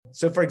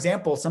So for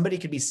example, somebody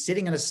could be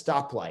sitting at a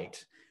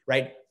stoplight,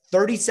 right?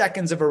 30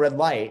 seconds of a red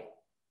light,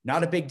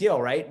 not a big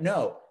deal, right?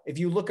 No, if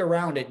you look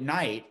around at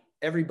night,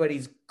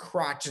 everybody's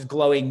crotch is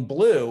glowing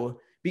blue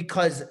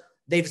because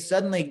they've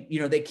suddenly,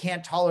 they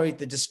can't tolerate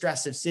the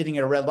distress of sitting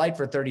at a red light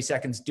for 30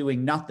 seconds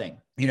doing nothing.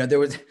 There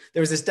was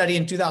a study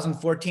in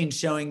 2014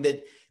 showing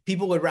that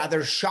people would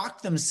rather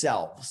shock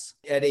themselves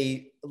at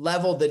a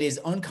level that is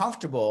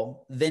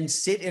uncomfortable than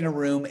sit in a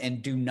room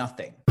and do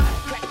nothing.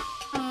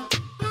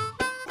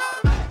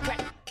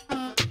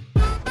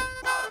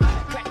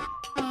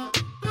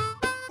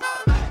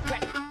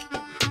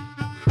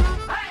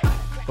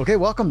 Okay,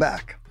 welcome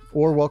back,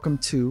 or welcome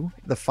to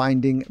the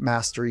Finding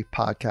Mastery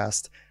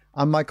podcast.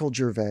 I'm Michael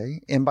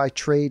Gervais, and by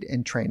trade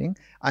and training,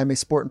 I'm a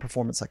sport and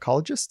performance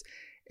psychologist,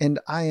 and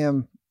I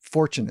am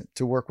fortunate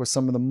to work with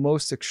some of the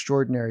most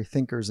extraordinary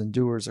thinkers and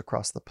doers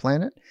across the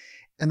planet.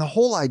 And the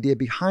whole idea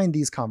behind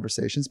these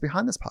conversations,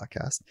 behind this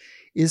podcast,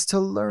 is to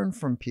learn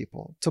from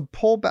people, to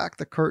pull back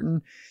the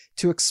curtain,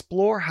 to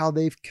explore how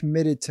they've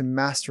committed to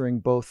mastering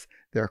both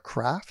their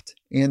craft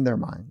and their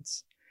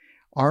minds.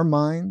 Our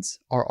minds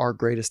are our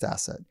greatest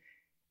asset.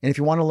 And if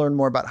you want to learn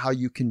more about how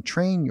you can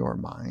train your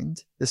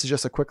mind, this is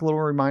just a quick little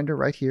reminder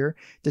right here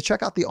to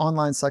check out the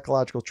online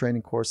psychological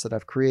training course that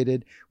I've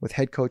created with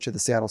head coach of the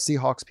Seattle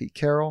Seahawks, Pete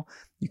Carroll.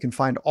 You can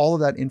find all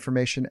of that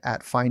information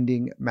at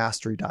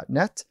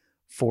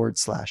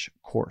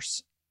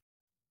findingmastery.net/course.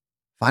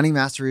 Finding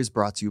Mastery is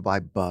brought to you by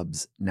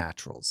Bubs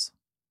Naturals.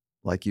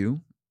 Like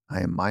you,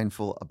 I am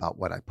mindful about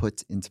what I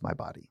put into my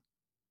body.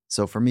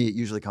 So for me, it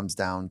usually comes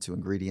down to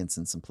ingredients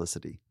and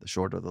simplicity. The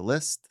shorter the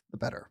list, the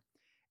better.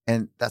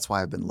 And that's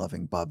why I've been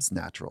loving Bubs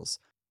Naturals.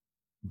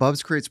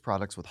 Bubs creates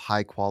products with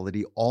high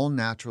quality, all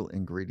natural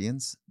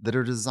ingredients that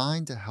are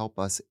designed to help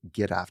us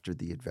get after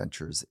the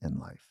adventures in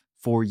life.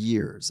 For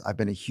years, I've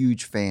been a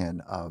huge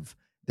fan of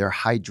their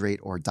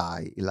Hydrate or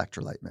Die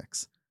electrolyte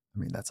mix. I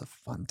mean, that's a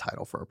fun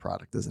title for a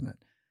product, isn't it?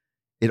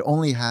 It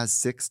only has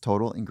 6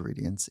 total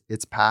ingredients.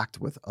 It's packed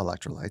with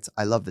electrolytes.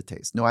 I love the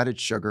taste. No added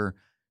sugar,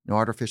 no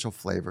artificial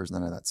flavors,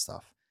 none of that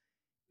stuff.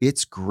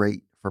 It's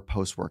great for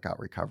post-workout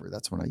recovery.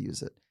 That's when I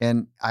use it.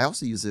 And I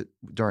also use it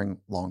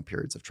during long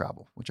periods of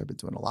travel, which I've been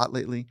doing a lot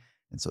lately.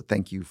 And so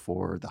thank you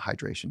for the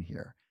hydration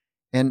here.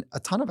 And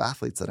a ton of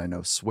athletes that I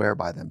know swear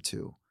by them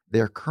too.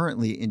 They're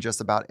currently in just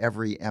about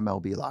every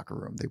MLB locker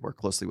room. They work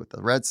closely with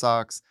the Red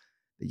Sox,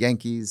 the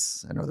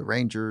Yankees, I know the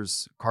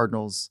Rangers,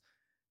 Cardinals,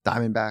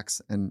 Diamondbacks,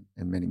 and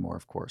many more,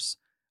 of course.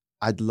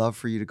 I'd love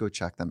for you to go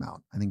check them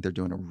out. I think they're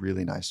doing a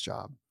really nice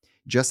job.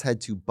 Just head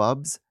to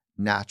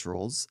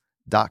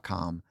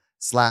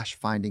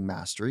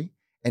bubsnaturals.com/findingmastery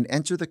and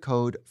enter the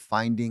code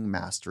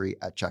findingmastery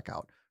at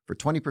checkout for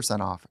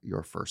 20% off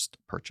your first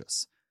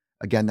purchase.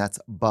 Again, that's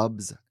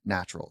Bubs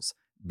Naturals,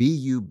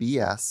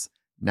 BUBS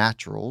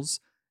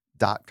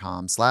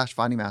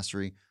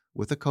naturals.com/findingmastery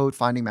with the code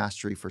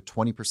findingmastery for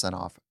 20%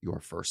 off your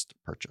first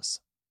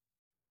purchase.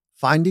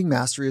 Finding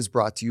Mastery is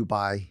brought to you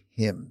by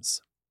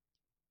Hims.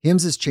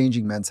 Hims is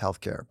changing men's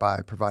healthcare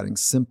by providing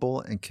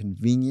simple and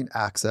convenient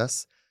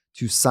access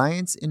to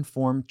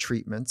science-informed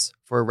treatments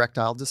for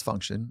erectile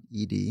dysfunction,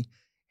 ED,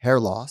 hair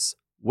loss,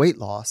 weight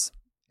loss,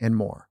 and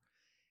more.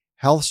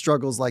 Health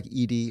struggles like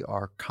ED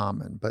are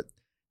common, but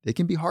they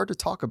can be hard to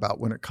talk about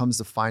when it comes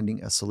to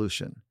finding a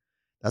solution.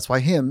 That's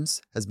why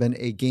Hims has been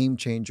a game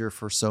changer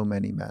for so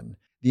many men.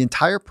 The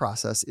entire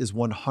process is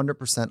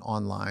 100%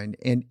 online,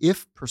 and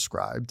if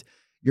prescribed,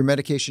 your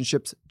medication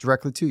ships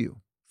directly to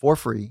you for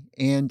free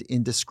and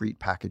in discreet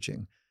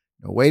packaging.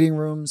 No waiting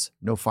rooms,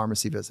 no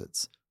pharmacy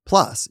visits.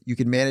 Plus, you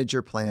can manage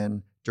your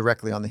plan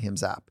directly on the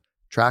Hims app,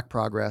 track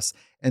progress,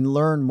 and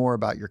learn more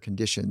about your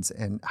conditions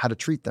and how to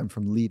treat them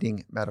from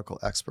leading medical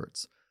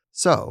experts.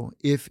 So,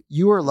 if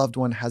your loved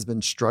one has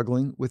been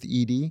struggling with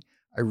ED,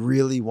 I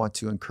really want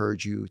to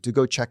encourage you to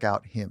go check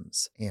out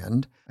Hims.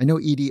 And I know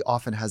ED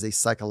often has a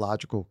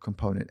psychological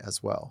component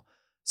as well.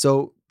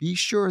 So be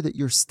sure that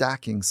you're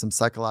stacking some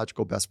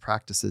psychological best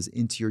practices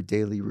into your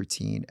daily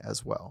routine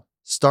as well.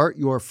 Start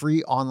your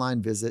free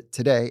online visit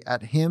today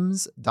at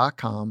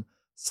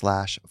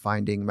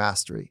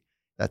hims.com/findingmastery.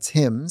 That's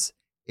Hims,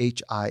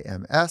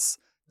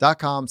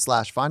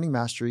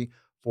 HIMS.com/findingmastery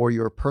for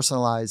your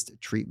personalized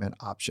treatment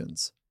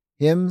options.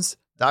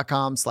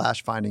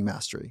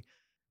 Hims.com/findingmastery.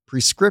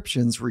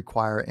 Prescriptions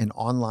require an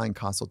online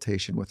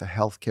consultation with a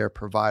healthcare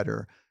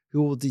provider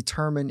who will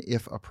determine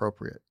if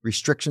appropriate.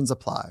 Restrictions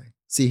apply.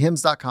 See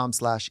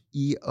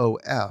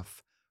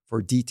hims.com/EOF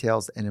for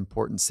details and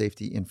important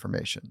safety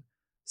information.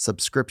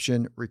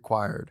 Subscription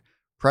required.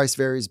 Price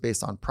varies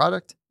based on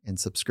product and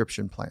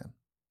subscription plan.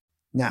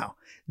 Now,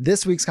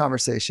 this week's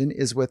conversation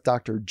is with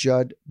Dr.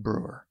 Jud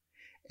Brewer,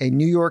 a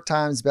New York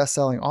Times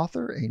bestselling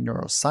author, a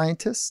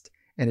neuroscientist,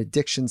 an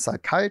addiction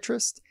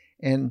psychiatrist,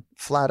 and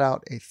flat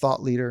out a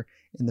thought leader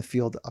in the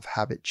field of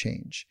habit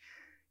change.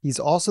 He's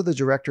also the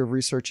Director of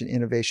Research and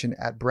Innovation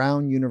at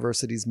Brown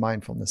University's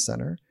Mindfulness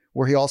Center,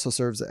 where he also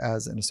serves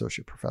as an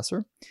associate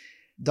professor.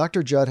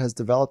 Dr. Jud has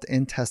developed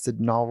and tested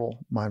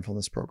novel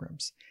mindfulness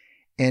programs.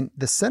 And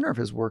the center of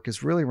his work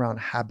is really around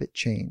habit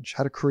change,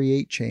 how to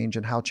create change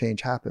and how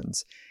change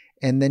happens.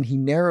 And then he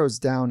narrows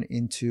down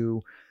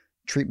into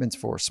treatments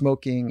for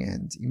smoking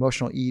and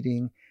emotional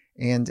eating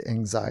and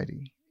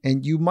anxiety.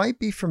 And you might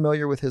be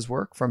familiar with his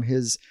work from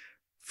his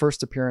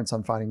first appearance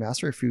on Finding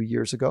Mastery a few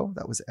years ago.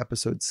 That was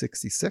episode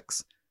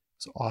 66.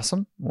 It's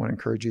awesome. I want to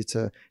encourage you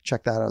to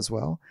check that out as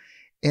well.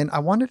 And I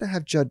wanted to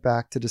have Judd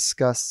back to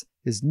discuss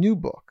his new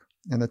book.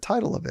 And the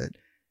title of it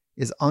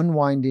is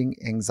Unwinding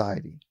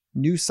Anxiety.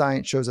 New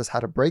science shows us how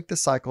to break the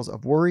cycles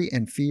of worry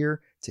and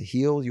fear to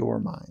heal your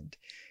mind.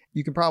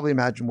 You can probably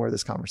imagine where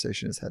this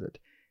conversation is headed.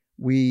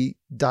 We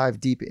dive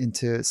deep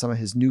into some of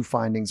his new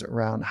findings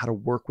around how to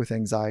work with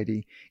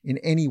anxiety in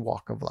any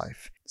walk of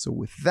life. So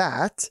with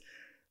that,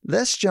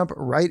 let's jump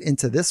right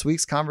into this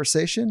week's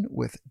conversation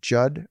with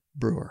Judd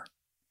Brewer.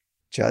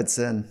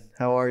 Judson,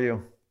 how are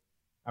you?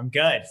 I'm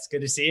good. It's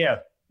good to see you.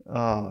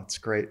 Oh, it's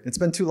great. It's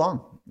been too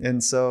long.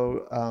 And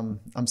so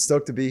I'm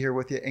stoked to be here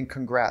with you, and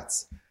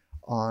congrats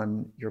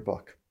on your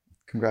book.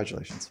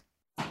 Congratulations.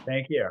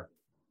 Thank you.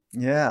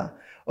 Yeah.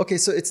 Okay.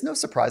 So it's no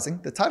surprising.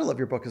 The title of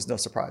your book is no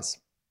surprise,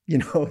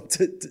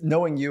 to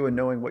knowing you and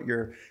knowing what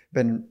you've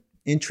been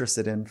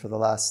interested in for the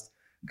last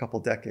couple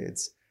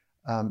decades.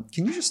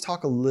 Can you just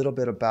talk a little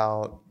bit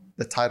about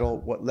the title,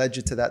 what led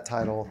you to that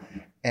title,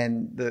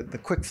 and the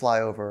quick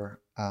flyover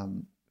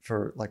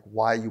for like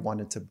why you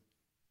wanted to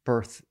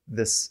birth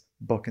this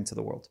book into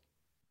the world?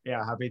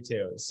 Yeah, happy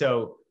to.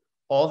 So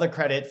all the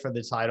credit for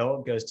the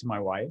title goes to my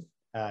wife,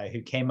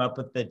 who came up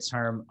with the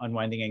term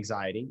unwinding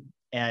anxiety.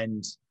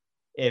 And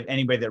if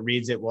anybody that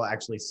reads it will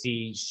actually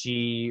see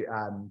she's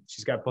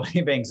got plenty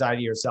of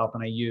anxiety herself.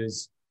 And I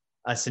use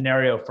a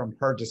scenario from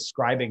her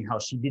describing how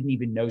she didn't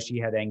even know she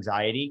had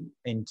anxiety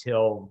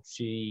until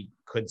she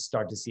could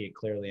start to see it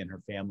clearly in her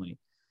family.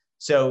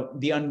 So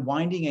the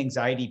unwinding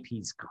anxiety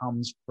piece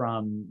comes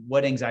from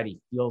what anxiety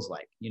feels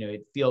like.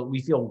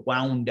 We feel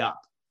wound up,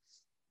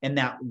 and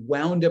that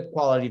wound up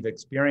quality of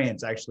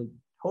experience actually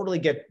totally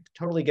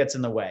gets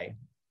in the way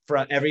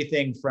from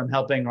everything from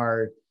helping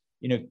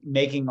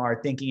making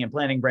our thinking and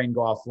planning brain go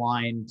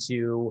offline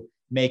to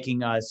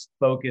making us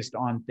focused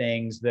on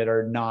things that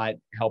are not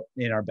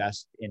in our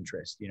best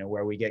interest,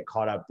 where we get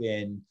caught up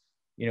in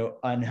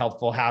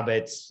unhelpful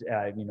habits,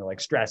 like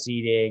stress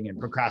eating and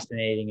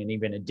procrastinating and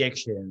even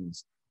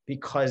addictions,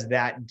 because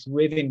that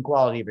driven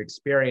quality of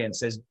experience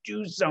says,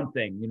 do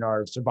something.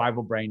 Our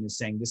survival brain is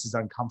saying, this is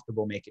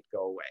uncomfortable, make it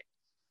go away.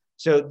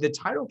 So the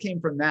title came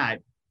from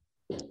that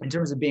in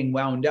terms of being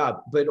wound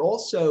up, but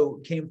also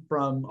came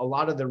from a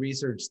lot of the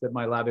research that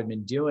my lab had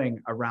been doing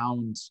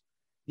around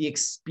the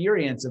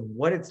experience of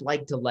what it's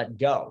like to let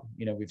go.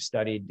 We've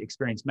studied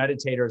experienced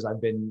meditators.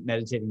 I've been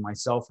meditating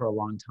myself for a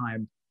long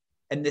time.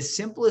 And the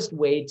simplest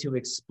way to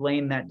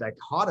explain that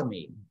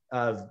dichotomy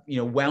of,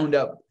 wound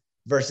up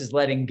versus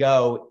letting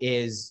go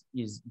is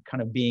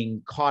kind of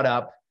being caught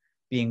up,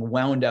 being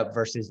wound up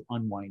versus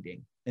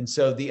unwinding. And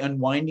so the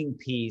unwinding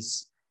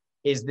piece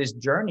is this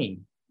journey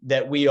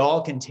that we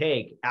all can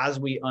take as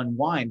we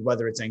unwind,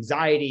 whether it's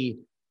anxiety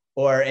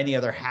or any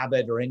other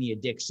habit or any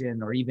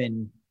addiction, or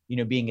even,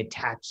 being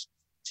attached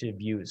to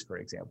views, for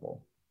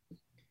example.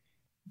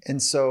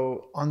 And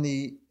so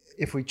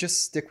if we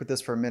just stick with this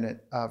for a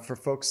minute, for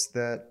folks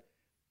that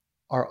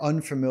are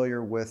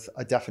unfamiliar with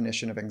a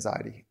definition of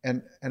anxiety,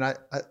 and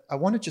I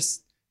want to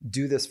just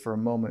do this for a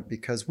moment,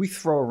 because we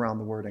throw around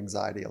the word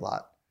anxiety a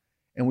lot,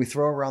 and we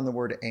throw around the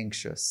word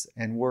anxious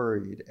and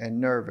worried and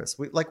nervous.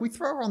 We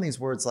throw around these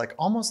words like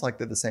almost like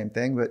they're the same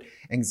thing, but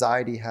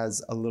anxiety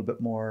has a little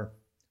bit more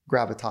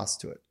gravitas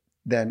to it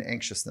than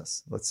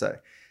anxiousness, let's say.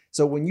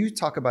 So when you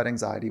talk about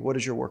anxiety, what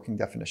is your working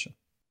definition?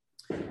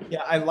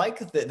 Yeah, I like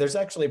that. There's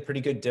actually a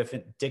pretty good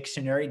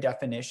dictionary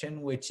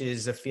definition, which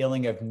is a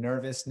feeling of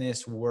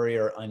nervousness, worry,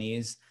 or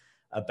unease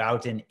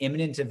about an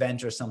imminent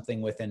event or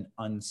something with an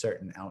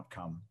uncertain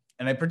outcome.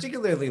 And I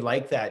particularly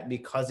like that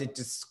because it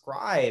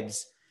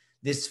describes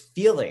this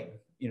feeling,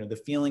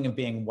 the feeling of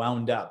being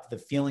wound up, the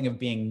feeling of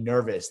being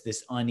nervous,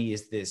 this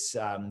unease, this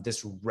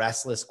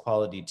restless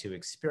quality to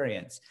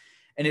experience.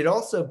 And it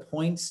also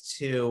points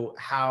to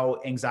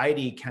how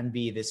anxiety can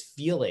be this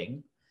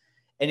feeling,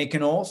 and it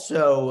can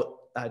also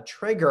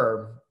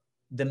trigger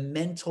the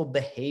mental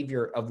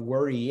behavior of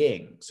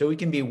worrying. So we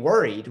can be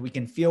worried, we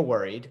can feel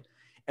worried,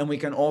 and we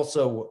can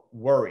also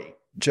worry.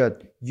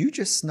 Judd, you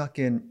just snuck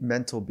in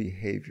mental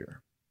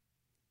behavior.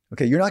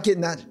 Okay, you're not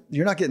getting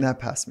that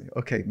past me.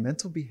 Okay,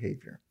 mental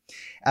behavior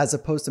as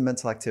opposed to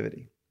mental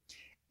activity.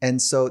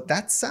 And so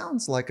that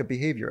sounds like a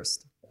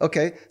behaviorist.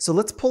 Okay, so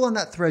let's pull on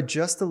that thread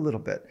just a little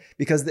bit,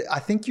 because I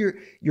think you're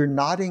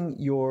nodding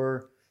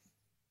your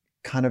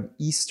kind of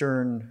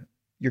Eastern,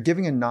 you're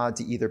giving a nod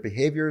to either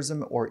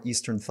behaviorism or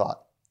Eastern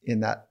thought in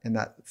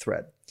that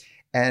thread.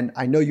 And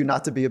I know you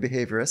not to be a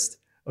behaviorist,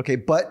 okay,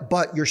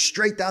 but you're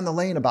straight down the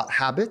lane about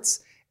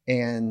habits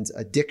and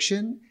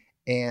addiction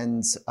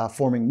and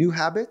forming new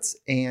habits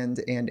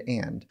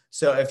and.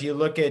 So if you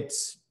look at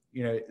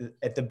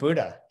the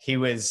Buddha, he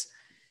was.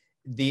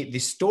 The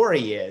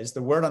story is,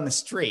 the word on the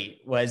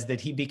street was that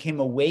he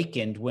became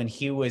awakened when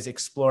he was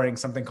exploring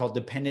something called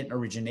dependent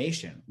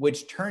origination,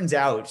 which turns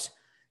out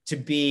to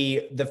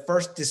be the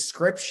first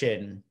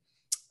description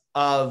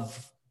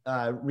of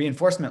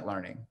reinforcement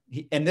learning.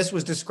 And this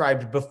was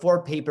described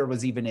before paper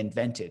was even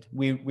invented.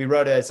 We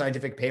wrote a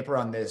scientific paper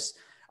on this.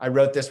 I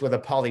wrote this with a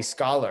Pali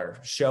scholar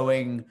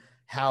showing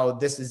how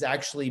this has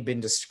actually been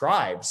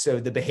described. So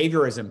the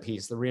behaviorism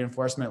piece, the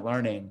reinforcement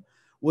learning,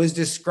 was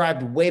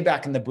described way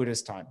back in the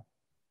Buddhist time.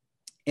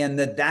 And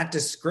that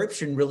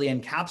description really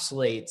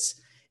encapsulates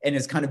and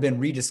has kind of been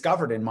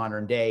rediscovered in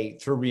modern day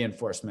through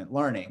reinforcement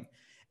learning.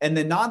 And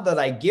the nod that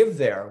I give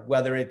there,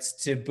 whether it's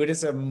to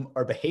Buddhism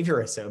or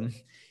behaviorism,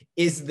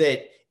 is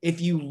that if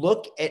you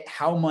look at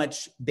how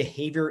much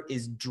behavior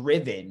is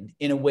driven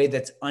in a way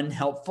that's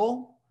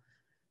unhelpful,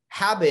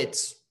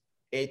 habits,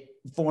 it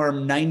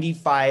form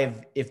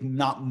 95, if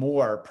not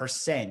more,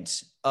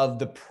 percent of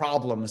the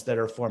problems that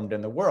are formed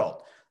in the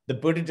world. The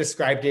Buddha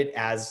described it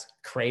as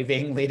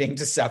craving leading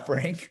to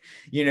suffering.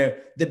 The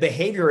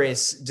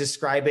behaviorists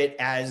describe it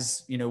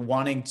as,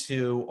 wanting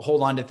to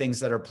hold on to things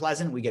that are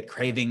pleasant. We get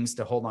cravings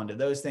to hold on to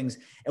those things.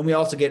 And we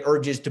also get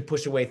urges to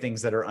push away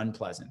things that are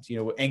unpleasant.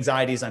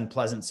 Anxiety is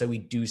unpleasant, so we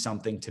do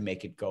something to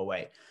make it go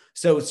away.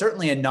 So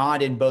certainly a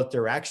nod in both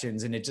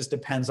directions. And it just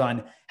depends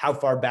on how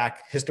far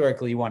back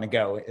historically you want to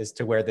go as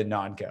to where the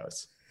nod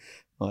goes.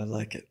 Oh, I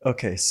like it.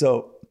 Okay.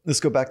 So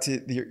let's go back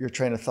to your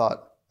train of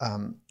thought.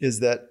 Is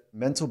that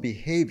mental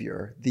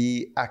behavior,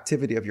 the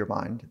activity of your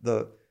mind,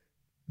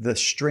 the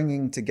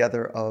stringing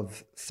together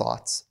of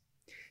thoughts?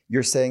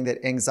 You're saying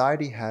that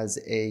anxiety has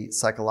a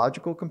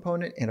psychological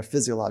component and a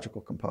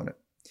physiological component.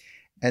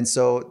 And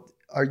so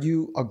are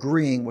you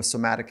agreeing with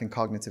somatic and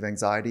cognitive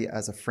anxiety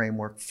as a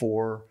framework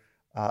for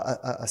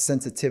a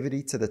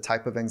sensitivity to the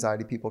type of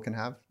anxiety people can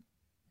have?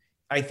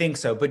 I think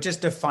so, but just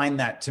define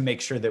that to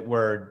make sure that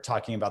we're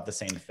talking about the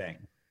same thing.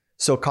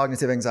 So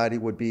cognitive anxiety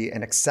would be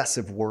an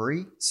excessive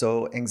worry.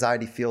 So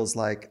anxiety feels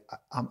like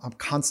I'm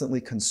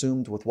constantly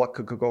consumed with what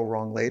could go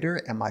wrong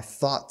later. And my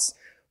thoughts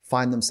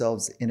find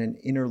themselves in an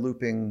inner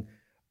looping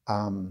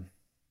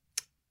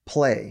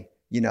play,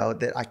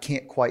 that I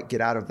can't quite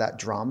get out of that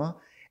drama.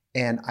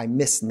 And I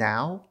miss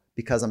now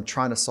because I'm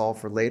trying to solve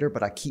for later,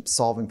 but I keep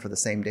solving for the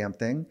same damn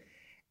thing.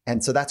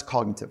 And so that's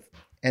cognitive.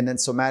 And then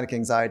somatic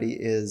anxiety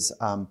is,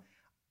 I'm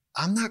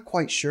not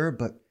quite sure,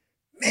 but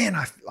man,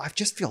 I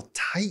just feel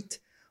tight.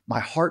 My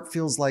heart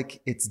feels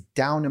like it's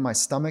down in my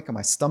stomach and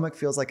my stomach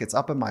feels like it's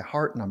up in my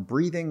heart and I'm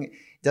breathing. It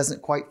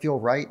doesn't quite feel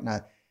right. And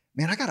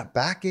I got a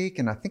backache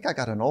and I think I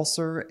got an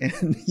ulcer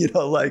and,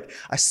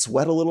 I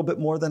sweat a little bit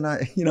more than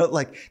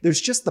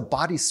there's just the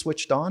body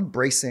switched on,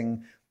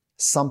 bracing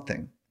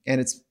something. And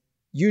it's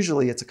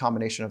usually a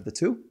combination of the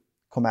two,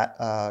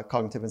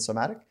 cognitive and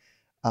somatic.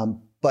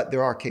 But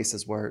there are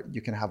cases where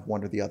you can have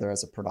one or the other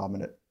as a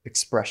predominant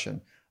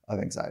expression of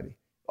anxiety.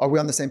 Are we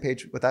on the same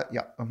page with that?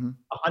 Yeah.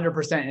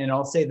 100%. And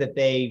I'll say that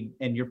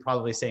and you're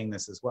probably saying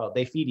this as well,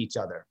 they feed each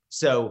other.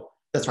 So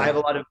that's right. I have a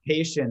lot of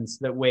patients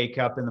that wake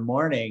up in the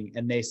morning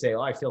and they say,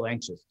 oh, I feel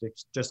anxious,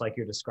 just like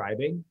you're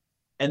describing.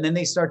 And then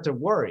they start to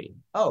worry.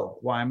 Oh,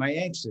 why am I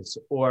anxious?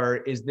 Or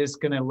is this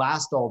going to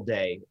last all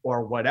day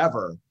or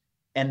whatever?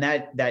 And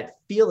that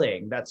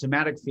feeling, that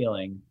somatic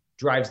feeling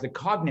drives the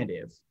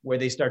cognitive where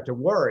they start to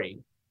worry.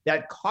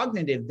 That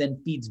cognitive then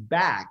feeds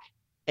back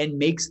and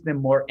makes them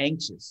more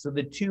anxious. So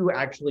the two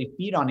actually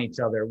feed on each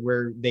other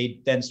where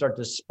they then start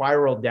to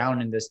spiral down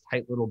in this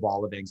tight little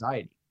ball of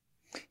anxiety.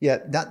 Yeah.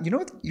 That, you know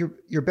what?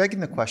 You're begging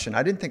the question.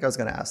 I didn't think I was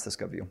going to ask this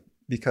of you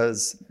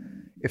because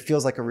it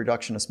feels like a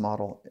reductionist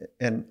model.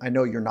 And I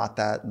know you're not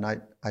that. And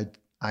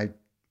I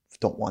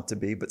don't want to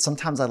be, but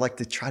sometimes I like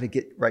to try to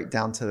get right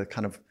down to the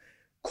kind of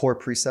core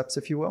precepts,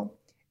 if you will.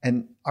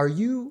 And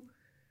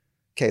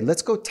okay,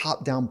 let's go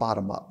top down,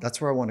 bottom up.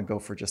 That's where I want to go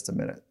for just a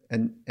minute.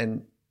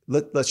 And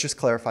let's just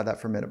clarify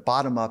that for a minute.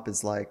 Bottom up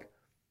is like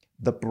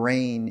the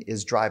brain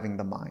is driving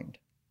the mind.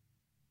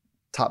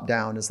 Top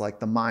down is like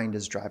the mind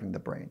is driving the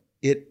brain.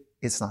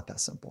 It's not that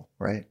simple,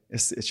 right?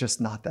 It's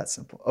just not that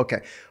simple.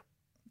 Okay.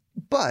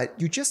 But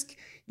you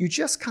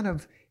just kind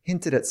of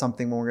hinted at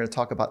something when we're going to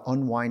talk about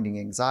unwinding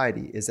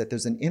anxiety, is that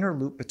there's an inner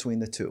loop between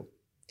the two.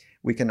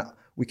 We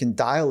can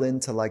dial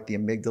into like the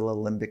amygdala,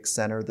 limbic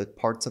center, the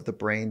parts of the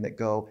brain that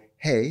go,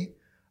 hey,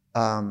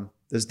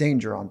 there's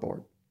danger on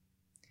board.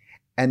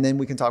 And then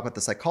we can talk about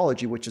the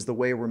psychology, which is the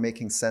way we're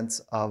making sense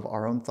of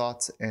our own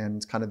thoughts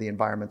and kind of the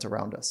environment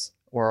around us,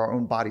 or our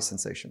own body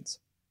sensations.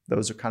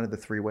 Those are kind of the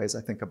three ways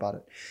I think about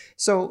it.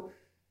 So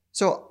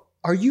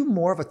are you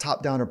more of a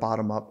top-down or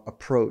bottom-up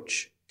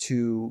approach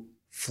to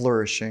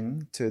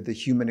flourishing, to the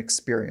human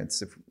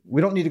experience? If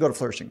we don't need to go to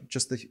flourishing,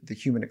 just the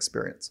human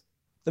experience.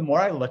 The more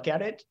I look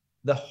at it,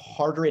 the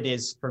harder it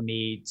is for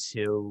me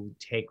to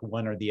take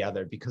one or the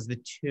other because the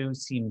two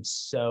seem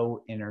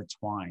so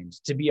intertwined.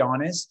 To be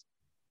honest,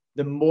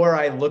 the more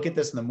I look at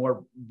this and the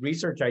more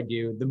research I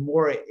do, the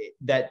more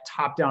that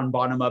top down,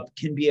 bottom up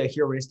can be a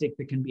heuristic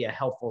that can be a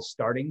helpful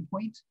starting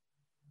point.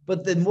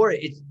 But the more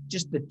it's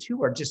just the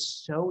two are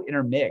just so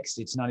intermixed,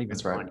 it's not even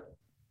That's funny. Right.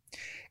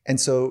 And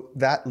so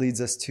that leads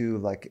us to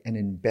like an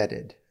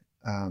embedded,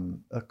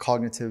 a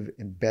cognitive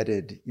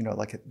embedded,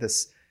 like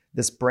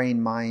this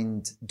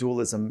brain-mind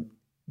dualism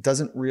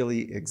doesn't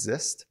really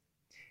exist.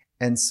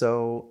 And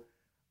so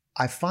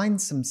I find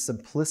some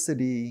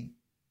simplicity.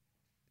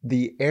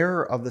 The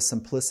error of the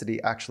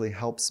simplicity actually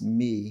helps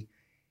me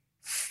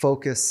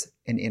focus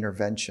an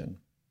intervention.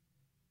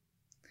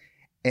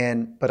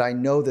 But I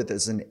know that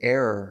there's an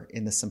error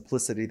in the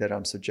simplicity that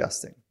I'm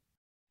suggesting.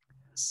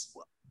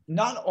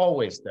 Not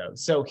always, though.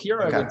 So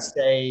here Okay. I would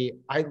say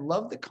I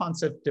love the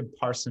concept of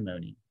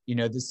parsimony.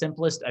 The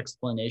simplest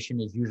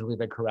explanation is usually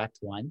the correct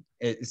one,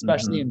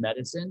 especially in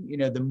medicine.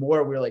 The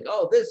more we're like,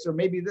 oh, this or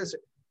maybe this,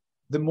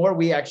 the more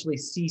we actually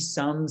see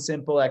some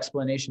simple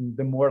explanation,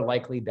 the more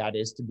likely that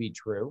is to be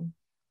true.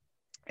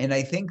 And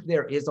I think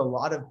there is a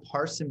lot of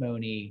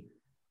parsimony,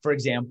 for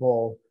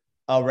example,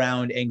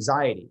 around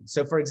anxiety.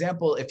 So for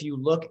example, if you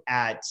look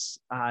at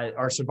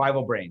our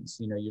survival brains,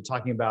 you're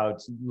talking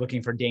about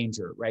looking for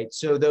danger, right?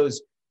 So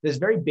those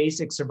very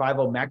basic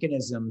survival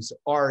mechanisms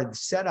are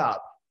set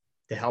up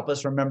to help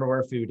us remember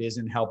where food is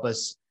and help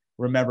us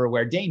remember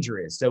where danger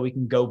is. So we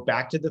can go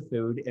back to the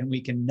food and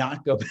we can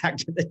not go back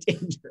to the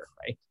danger,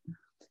 right?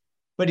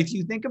 But if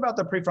you think about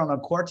the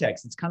prefrontal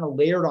cortex, it's kind of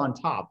layered on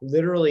top.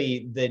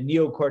 Literally, the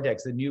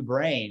neocortex, the new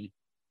brain,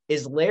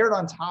 is layered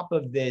on top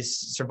of this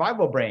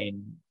survival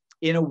brain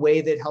in a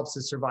way that helps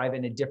us survive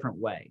in a different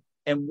way.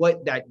 And what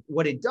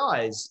it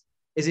does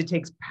is it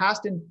takes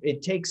past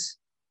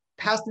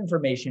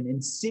information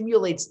and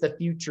simulates the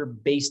future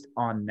based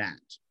on that,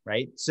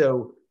 right?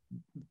 So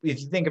if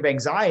you think of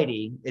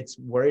anxiety, it's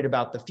worried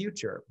about the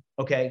future,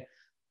 okay?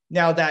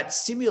 Now, that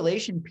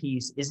simulation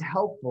piece is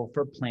helpful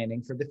for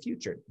planning for the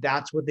future.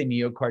 That's what the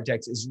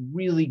neocortex is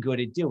really good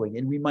at doing.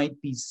 And we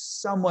might be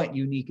somewhat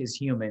unique as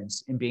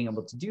humans in being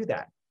able to do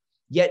that.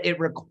 Yet it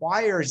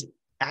requires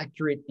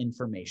accurate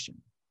information,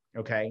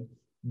 okay?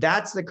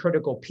 That's the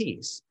critical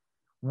piece.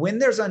 When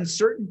there's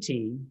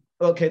uncertainty,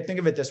 okay, think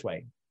of it this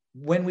way.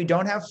 When we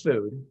don't have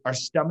food, our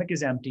stomach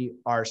is empty,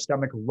 our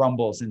stomach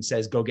rumbles and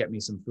says, go get me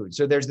some food.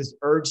 So there's this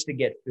urge to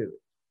get food.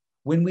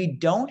 When we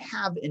don't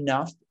have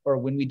enough or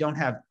when we don't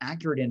have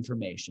accurate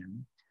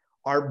information,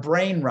 our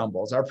brain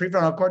rumbles, our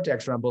prefrontal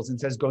cortex rumbles and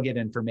says, go get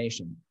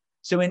information.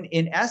 So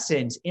in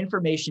essence,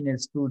 information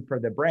is food for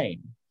the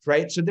brain,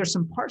 right? So there's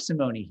some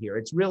parsimony here.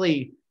 It's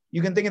really,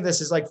 you can think of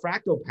this as like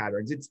fractal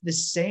patterns. It's the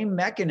same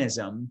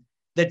mechanism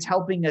that's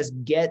helping us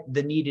get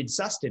the needed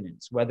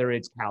sustenance, whether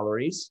it's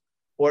calories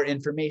or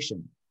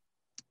information.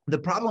 The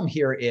problem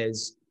here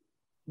is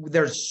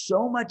there's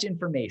so much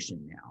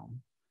information now.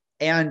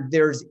 And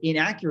there's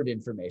inaccurate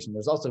information.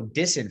 There's also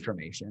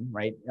disinformation,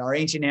 right? Our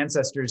ancient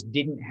ancestors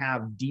didn't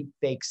have deep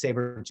fake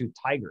saber-toothed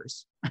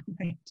tigers,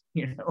 right?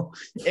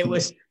 It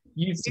was,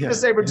 you see the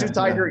saber-toothed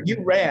tiger,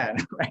 you ran,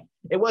 right?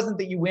 It wasn't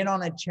that you went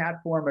on a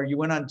chat forum or you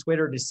went on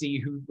Twitter to see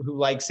who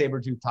likes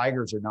saber-toothed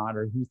tigers or not,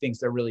 or who thinks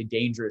they're really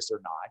dangerous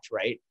or not,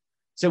 right?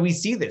 So we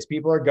see this.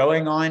 People are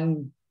going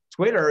on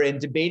Twitter and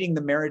debating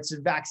the merits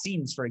of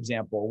vaccines, for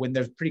example, when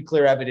there's pretty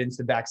clear evidence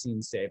that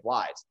vaccines save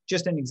lives.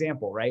 Just an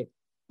example, right?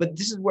 But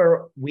this is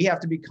where we have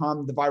to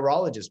become the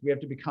virologist. We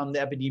have to become the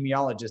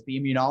epidemiologist, the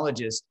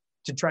immunologist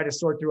to try to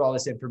sort through all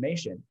this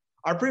information.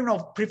 Our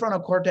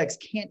prefrontal cortex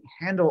can't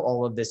handle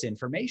all of this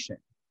information.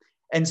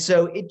 And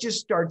so it just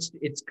starts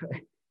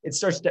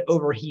to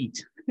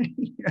overheat,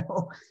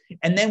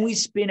 and then we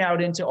spin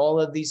out into all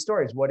of these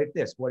stories. What if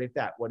this? What if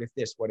that? What if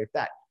this? What if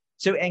that?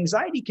 So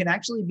anxiety can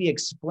actually be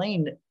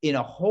explained in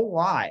a whole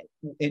lot,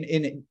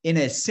 in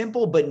a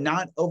simple but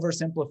not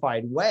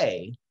oversimplified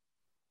way,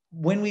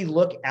 when we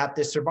look at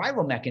the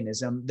survival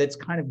mechanism that's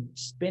kind of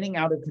spinning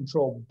out of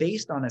control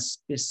based on a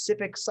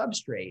specific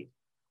substrate,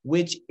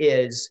 which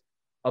is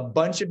a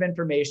bunch of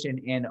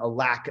information and a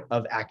lack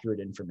of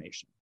accurate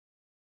information.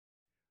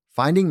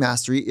 Finding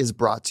Mastery is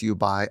brought to you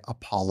by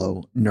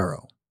Apollo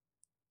Neuro.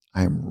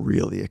 I am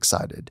really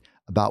excited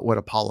about what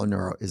Apollo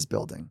Neuro is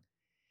building.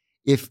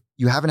 If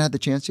you haven't had the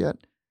chance yet,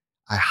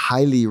 I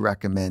highly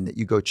recommend that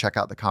you go check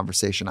out the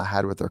conversation I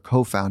had with their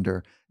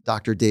co-founder,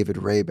 Dr. David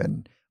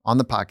Rabin, on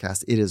the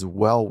podcast. It is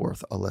well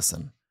worth a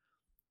listen.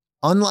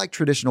 Unlike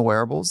traditional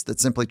wearables that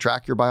simply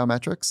track your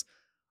biometrics,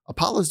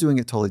 Apollo is doing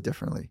it totally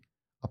differently.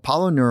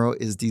 Apollo Neuro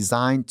is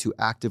designed to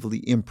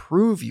actively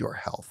improve your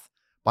health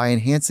by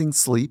enhancing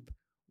sleep,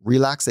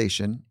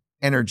 relaxation,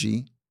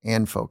 energy,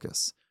 and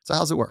focus. So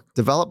how's it work?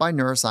 Developed by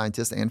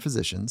neuroscientists and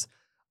physicians,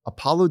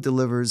 Apollo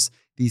delivers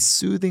these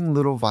soothing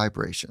little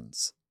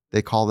vibrations.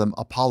 They call them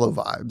Apollo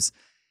vibes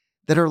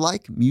that are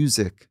like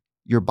music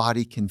your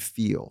body can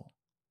feel.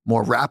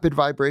 More rapid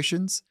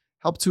vibrations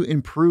help to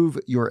improve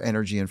your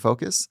energy and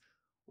focus,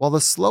 while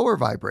the slower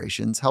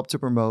vibrations help to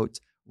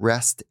promote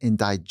rest and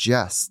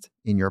digest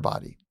in your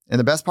body. And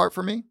the best part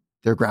for me,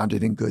 they're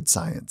grounded in good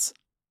science.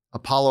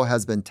 Apollo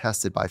has been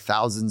tested by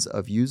thousands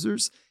of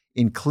users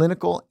in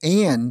clinical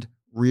and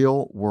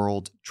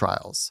real-world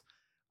trials.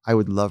 I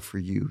would love for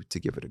you to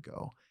give it a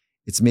go.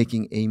 It's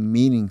making a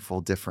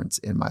meaningful difference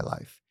in my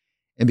life.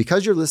 And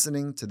because you're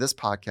listening to this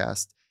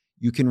podcast,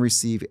 you can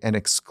receive an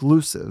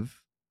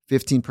exclusive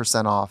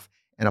 15% off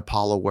an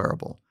Apollo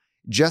wearable.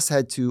 Just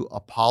head to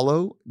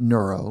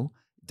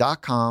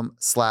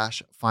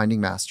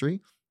apolloneuro.com/findingmastery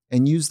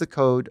and use the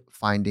code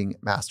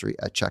findingmastery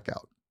at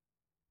checkout.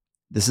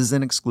 This is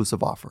an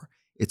exclusive offer.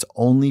 It's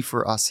only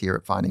for us here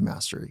at Finding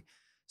Mastery.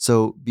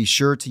 So be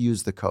sure to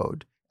use the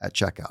code at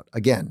checkout.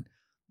 Again,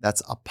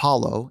 that's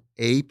Apollo,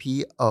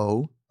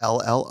 APOLLO,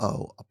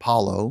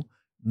 Apollo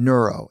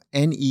Neuro,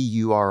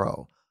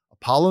 NEURO,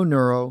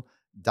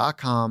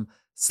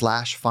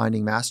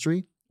 apolloneuro.com/Finding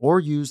Mastery, or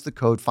use the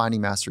code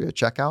Finding Mastery at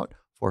checkout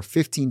for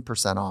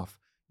 15% off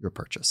your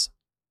purchase.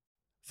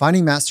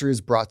 Finding Mastery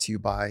is brought to you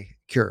by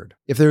Cured.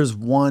 If there's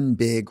one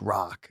big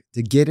rock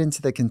to get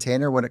into the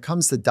container when it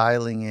comes to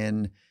dialing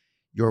in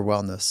your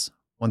wellness,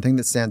 one thing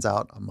that stands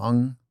out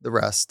among the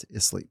rest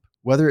is sleep.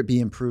 Whether it be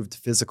improved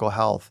physical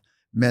health,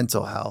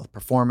 mental health,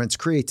 performance,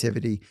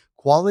 creativity,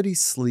 quality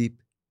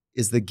sleep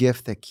is the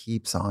gift that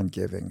keeps on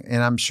giving.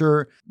 And I'm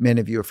sure many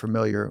of you are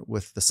familiar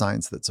with the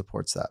science that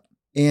supports that.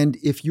 And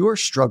if you're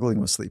struggling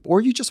with sleep,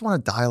 or you just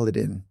want to dial it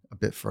in a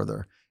bit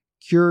further,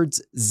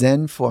 Cured's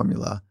Zen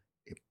formula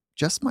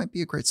just might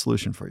be a great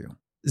solution for you.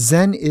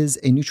 Zen is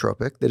a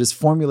nootropic that is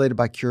formulated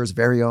by Cured's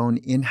very own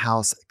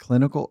in-house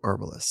clinical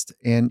herbalist,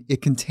 and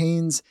it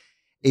contains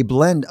a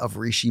blend of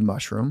reishi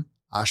mushroom,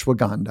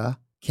 ashwagandha,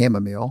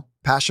 chamomile,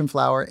 passion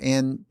flower,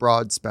 and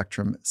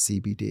broad-spectrum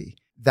CBD.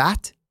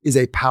 That is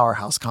a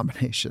powerhouse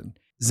combination.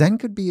 Zen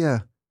could be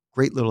a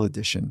great little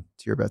addition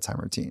to your bedtime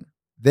routine.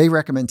 They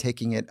recommend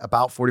taking it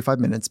about 45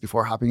 minutes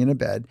before hopping into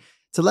bed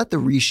to let the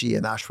reishi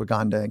and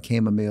ashwagandha and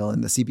chamomile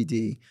and the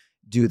CBD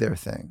do their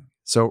thing.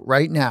 So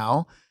right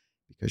now,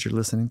 because you're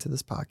listening to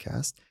this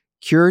podcast,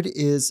 Cured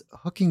is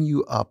hooking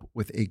you up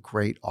with a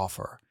great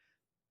offer.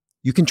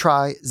 You can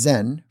try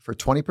Zen for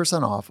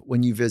 20% off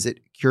when you visit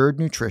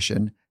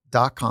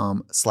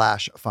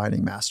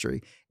curednutrition.com/Finding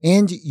Mastery,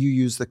 and you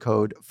use the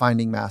code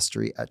Finding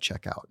Mastery at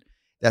checkout.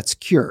 That's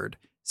Cured,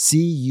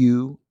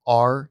 CURED,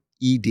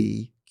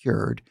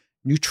 Cured,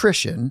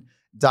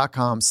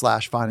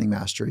 nutrition.com/Finding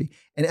Mastery,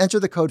 and enter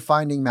the code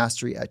Finding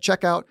Mastery at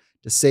checkout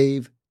to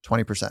save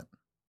 20%.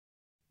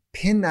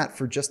 Pin that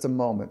for just a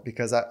moment,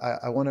 because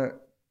I want to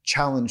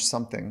challenge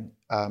something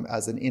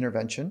as an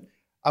intervention.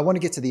 I want to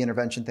get to the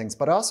intervention things,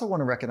 but I also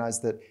want to recognize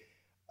that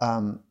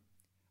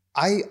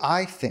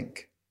I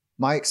think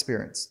my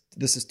experience,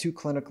 this is two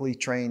clinically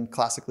trained,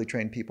 classically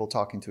trained people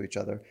talking to each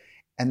other.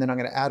 And then I'm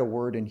going to add a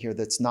word in here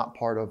that's not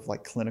part of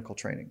like clinical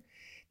training,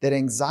 that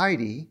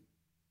anxiety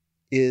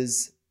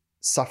is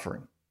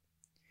suffering.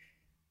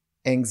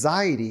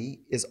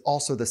 Anxiety is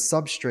also the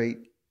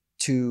substrate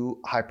to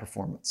high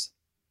performance.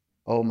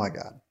 Oh my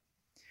God.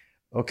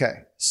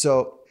 Okay.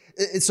 So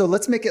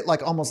let's make it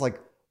like almost like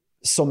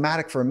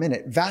somatic for a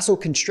minute.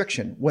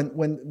 Vasoconstriction.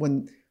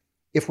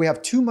 If we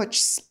have too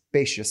much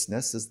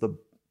spaciousness, as the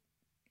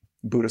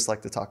Buddhists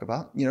like to talk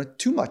about,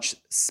 too much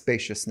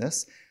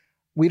spaciousness,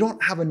 we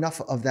don't have enough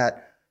of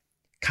that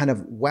kind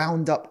of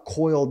wound up,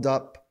 coiled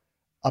up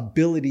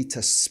ability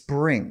to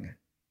spring.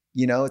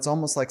 It's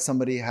almost like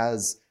somebody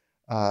has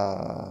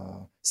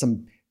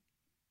some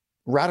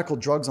radical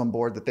drugs on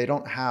board that they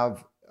don't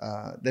have,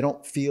 they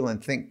don't feel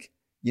and think,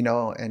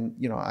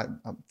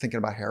 I'm thinking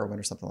about heroin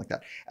or something like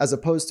that, as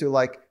opposed to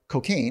like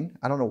cocaine.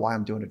 I don't know why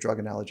I'm doing a drug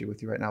analogy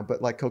with you right now,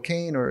 but like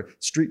cocaine or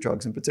street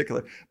drugs in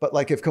particular. But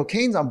like if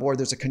cocaine's on board,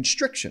 there's a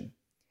constriction.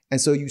 And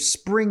so you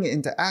spring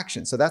into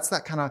action. So that's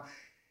that kind of,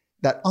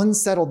 that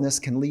unsettledness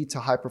can lead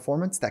to high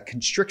performance. That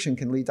constriction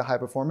can lead to high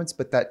performance,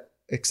 but that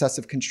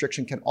excessive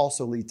constriction can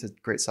also lead to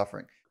great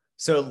suffering.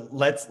 So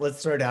let's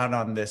throw down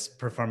on this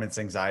performance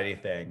anxiety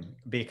thing,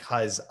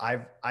 because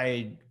I've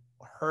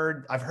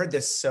heard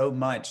this so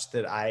much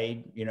that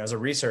as a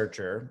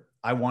researcher,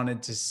 I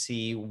wanted to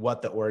see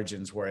what the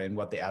origins were and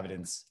what the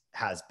evidence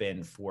has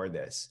been for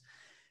this.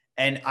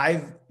 And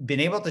I've been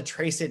able to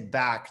trace it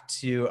back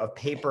to a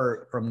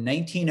paper from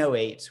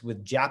 1908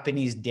 with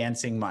Japanese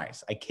dancing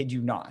mice. I kid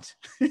you not.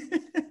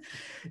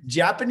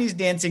 Japanese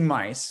dancing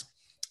mice,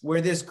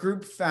 where this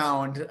group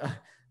found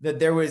that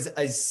there was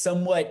a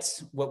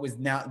somewhat, what was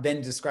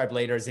then described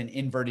later as an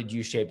inverted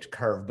U-shaped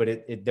curve,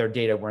 but their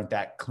data weren't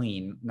that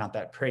clean, not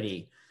that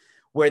pretty,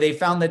 where they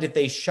found that if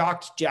they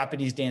shocked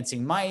Japanese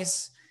dancing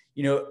mice,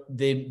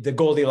 the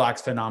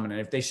Goldilocks phenomenon,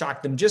 if they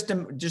shocked them just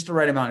the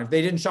right amount, if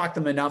they didn't shock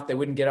them enough, they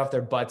wouldn't get off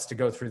their butts to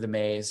go through the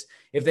maze.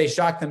 If they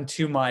shocked them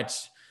too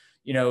much,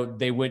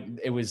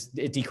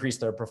 it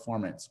decreased their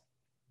performance.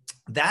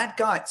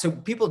 So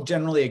people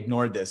generally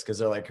ignored this because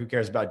they're like, who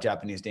cares about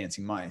Japanese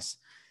dancing mice?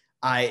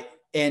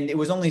 And it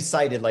was only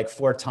cited like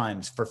 4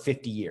 times for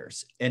 50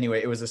 years.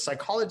 Anyway, it was a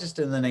psychologist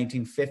in the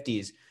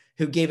 1950s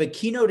who gave a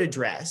keynote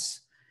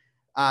address,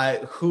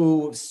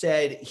 who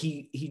said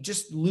he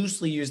just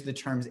loosely used the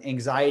terms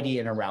anxiety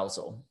and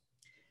arousal.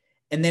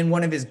 And then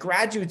one of his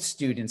graduate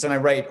students, and I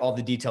write all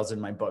the details in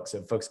my book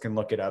so folks can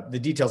look it up. The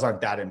details aren't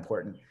that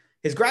important.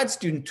 His grad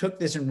student took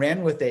this and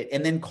ran with it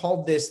and then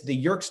called this the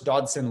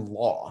Yerkes-Dodson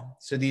law.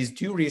 So these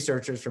two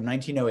researchers from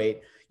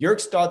 1908,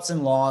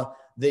 Yerkes-Dodson law,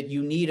 that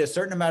you need a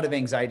certain amount of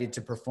anxiety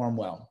to perform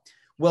well.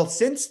 Well,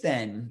 since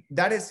then,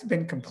 that has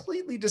been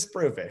completely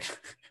disproven,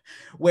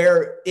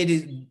 where it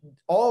is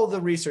all the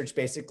research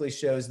basically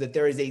shows that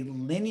there is a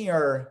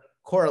linear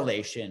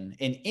correlation,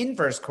 an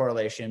inverse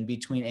correlation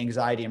between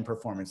anxiety and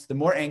performance. The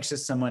more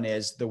anxious someone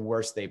is, the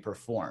worse they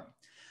perform.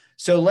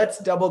 So let's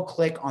double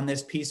click on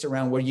this piece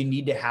around where you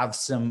need to have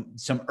some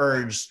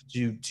urge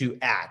to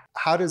act.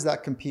 How does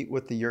that compete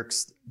with the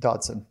Yerkes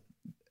Dodson?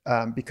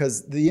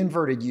 Because the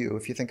inverted U,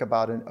 if you think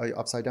about an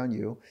upside down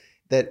U,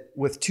 that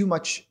with too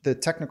much, the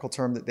technical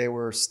term that they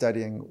were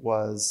studying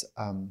was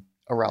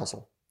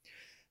arousal.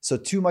 So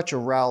too much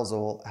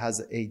arousal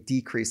has a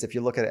decrease. If you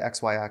look at an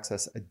XY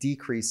axis, a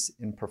decrease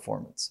in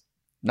performance.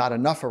 Not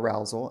enough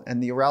arousal.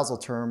 And the arousal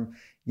term,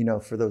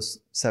 for those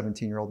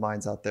 17-year-old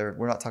minds out there,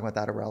 we're not talking about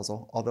that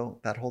arousal, although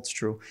that holds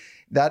true.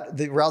 That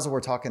the arousal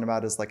we're talking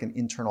about is like an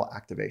internal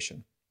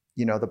activation.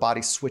 The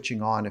body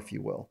switching on, if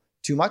you will.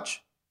 Too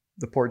much,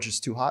 the porridge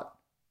is too hot.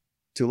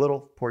 Too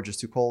little, porridge is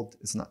too cold.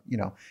 It's not,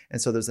 and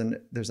so there's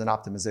an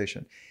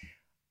optimization.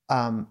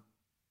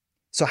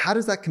 So how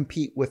does that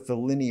compete with the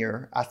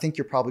linear? I think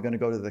you're probably going to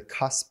go to the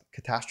cusp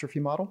catastrophe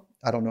model.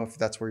 I don't know if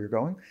that's where you're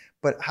going,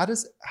 but how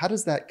does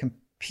that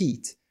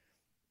compete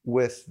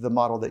with the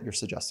model that you're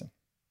suggesting?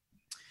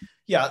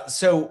 Yeah.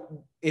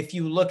 So if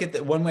you look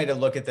at one way to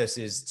look at this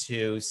is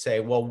to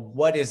say, well,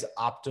 what is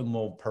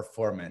optimal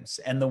performance?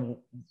 And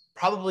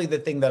probably the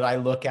thing that I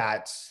look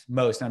at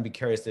most, and I'd be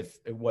curious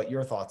what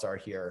your thoughts are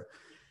here.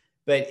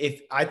 But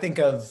if I think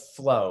of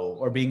flow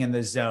or being in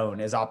the zone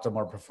as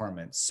optimal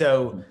performance,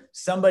 so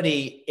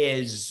somebody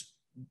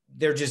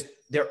they're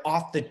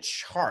off the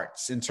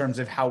charts in terms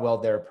of how well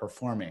they're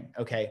performing.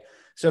 Okay.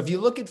 So if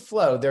you look at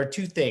flow, there are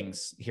two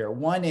things here.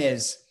 One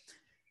is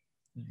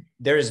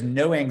there is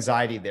no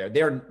anxiety there.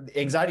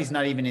 Anxiety is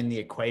not even in the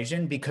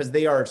equation because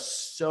they are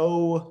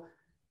so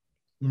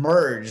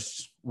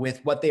merged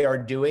with what they are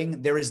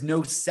doing. There is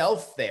no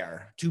self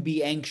there to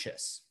be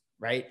anxious,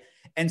 right?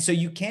 And so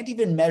you can't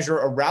even measure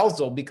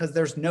arousal because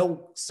there's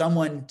no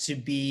someone to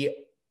be,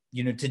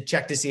 to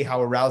check to see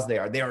how aroused they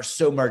are. They are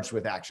so merged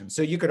with action.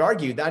 So you could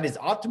argue that is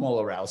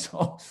optimal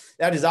arousal.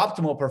 That is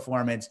optimal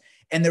performance.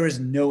 And there is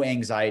no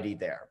anxiety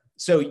there.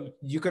 So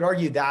you could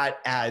argue that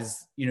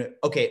as,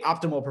 okay,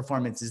 optimal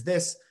performance is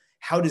this.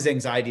 How does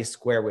anxiety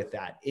square with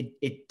that?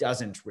 It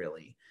doesn't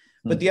really.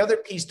 But the other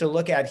piece to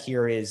look at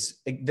here is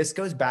this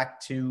goes back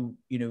to,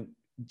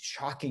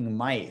 shocking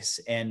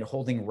mice and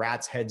holding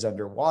rats' heads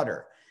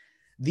underwater.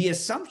 The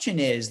assumption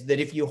is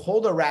that if you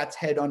hold a rat's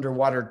head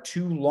underwater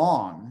too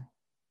long,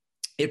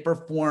 it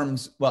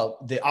performs, well,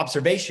 the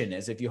observation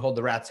is if you hold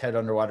the rat's head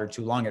underwater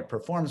too long, it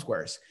performs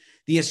worse.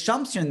 The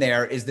assumption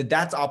there is that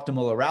that's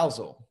optimal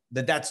arousal,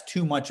 that's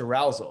too much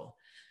arousal.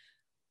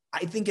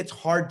 I think it's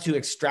hard to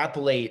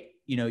extrapolate,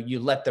 you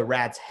let the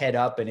rat's head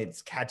up and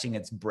it's catching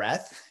its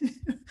breath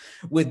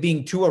with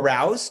being too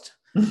aroused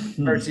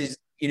versus,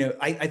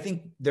 I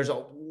think there's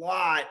a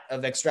lot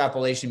of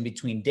extrapolation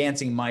between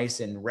dancing mice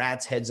and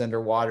rats' heads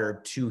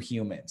underwater to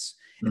humans.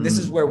 And this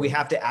is where we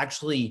have to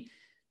actually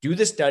do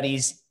the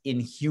studies in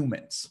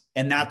humans.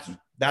 And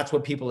that's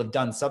what people have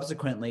done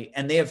subsequently.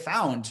 And they have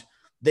found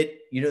that,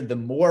 the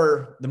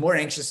more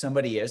anxious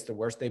somebody is, the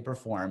worse they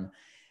perform.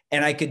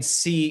 And I could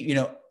see,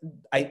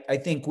 I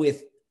think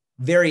with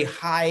very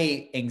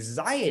high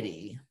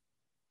anxiety,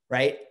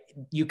 right,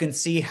 you can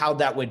see how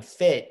that would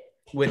fit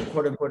with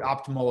quote unquote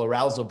optimal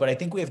arousal. But I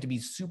think we have to be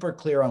super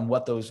clear on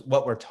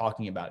what we're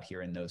talking about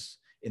here in those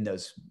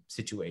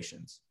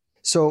situations.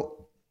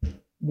 So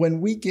when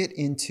we get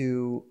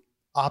into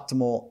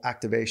optimal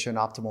activation,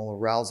 optimal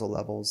arousal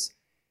levels,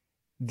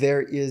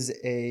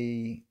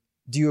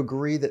 do you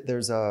agree that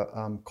there's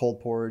a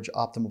cold porridge,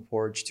 optimal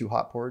porridge, too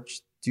hot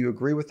porridge? Do you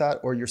agree with that?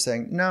 Or you're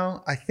saying,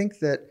 no, I think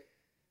that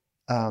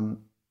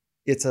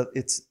it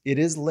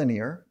is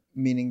linear,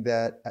 meaning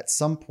that at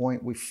some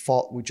point we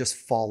just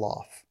fall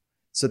off.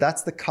 So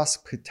that's the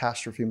cusp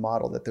catastrophe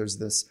model, that there's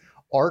this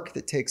arc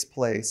that takes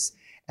place.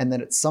 And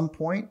then at some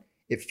point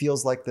it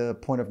feels like the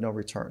point of no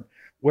return,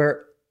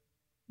 where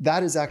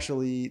that is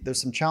actually,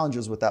 there's some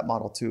challenges with that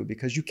model too,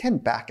 because you can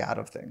back out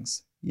of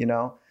things,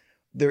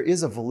 there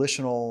is a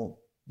volitional,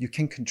 you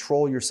can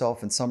control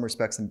yourself in some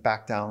respects and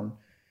back down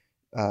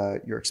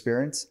your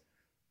experience.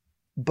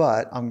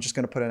 But I'm just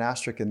going to put an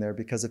asterisk in there,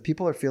 because if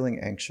people are feeling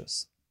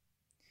anxious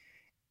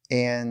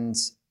and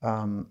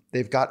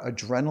they've got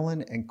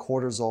adrenaline and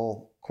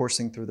cortisol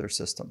coursing through their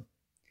system,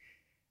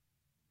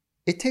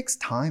 it takes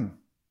time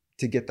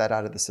to get that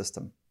out of the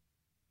system.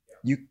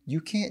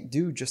 You can't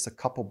do just a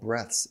couple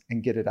breaths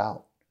and get it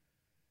out.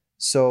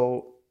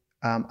 So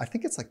I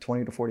think it's like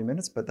 20 to 40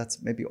 minutes, but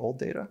that's maybe old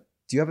data.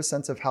 Do you have a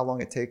sense of how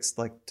long it takes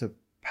to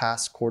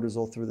pass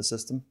cortisol through the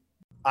system?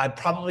 I'd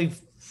have to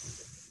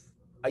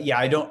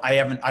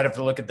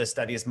look at the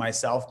studies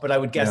myself, but I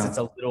would guess it's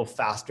a little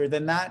faster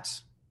than that.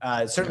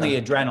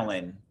 Certainly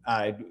adrenaline,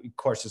 of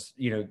course, is,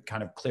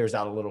 kind of clears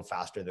out a little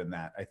faster than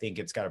that. I think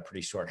it's got a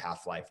pretty short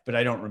half-life, but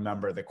I don't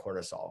remember the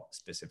cortisol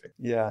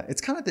specifically. Yeah,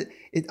 it's kind of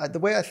the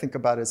way I think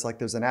about it is like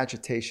there's an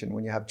agitation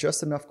when you have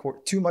just enough,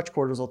 too much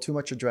cortisol, too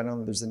much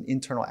adrenaline, there's an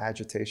internal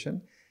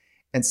agitation.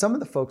 And some of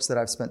the folks that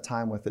I've spent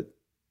time with it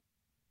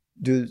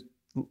do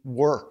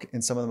work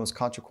in some of the most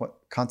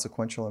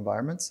consequential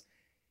environments.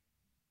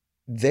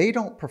 They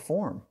don't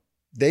perform.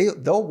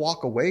 They'll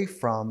walk away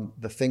from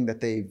the thing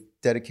that they've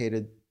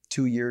dedicated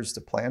 2 years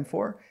to plan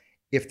for,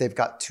 if they've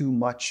got too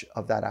much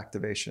of that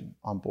activation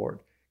on board,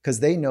 because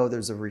they know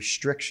there's a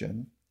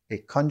restriction, a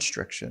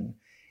constriction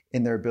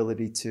in their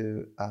ability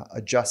to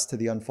adjust to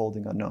the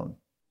unfolding unknown.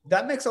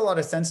 That makes a lot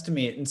of sense to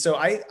me. And so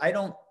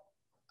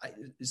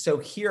so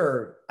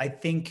here, I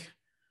think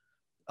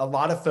a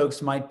lot of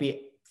folks might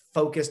be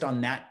focused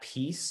on that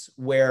piece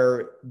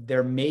where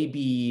there may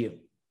be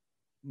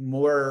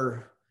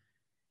more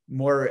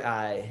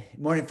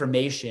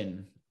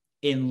information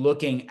in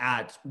looking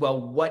at,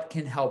 well, what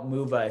can help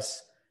move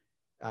us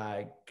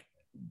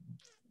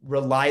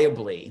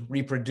reliably,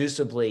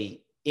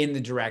 reproducibly in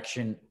the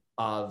direction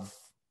of,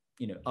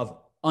 of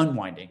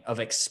unwinding, of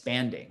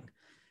expanding.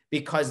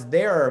 Because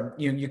there,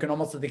 you can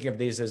almost think of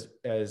these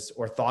as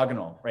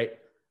orthogonal, right?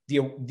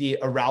 The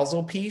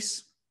arousal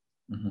piece,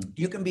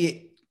 you can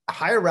be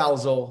high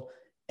arousal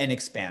and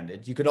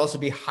expanded. You could also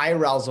be high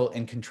arousal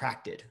and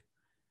contracted.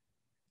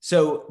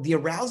 So the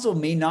arousal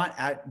may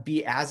not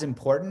be as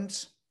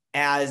important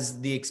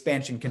as the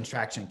expansion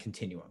contraction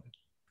continuum.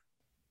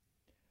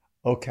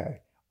 Okay.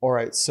 All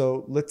right.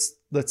 So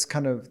let's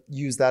kind of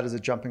use that as a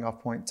jumping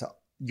off point to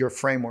your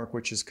framework,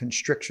 which is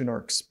constriction or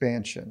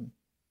expansion.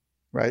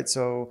 Right.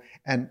 So,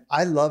 and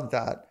I love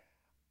that.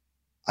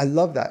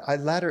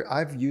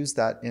 I've used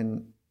that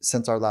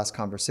since our last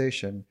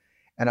conversation,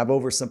 and I've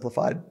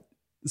oversimplified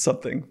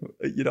something,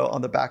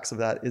 on the backs of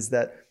that is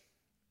that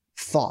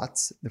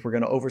thoughts, if we're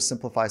going to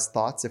oversimplify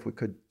thoughts, if we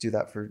could do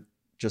that for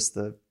just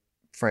a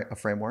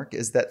framework,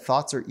 is that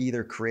thoughts are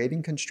either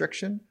creating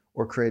constriction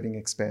or creating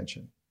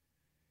expansion.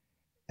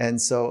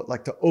 And so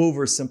like to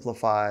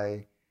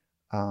oversimplify,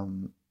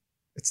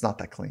 it's not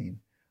that clean,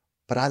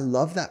 but I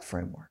love that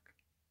framework.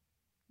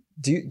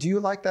 Do you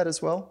like that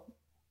as well?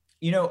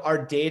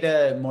 Our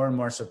data more and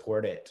more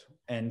support it.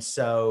 And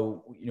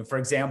so, for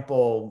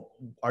example,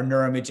 our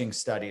neuroimaging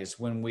studies,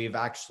 when we've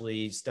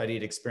actually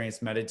studied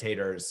experienced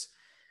meditators,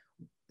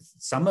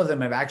 some of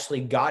them have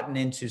actually gotten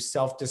into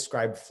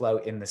self-described flow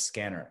in the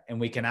scanner. And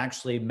we can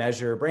actually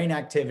measure brain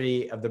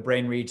activity of the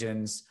brain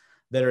regions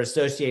that are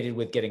associated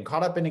with getting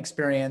caught up in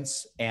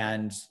experience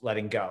and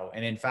letting go.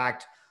 And in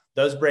fact,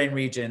 those brain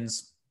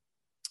regions,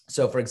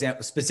 so for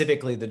example,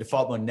 specifically the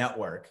default mode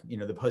network,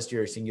 the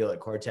posterior cingulate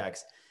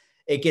cortex,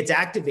 it gets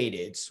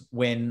activated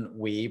when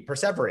we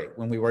perseverate,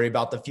 when we worry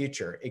about the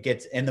future.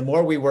 And the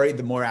more we worry,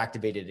 the more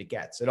activated it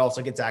gets. It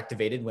also gets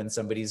activated when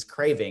somebody's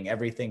craving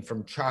everything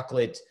from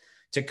chocolate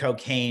to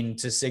cocaine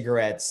to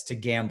cigarettes to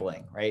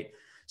gambling, right?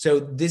 So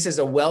this is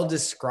a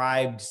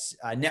well-described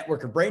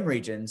network of brain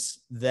regions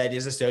that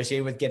is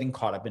associated with getting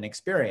caught up in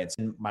experience.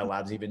 And my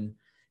lab's even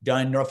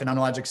done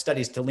neurophenomenologic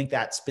studies to link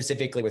that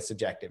specifically with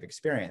subjective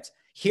experience.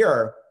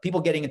 Here,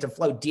 people getting into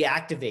flow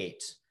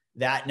deactivate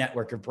that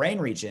network of brain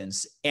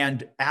regions.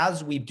 And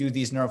as we do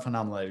these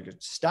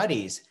neurophenomenologic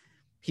studies,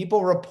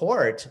 people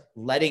report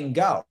letting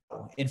go.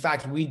 In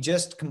fact, we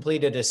just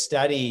completed a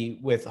study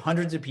with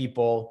hundreds of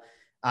people.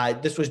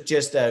 This was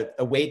just a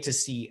way to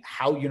see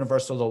how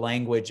universal the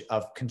language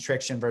of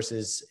constriction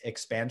versus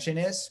expansion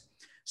is.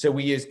 So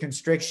we use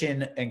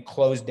constriction and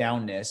closed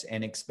downness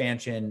and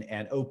expansion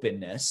and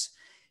openness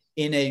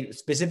in a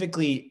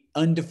specifically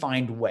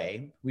undefined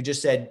way. We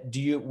just said,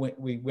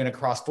 we went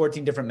across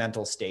 14 different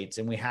mental states,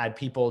 and we had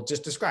people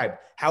just describe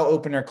how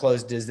open or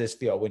closed does this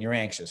feel when you're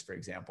anxious, for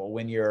example,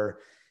 when you're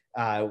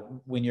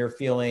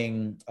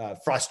feeling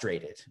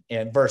frustrated,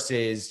 and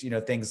versus,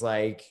 things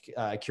like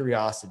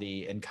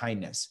curiosity and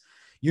kindness.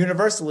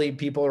 Universally,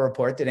 people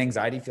report that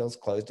anxiety feels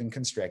closed and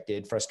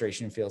constricted,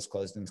 frustration feels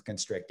closed and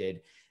constricted,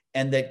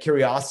 and that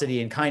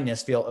curiosity and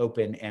kindness feel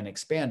open and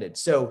expanded.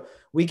 So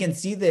we can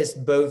see this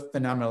both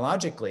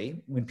phenomenologically,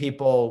 when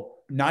people,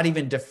 not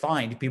even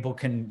defined, people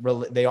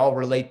they all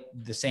relate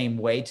the same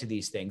way to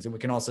these things. And we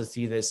can also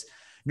see this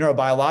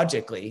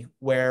neurobiologically,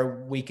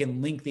 where we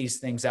can link these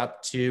things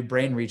up to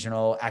brain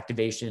regional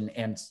activation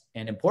and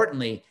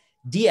importantly,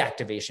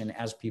 deactivation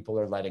as people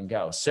are letting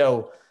go.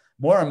 So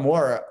more and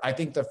more, I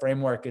think the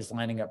framework is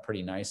lining up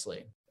pretty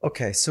nicely.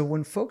 Okay. So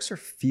when folks are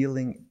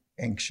feeling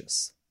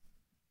anxious,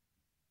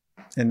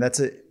 and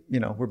that's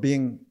we're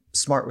being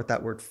smart with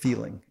that word,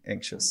 feeling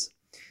anxious.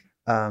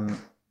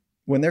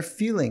 When they're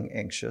feeling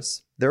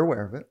anxious, they're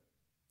aware of it.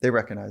 They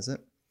recognize it.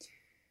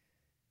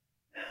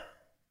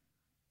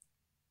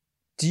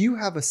 Do you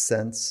have a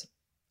sense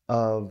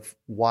of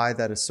why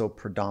that is so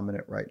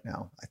predominant right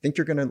now? I think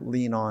you're going to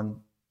lean on,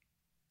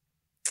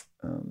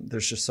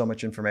 there's just so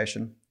much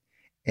information,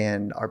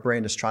 and our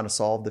brain is trying to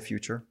solve the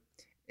future,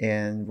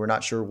 and we're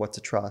not sure what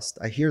to trust.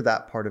 I hear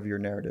that part of your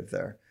narrative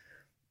there.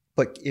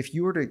 But if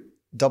you were to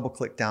double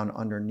click down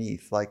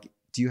underneath,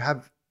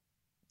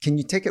 can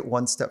you take it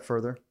one step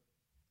further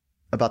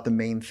about the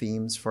main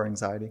themes for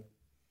anxiety?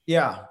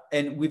 Yeah.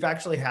 And we've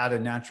actually had a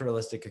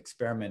naturalistic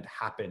experiment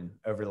happen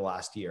over the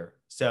last year.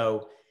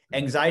 So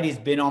anxiety has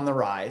been on the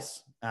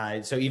rise.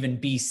 So even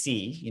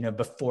BC,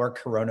 before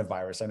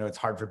coronavirus, I know it's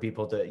hard for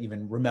people to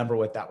even remember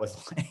what that was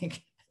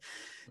like.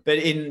 But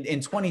in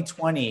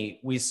 2020,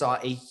 we saw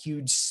a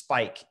huge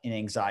spike in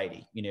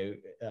anxiety.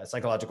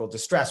 Psychological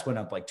distress went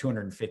up like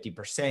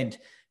 250%.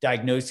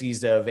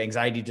 Diagnoses of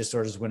anxiety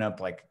disorders went up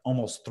like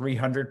almost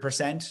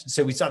 300%.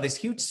 So we saw this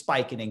huge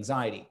spike in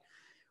anxiety.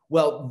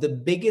 Well, the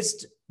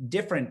biggest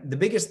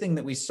thing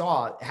that we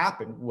saw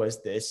happen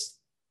was this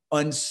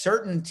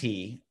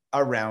uncertainty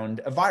around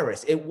a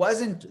virus. It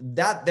wasn't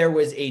that there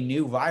was a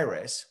new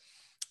virus.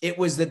 It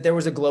was that there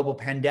was a global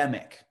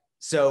pandemic.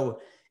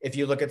 So if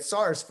you look at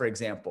SARS, for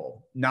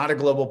example, not a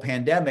global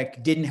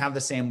pandemic, didn't have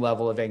the same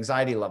level of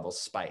anxiety levels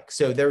spike.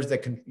 So there's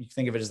you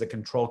think of it as the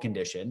control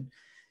condition.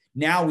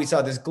 Now we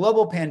saw this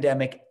global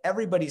pandemic,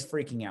 everybody's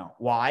freaking out.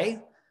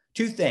 Why?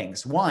 Two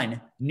things.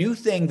 One, new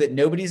thing that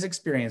nobody's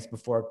experienced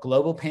before,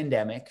 global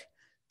pandemic.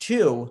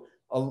 Two,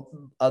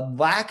 a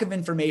lack of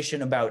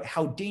information about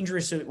how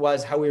dangerous it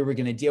was, how we were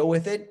going to deal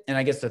with it. And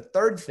I guess the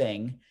third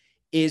thing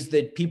is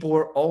that people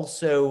were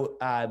also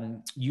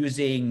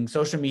using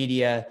social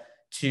media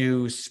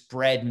to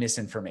spread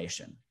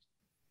misinformation.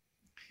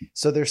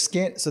 So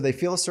so they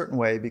feel a certain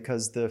way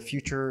because their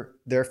future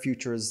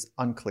is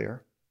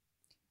unclear.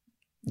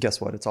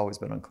 Guess what? It's always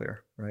been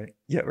unclear, right?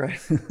 Yeah, right.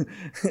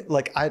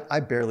 Like I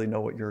barely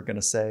know what you're going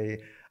to say.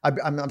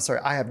 I'm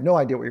sorry. I have no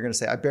idea what you're going to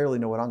say. I barely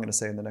know what I'm going to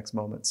say in the next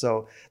moment.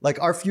 So like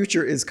our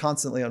future is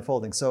constantly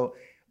unfolding. So,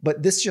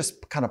 but this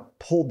just kind of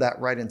pulled that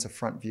right into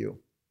front view.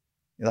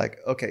 You're like,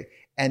 okay.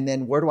 And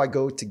then where do I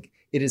go to?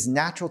 It is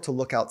natural to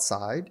look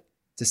outside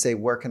to say,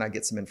 where can I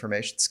get some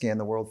information, scan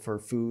the world for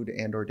food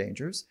and or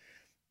dangers.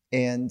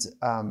 And,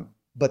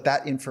 but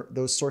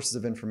those sources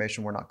of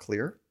information were not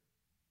clear,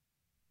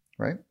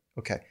 right?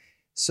 Okay.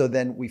 So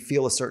then we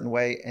feel a certain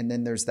way, and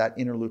then there's that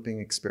interlooping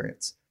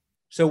experience.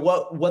 So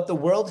what the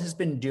world has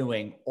been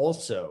doing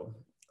also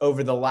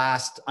over the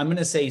last, I'm going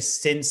to say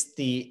since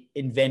the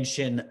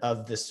invention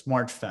of the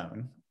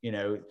smartphone,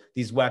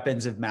 these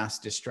weapons of mass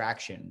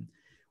distraction,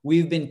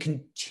 we've been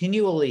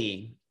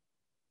continually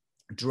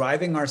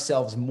driving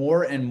ourselves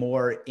more and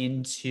more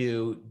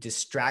into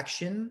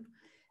distraction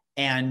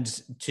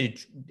and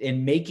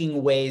in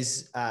making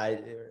ways,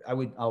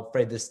 I'll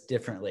phrase this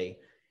differently,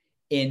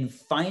 in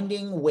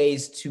finding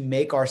ways to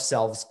make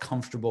ourselves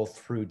comfortable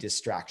through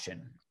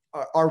distraction.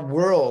 Our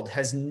world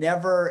has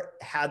never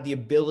had the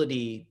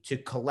ability to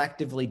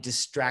collectively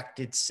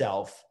distract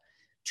itself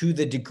to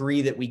the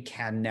degree that we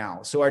can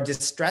now. So our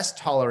distress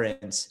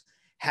tolerance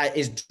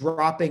is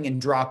dropping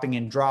and dropping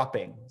and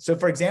dropping. So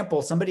for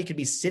example, somebody could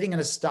be sitting at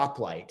a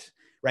stoplight,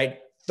 right?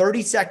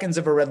 30 seconds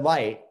of a red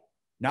light,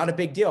 not a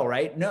big deal,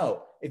 right?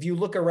 No, if you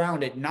look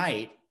around at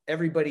night,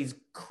 everybody's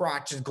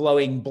crotch is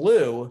glowing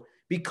blue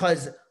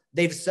because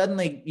they've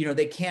suddenly,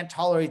 they can't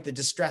tolerate the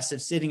distress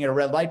of sitting at a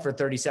red light for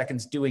 30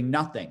 seconds doing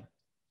nothing.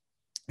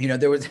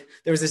 There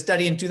was a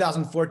study in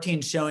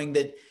 2014 showing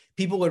that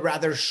people would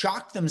rather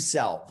shock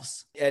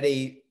themselves at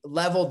a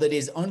level that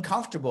is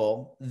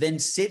uncomfortable than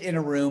sit in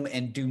a room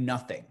and do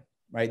nothing,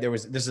 right?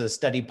 This is a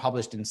study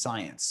published in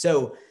Science.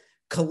 So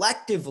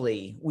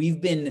collectively,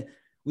 we've been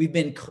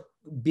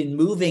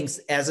moving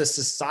as a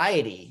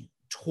society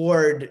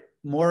toward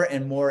more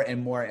and more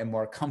and more and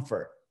more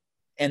comfort.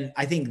 And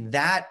I think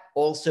that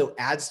also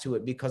adds to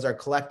it because our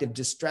collective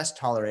distress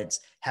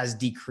tolerance has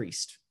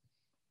decreased.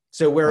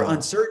 So where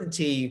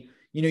uncertainty,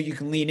 you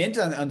can lean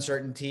into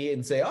uncertainty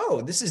and say,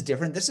 oh, this is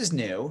different. This is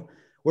new.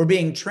 We're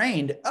being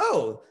trained.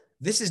 Oh,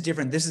 this is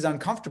different. This is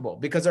uncomfortable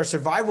because our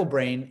survival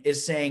brain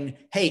is saying,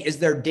 hey, is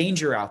there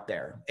danger out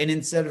there? And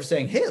instead of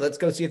saying, hey, let's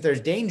go see if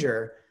there's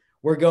danger,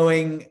 we're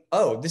going,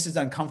 oh, this is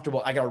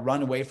uncomfortable. I got to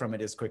run away from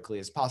it as quickly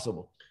as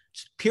possible,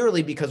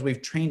 purely because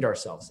we've trained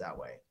ourselves that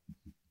way.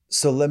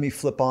 So let me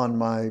flip on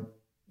my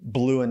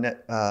blue and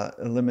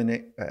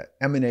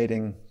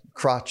emanating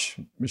crotch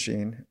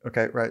machine.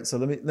 Okay, right. So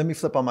let me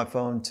flip on my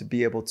phone to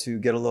be able to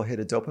get a little hit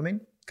of dopamine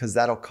because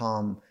that'll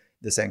calm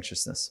this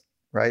anxiousness,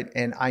 right?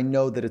 And I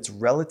know that it's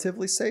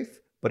relatively safe,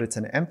 but it's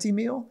an empty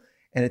meal.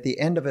 And at the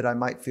end of it, I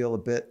might feel a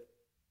bit,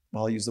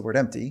 well, I'll use the word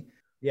empty.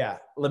 Yeah.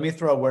 Let me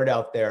throw a word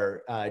out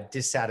there,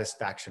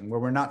 dissatisfaction, where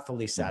we're not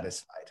fully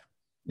satisfied.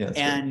 Yeah,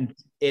 and good.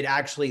 It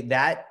actually,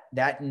 that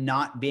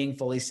not being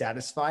fully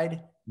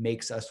satisfied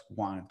makes us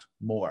want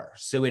more.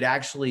 So it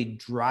actually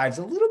drives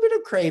a little bit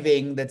of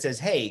craving that says,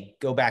 hey,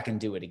 go back and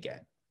do it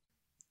again.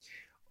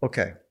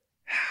 Okay.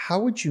 How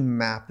would you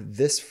map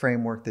this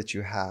framework that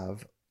you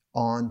have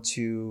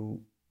onto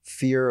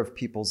fear of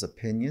people's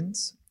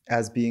opinions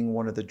as being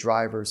one of the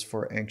drivers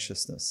for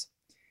anxiousness?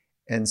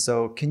 And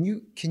so can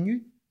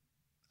you,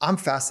 I'm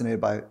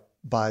fascinated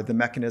by the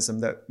mechanism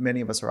that many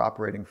of us are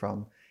operating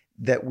from,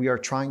 that we are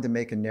trying to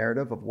make a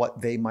narrative of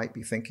what they might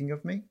be thinking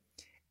of me.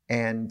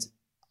 And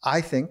I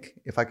think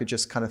if I could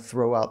just kind of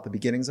throw out the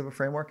beginnings of a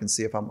framework and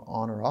see if I'm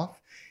on or off,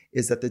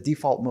 is that the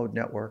default mode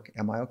network,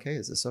 am I okay?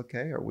 Is this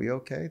okay? Are we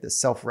okay? The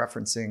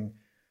self-referencing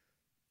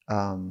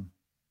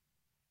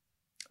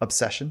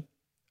obsession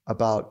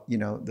about,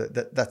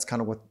 that's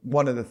kind of what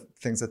one of the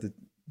things that the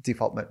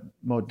default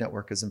mode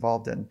network is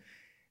involved in.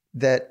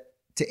 That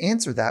to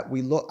answer that,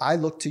 I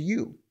look to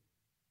you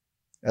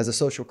as a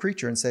social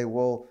creature and say,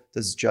 well,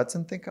 does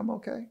Judson think I'm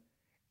okay?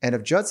 And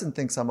if Judson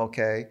thinks I'm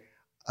okay,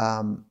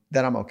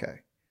 then I'm okay.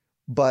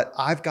 But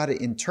I've got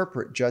to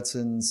interpret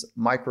Judson's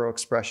micro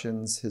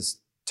expressions,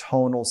 his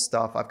tonal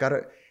stuff. I've got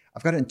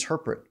to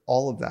interpret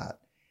all of that.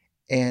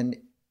 And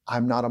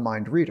I'm not a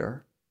mind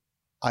reader.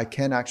 I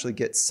can actually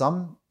get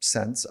some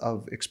sense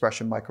of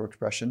expression, micro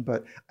expression,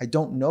 but I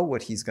don't know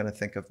what he's going to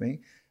think of me.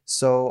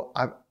 So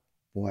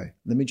let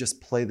me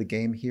just play the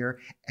game here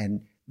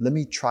and let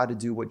me try to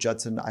do what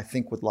Judson, I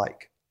think, would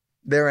like.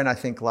 Therein, I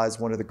think, lies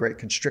one of the great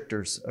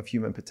constrictors of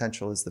human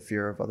potential, is the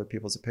fear of other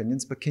people's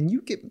opinions. But can you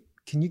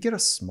get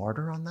us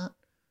smarter on that?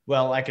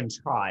 Well, I can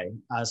try.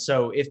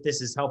 So if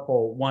this is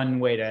helpful, one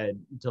way to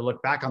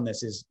look back on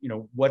this is,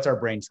 what's our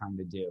brain trying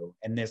to do?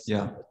 And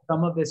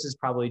some of this is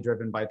probably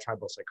driven by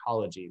tribal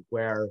psychology,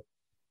 where,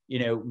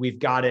 we've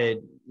got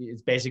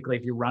it's basically,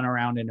 if you run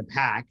around in a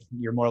pack,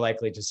 you're more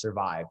likely to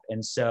survive.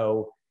 And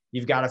so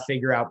you've got to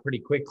figure out pretty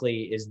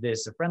quickly, is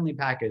this a friendly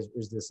pack?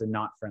 Is this a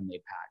not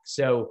friendly pack?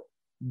 So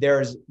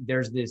there's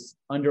this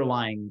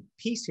underlying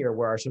piece here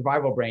where our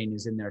survival brain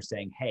is in there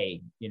saying,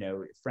 hey,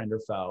 friend or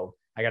foe,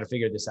 I got to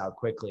figure this out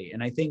quickly.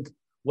 And I think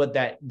what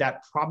that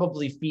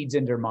probably feeds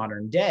into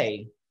modern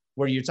day,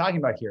 where you're talking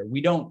about here,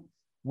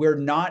 we're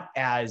not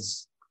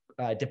as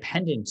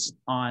dependent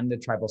on the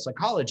tribal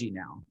psychology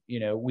now.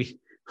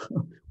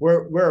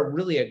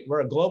 We're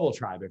a global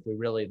tribe if we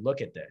really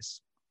look at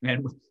this,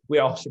 and we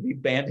all should be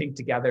banding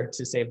together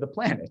to save the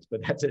planet.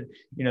 But that's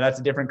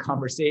a different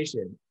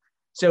conversation.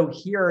 So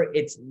here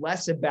it's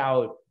less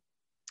about,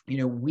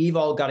 we've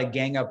all got to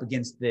gang up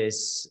against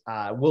this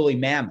woolly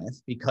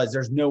mammoth, because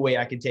there's no way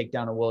I could take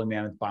down a woolly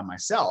mammoth by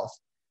myself.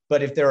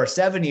 But if there are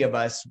 70 of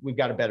us, we've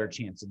got a better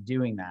chance of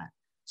doing that.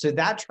 So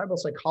that tribal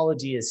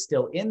psychology is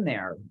still in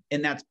there,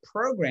 and that's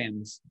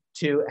programmed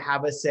to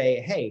have us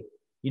say, hey,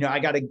 I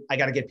got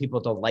to get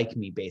people to like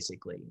me,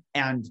 basically.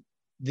 And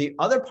the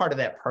other part of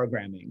that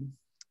programming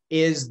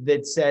is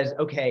that says,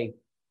 okay,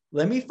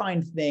 let me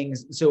find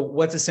things. So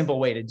what's a simple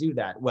way to do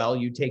that? Well,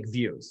 you take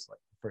views,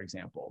 for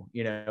example,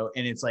 and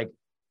it's like,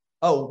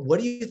 oh,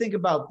 what do you think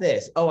about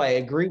this? Oh, I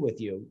agree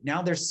with you.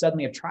 Now there's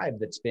suddenly a tribe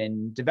that's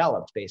been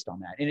developed based on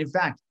that. And in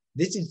fact,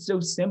 this is so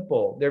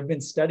simple. There have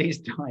been studies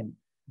done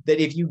that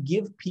if you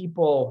give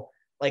people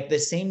like the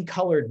same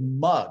colored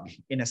mug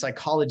in a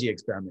psychology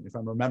experiment, if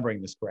I'm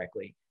remembering this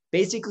correctly,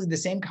 basically the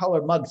same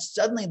color mug,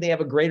 suddenly they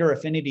have a greater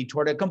affinity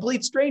toward a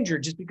complete stranger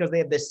just because they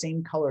have the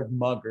same colored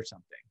mug or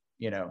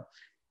something.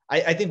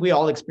 I think we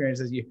all experience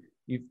this.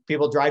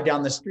 People drive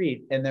down the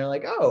street and they're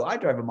like, oh, I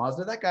drive a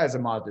Mazda. That guy's a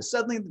Mazda.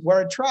 Suddenly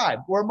we're a tribe.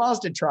 We're a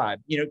Mazda tribe,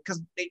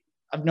 because I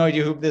have no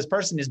idea who this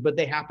person is, but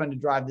they happen to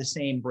drive the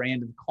same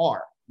brand of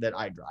car that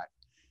I drive.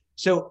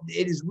 So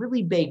it is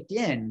really baked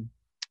in.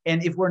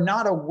 And if we're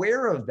not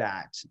aware of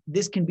that,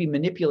 this can be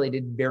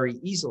manipulated very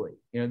easily.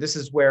 This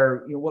is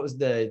where, what was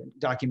the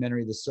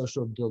documentary, The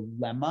Social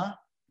Dilemma,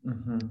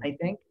 I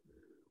think,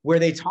 where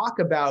they talk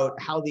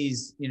about how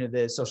these,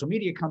 the social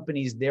media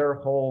companies, their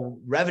whole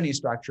revenue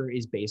structure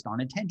is based on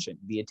attention,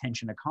 the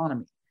attention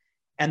economy.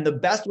 And the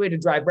best way to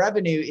drive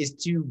revenue is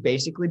to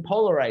basically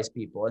polarize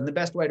people. And the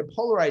best way to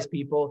polarize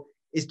people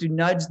is to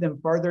nudge them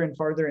farther and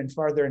farther and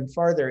farther and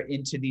farther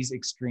into these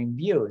extreme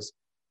views.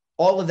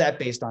 All of that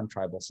based on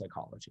tribal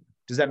psychology.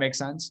 Does that make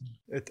sense?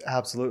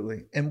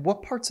 Absolutely. And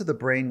what parts of the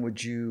brain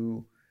would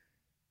you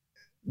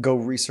go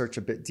research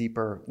a bit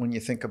deeper when you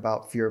think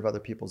about fear of other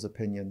people's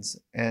opinions?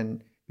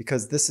 And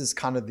because this is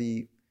kind of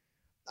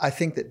I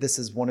think that this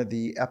is one of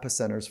the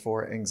epicenters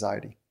for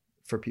anxiety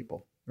for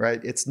people, right?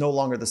 It's no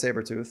longer the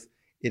saber tooth.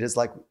 It is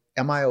like,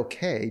 am I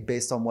okay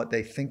based on what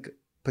they think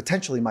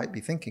potentially might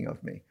be thinking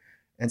of me?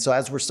 And so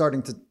as we're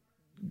starting to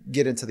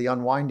get into the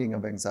unwinding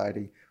of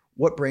anxiety,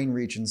 what brain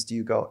regions do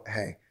you go,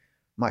 hey,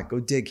 Mike, go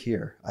dig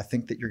here. I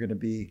think that you're going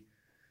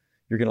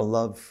to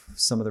love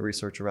some of the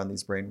research around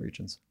these brain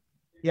regions.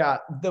 Yeah,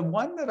 the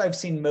one that I've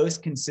seen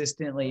most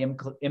consistently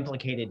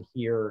implicated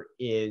here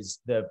is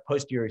the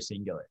posterior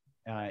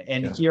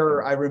cingulate.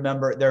 Here I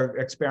remember there are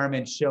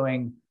experiments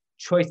showing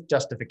choice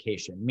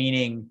justification,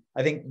 meaning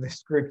I think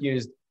this group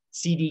used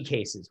CD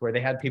cases where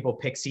they had people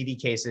pick CD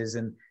cases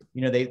and,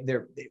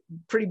 they're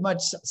pretty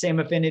much same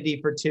affinity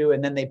for two,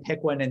 and then they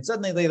pick one and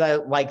suddenly they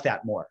like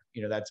that more.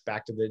 That's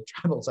back to the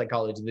tribal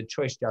psychology, the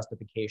choice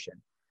justification.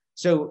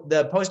 So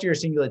the posterior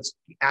cingulate's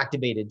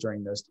activated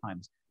during those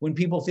times. When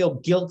people feel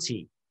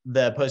guilty,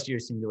 the posterior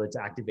cingulate's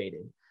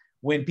activated.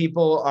 When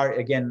people are,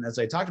 again, as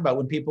I talked about,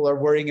 when people are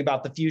worrying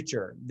about the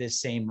future, this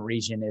same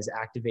region is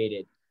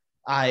activated.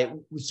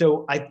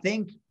 So I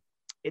think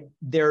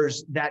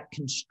there's that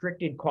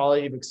constricted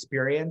quality of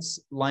experience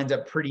lines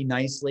up pretty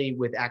nicely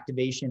with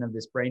activation of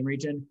this brain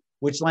region,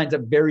 which lines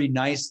up very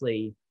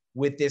nicely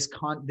with this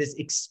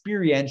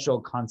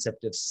experiential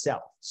concept of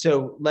self.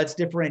 So let's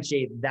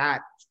differentiate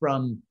that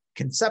from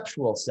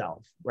conceptual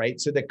self,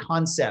 right? So the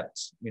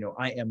concept,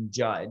 I am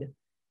Judd,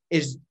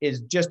 is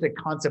just a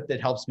concept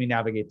that helps me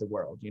navigate the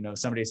world. If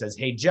somebody says,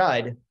 hey,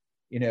 Judd,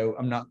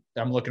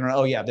 I'm looking around,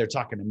 oh yeah, they're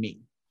talking to me,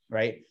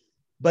 right?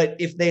 But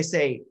if they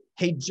say,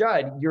 hey,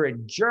 Judd, you're a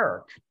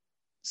jerk,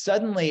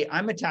 suddenly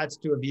I'm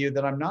attached to a view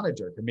that I'm not a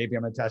jerk, or maybe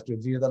I'm attached to a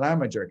view that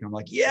I'm a jerk. And I'm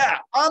like, yeah,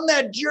 I'm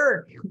that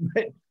jerk.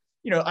 But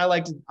I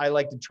like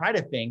to try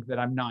to think that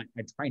I'm not.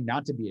 I try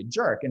not to be a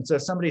jerk. And so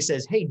if somebody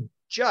says, "Hey,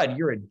 Judd,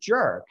 you're a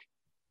jerk,"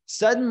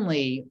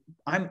 suddenly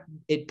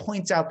it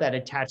points out that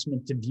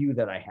attachment to view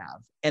that I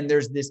have. And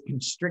there's this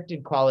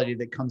constricted quality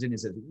that comes in and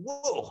says,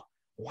 whoa,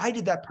 why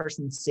did that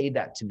person say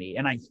that to me?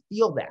 And I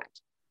feel that.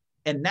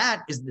 And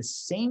that is the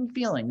same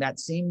feeling, that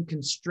same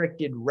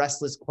constricted,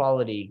 restless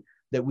quality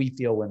that we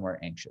feel when we're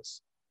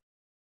anxious.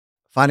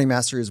 Finding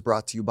Mastery is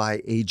brought to you by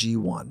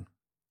AG1.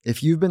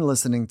 If you've been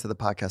listening to the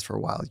podcast for a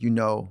while, you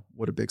know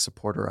what a big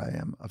supporter I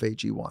am of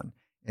AG1.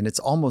 And it's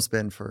almost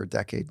been for a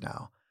decade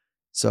now.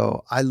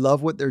 So I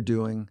love what they're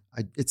doing.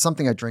 It's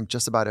something I drink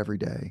just about every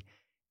day.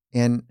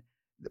 And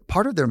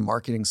part of their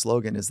marketing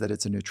slogan is that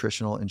it's a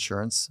nutritional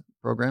insurance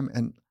program.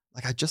 And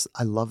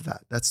I love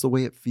that. That's the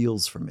way it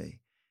feels for me.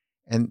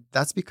 And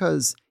that's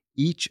because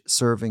each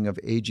serving of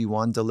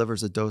AG1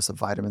 delivers a dose of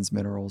vitamins,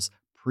 minerals,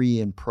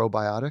 pre and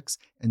probiotics,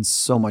 and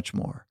so much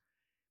more.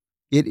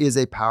 It is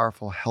a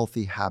powerful,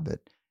 healthy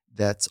habit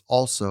that's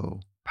also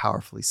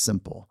powerfully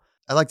simple.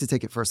 I like to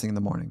take it first thing in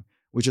the morning,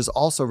 which is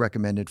also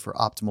recommended for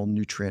optimal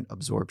nutrient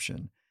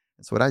absorption.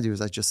 And so what I do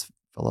is I just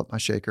fill up my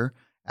shaker,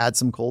 add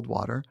some cold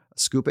water, a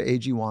scoop of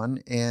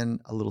AG1,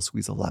 and a little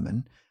squeeze of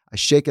lemon. I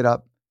shake it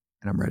up,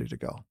 and I'm ready to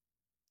go.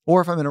 Or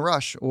if I'm in a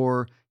rush,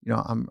 or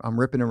I'm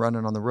ripping and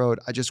running on the road,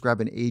 I just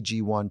grab an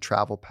AG1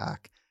 travel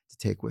pack to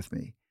take with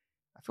me.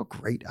 I feel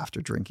great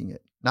after drinking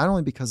it, not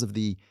only because of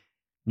the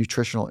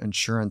nutritional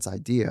insurance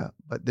idea,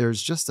 but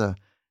there's a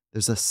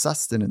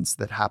sustenance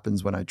that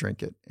happens when I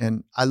drink it.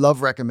 And I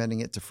love recommending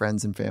it to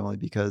friends and family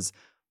because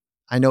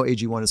I know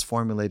AG1 is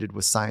formulated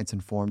with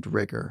science-informed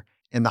rigor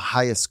and the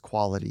highest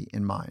quality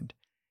in mind.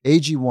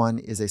 AG1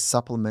 is a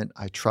supplement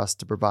I trust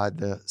to provide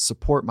the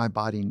support my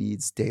body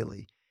needs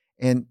daily.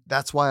 And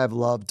that's why I've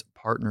loved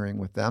partnering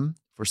with them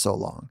for so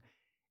long.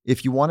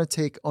 If you want to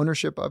take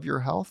ownership of your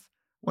health, I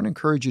want to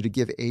encourage you to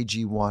give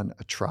AG1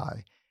 a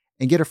try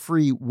and get a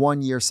free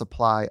 1-year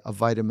supply of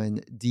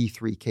vitamin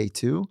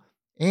D3K2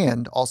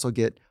 and also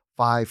get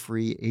 5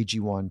 free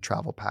AG1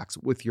 travel packs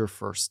with your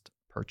first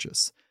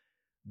purchase.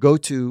 Go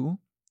to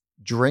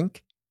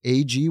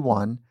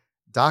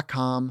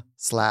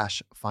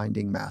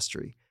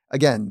drinkag1.com/findingmastery.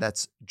 Again,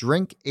 that's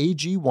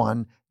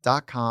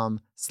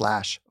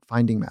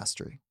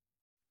drinkag1.com/findingmastery.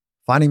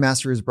 Finding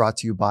Mastery is brought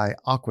to you by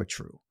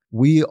AquaTrue.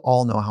 We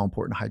all know how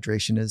important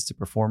hydration is to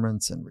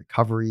performance and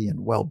recovery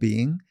and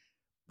well-being,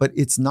 but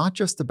it's not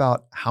just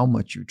about how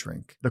much you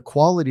drink. The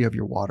quality of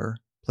your water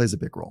plays a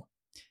big role.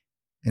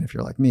 And if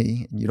you're like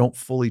me and you don't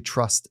fully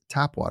trust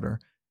tap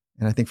water,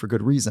 and I think for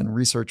good reason,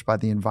 research by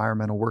the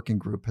Environmental Working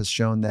Group has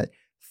shown that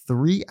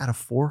 3 out of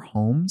 4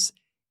 homes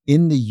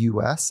in the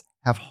US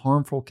have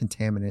harmful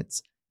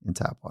contaminants in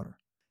tap water.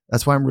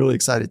 That's why I'm really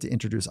excited to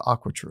introduce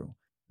AquaTrue.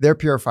 Their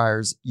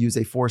purifiers use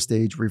a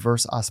 4-stage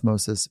reverse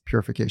osmosis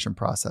purification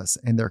process,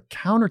 and their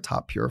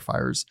countertop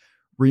purifiers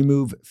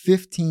remove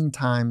 15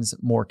 times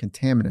more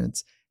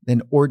contaminants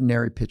than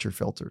ordinary pitcher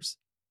filters.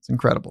 It's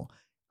incredible.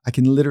 I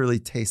can literally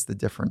taste the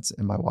difference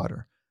in my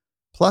water.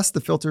 Plus, the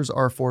filters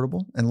are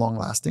affordable and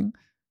long-lasting.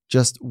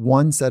 Just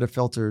one set of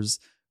filters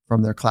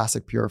from their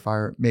classic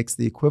purifier makes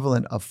the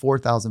equivalent of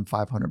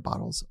 4,500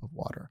 bottles of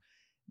water.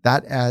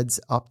 That adds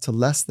up to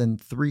less than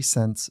 3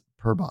 cents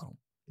per bottle.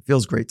 It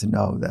feels great to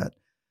know that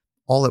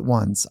all at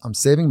once, I'm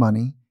saving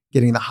money,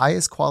 getting the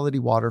highest quality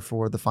water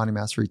for the Finding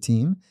Mastery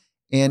team,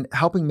 and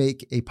helping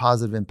make a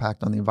positive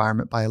impact on the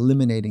environment by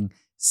eliminating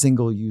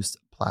single-use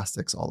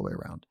plastics all the way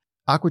around.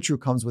 AquaTrue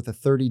comes with a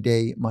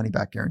 30-day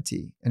money-back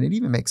guarantee, and it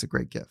even makes a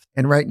great gift.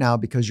 And right now,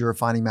 because you're a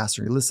Finding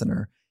Mastery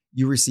listener,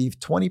 you receive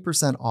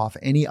 20% off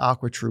any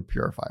AquaTrue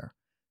purifier.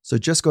 So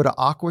just go to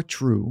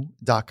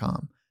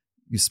aquatrue.com.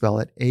 You spell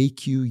it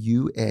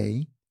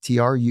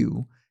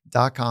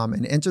AQUATRU.com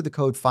and enter the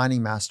code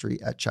Finding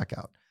Mastery at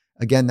checkout.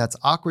 Again, that's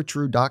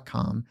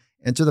aquatrue.com.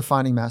 Enter the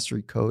Finding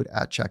Mastery code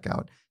at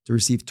checkout to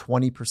receive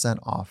 20%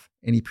 off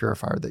any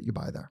purifier that you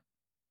buy there.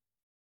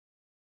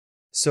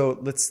 So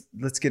let's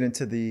get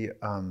into the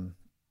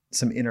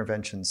some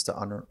interventions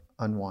to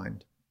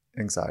unwind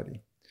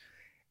anxiety.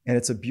 And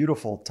it's a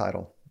beautiful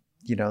title,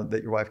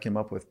 that your wife came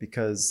up with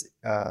because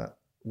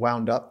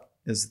wound up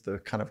is the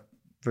kind of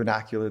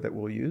vernacular that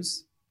we'll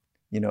use,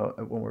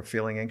 when we're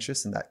feeling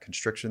anxious and that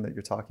constriction that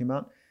you're talking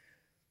about.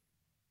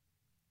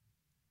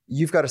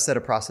 You've got a set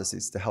of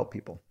processes to help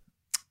people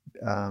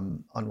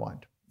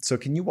unwind. So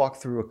can you walk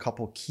through a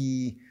couple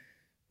key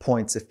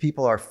points if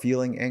people are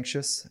feeling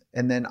anxious?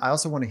 And then I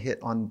also want to hit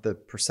on the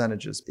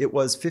percentages. It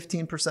was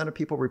 15% of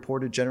people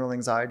reported general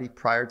anxiety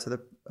prior to the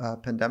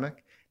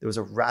pandemic. There was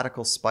a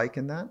radical spike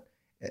in that.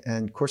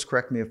 And of course,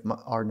 correct me if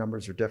our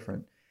numbers are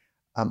different.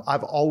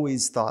 I've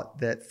always thought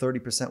that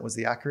 30% was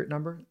the accurate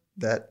number,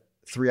 that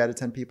 3 out of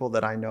 10 people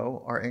that I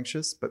know are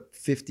anxious, but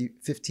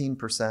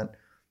 15%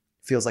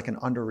 feels like an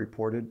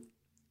underreported.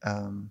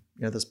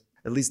 There's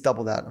at least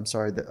double that,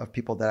 of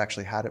people that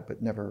actually had it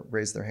but never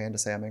raised their hand to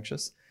say I'm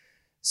anxious.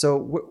 So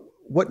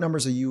what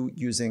numbers are you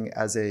using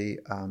as a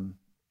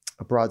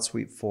a broad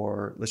sweep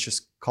for, let's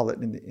just call it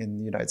in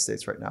the United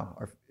States right now,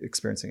 are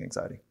experiencing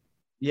anxiety?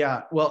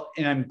 Yeah, well,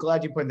 and I'm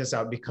glad you pointed this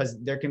out, because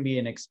there can be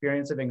an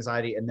experience of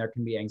anxiety and there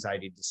can be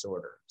anxiety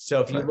disorder. So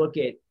if you look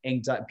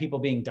at people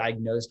being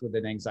diagnosed with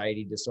an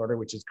anxiety disorder,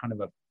 which is kind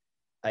of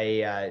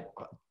a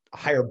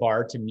higher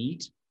bar to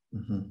meet,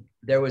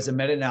 there was a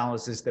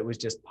meta-analysis that was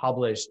just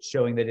published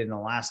showing that in the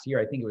last year,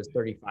 I think it was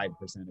 35%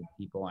 of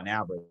people on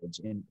average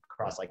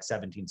across like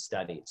 17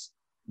 studies.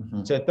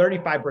 So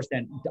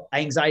 35%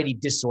 anxiety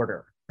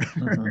disorder,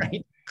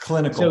 right?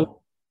 Clinical.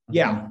 So,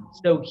 yeah.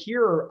 So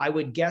here, I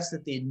would guess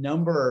that the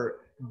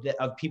number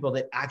of people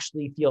that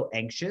actually feel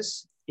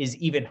anxious is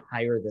even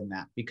higher than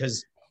that,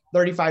 because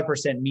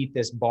 35% meet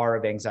this bar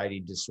of anxiety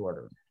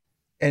disorder.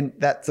 And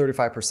that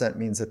 35%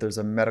 means that there's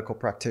a medical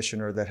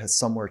practitioner that has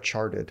somewhere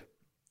charted,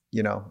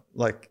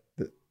 like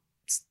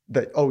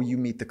that, oh, you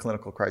meet the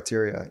clinical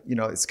criteria.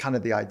 It's kind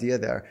of the idea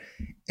there.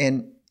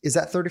 And is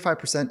that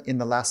 35% in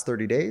the last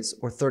 30 days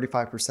or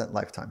 35%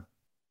 lifetime?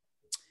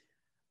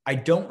 I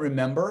don't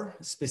remember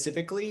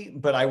specifically,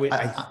 but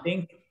I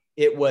think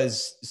it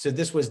was, so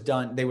this was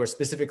done, they were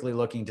specifically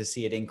looking to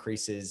see it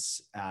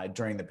increases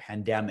during the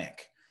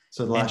pandemic.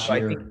 So the last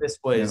year. I think this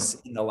was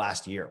in the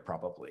last year,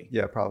 probably.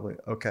 Yeah, probably.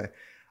 Okay.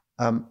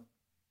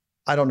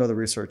 I don't know the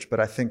research, but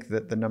I think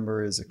that the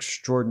number is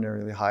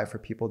extraordinarily high for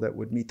people that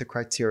would meet the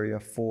criteria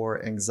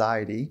for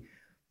anxiety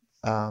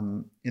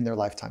in their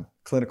lifetime,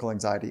 clinical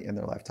anxiety in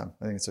their lifetime.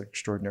 I think it's an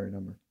extraordinary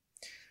number.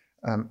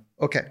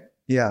 Okay.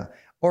 Yeah.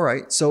 All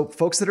right. So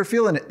folks that are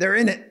feeling it, they're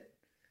in it.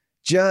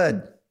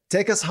 Judd,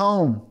 take us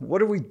home.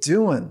 What are we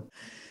doing?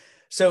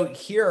 So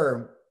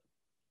here,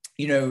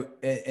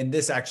 and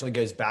this actually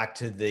goes back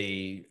to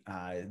the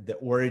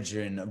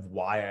origin of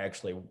why I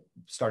actually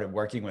started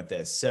working with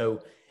this.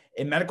 So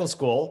in medical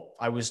school,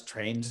 I was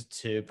trained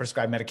to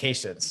prescribe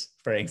medications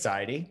for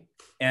anxiety.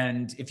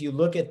 And if you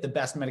look at the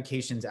best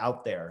medications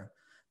out there,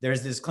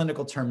 there's this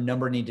clinical term,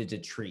 number needed to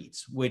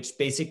treat, which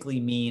basically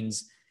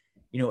means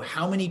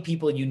how many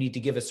people you need to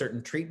give a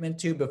certain treatment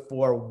to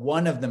before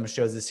one of them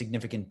shows a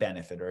significant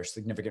benefit or a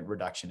significant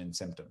reduction in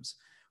symptoms.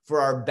 For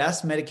our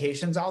best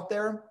medications out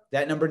there,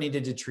 that number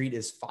needed to treat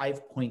is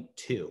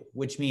 5.2,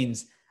 which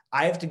means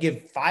I have to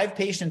give 5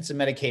 patients a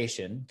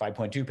medication,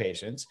 5.2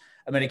 patients,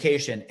 a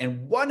medication,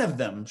 and one of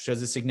them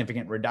shows a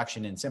significant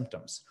reduction in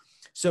symptoms.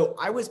 So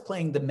I was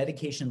playing the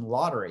medication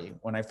lottery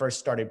when I first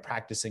started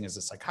practicing as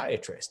a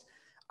psychiatrist.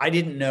 I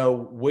didn't know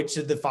which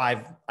of the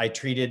 5 I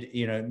treated,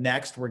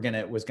 next was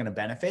going to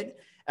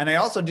benefit. And I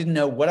also didn't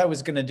know what I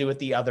was going to do with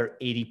the other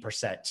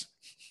 80%.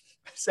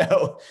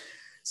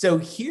 So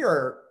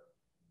here,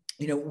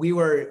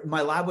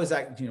 my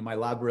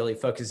lab really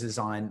focuses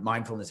on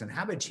mindfulness and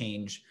habit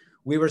change.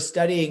 We were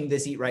studying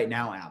this Eat Right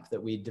Now app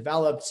that we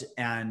developed,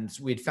 and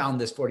we'd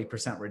found this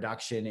 40%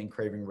 reduction in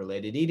craving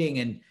related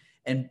eating.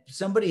 And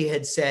somebody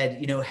had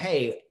said,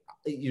 hey,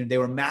 they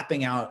were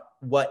mapping out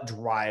what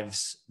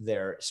drives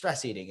their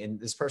stress eating. And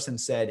this person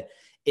said,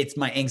 it's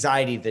my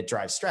anxiety that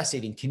drives stress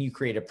eating. Can you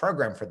create a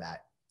program for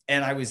that?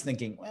 And I was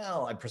thinking,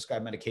 well, I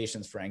prescribe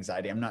medications for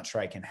anxiety. I'm not sure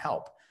I can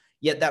help.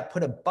 Yet that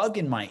put a bug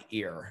in my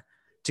ear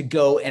to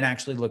go and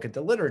actually look at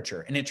the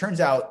literature. And it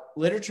turns out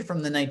literature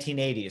from the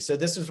 1980s. So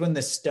this was when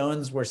the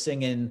Stones were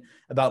singing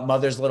about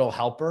Mother's Little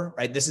Helper,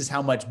 right? This is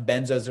how much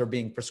benzos are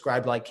being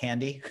prescribed like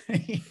candy,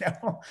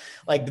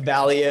 like the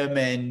Valium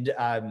and,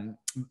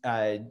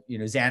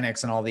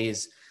 Xanax and all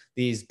these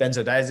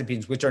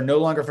benzodiazepines, which are no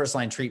longer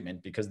first-line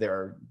treatment because there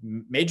are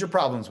major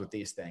problems with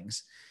these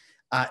things.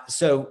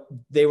 So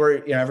they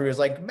were, everybody was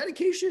like,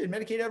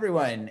 medicate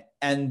everyone.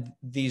 And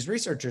these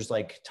researchers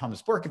like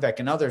Thomas Borkovec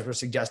and others were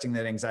suggesting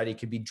that anxiety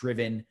could be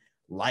driven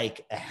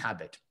like a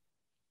habit.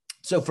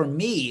 So for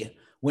me,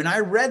 when I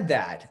read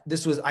that,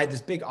 I had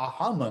this big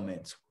aha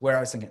moment where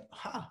I was thinking,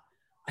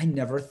 I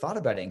never thought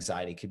about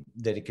anxiety,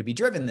 that it could be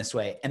driven this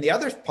way. And the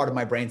other part of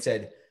my brain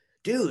said,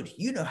 dude,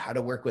 you know how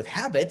to work with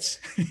habits.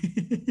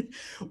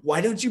 Why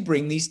don't you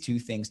bring these two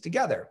things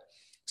together?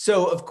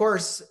 So of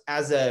course,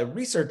 as a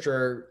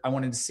researcher, I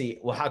wanted to see,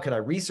 well, how could I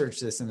research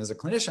this? And as a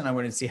clinician, I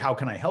wanted to see, how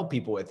can I help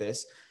people with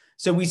this?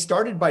 So we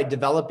started by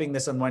developing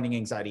this Unwinding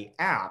Anxiety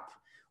app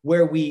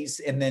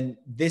and then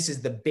this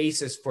is the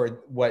basis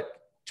for what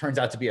turns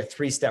out to be a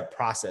 3-step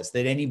process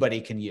that anybody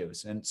can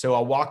use. And so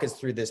I'll walk us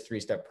through this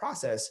 3-step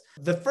process.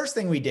 The first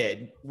thing we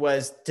did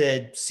was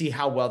to see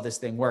how well this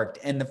thing worked.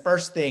 And the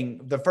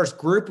first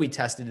group we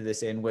tested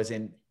this in was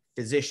in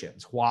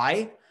physicians.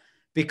 Why?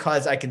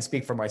 Because I can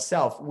speak for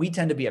myself. We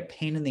tend to be a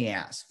pain in the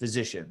ass,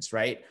 physicians,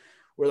 right?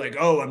 We're like,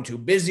 oh, I'm too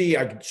busy.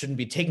 I shouldn't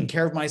be taking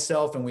care of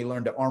myself. And we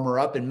learn to armor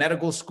up in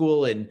medical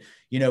school. And,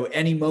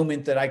 any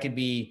moment that I could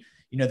be,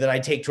 that I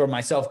take toward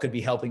myself could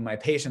be helping my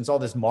patients, all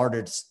this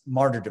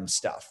martyrdom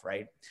stuff,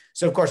 right?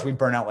 So of course we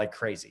burn out like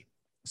crazy.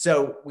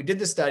 So we did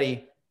the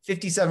study,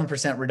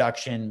 57%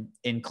 reduction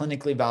in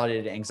clinically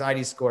validated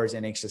anxiety scores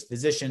in anxious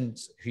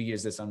physicians who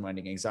use this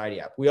Unwinding Anxiety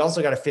app. We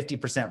also got a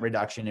 50%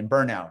 reduction in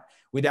burnout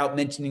without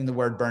mentioning the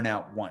word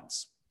burnout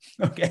once,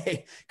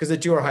 okay? Because the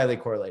two are highly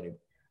correlated.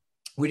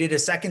 We did a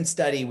second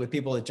study with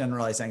people with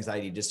generalized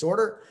anxiety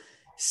disorder.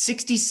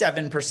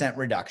 67%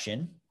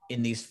 reduction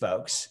in these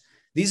folks.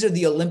 These are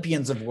the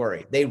Olympians of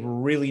worry. They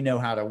really know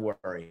how to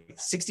worry.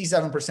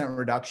 67%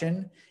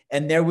 reduction.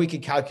 And there we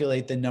could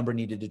calculate the number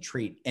needed to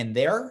treat. And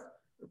their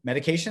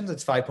medications,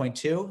 it's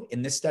 5.2.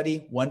 In this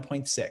study,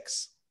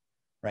 1.6,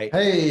 right?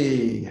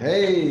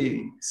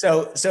 Hey.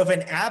 So if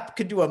an app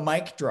could do a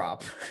mic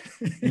drop,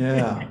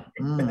 Yeah.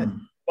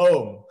 boom,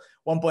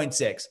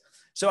 1.6.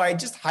 So I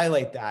just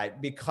highlight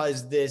that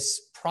because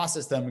this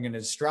process that I'm going to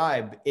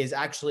describe is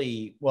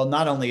actually, well,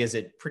 not only is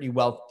it pretty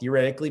well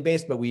theoretically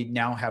based, but we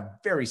now have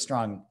very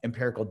strong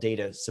empirical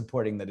data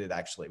supporting that it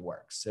actually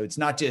works. So it's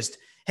not just,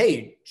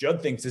 hey,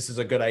 Judd thinks this is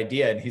a good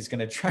idea and he's going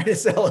to try to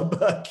sell a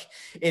book.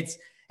 It's,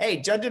 hey,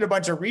 Judd did a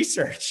bunch of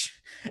research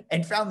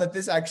and found that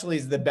this actually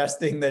is the best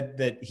thing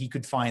that he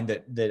could find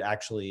that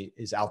actually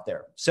is out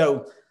there.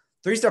 So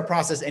 3-step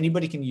process,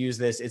 anybody can use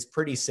this. It's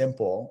pretty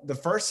simple. The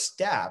first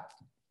step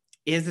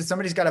is that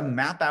somebody's got to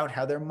map out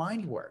how their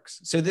mind works.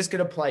 So this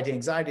could apply to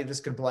anxiety. This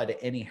could apply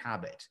to any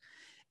habit.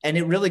 And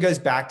it really goes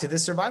back to the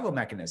survival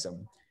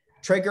mechanism.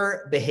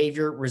 Trigger,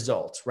 behavior,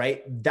 results,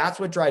 right? That's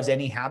what drives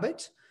any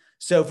habit.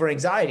 So for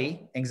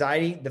anxiety,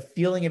 the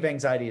feeling of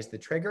anxiety is the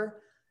trigger.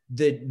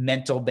 The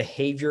mental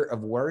behavior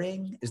of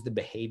worrying is the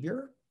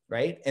behavior,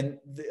 right? And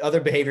the other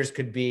behaviors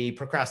could be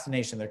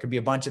procrastination. There could be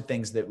a bunch of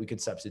things that we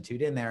could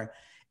substitute in there.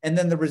 And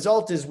then the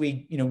result is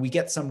we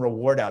get some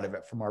reward out of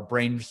it from our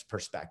brain's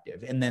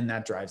perspective. And then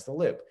that drives the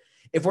loop.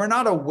 If we're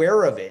not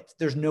aware of it,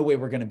 there's no way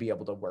we're going to be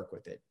able to work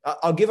with it.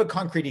 I'll give a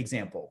concrete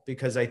example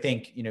because I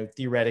think,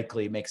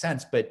 theoretically it makes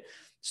sense, but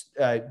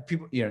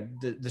people,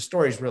 the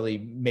stories really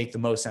make the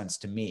most sense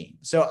to me.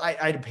 So I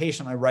had a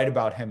patient, I write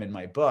about him in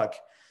my book,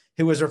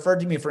 who was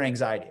referred to me for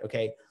anxiety.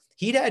 Okay.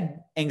 He'd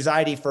had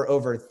anxiety for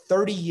over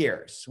 30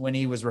 years when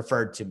he was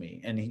referred to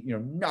me and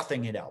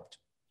nothing had helped.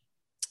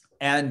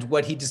 And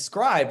what he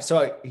described,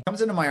 so he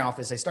comes into my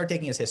office, I start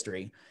taking his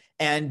history,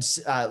 and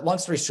long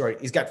story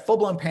short, he's got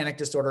full-blown panic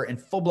disorder and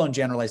full-blown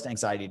generalized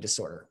anxiety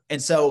disorder. And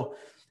so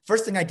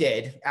first thing I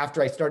did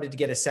after I started to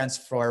get a sense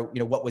for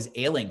what was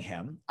ailing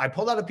him, I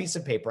pulled out a piece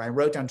of paper, I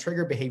wrote down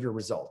trigger, behavior,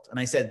 result. And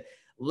I said,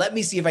 let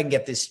me see if I can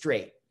get this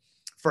straight.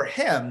 For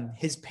him,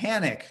 his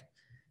panic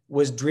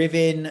was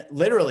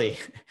literally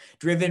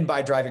driven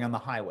by driving on the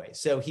highway.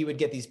 So he would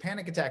get these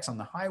panic attacks on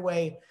the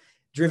highway,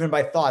 driven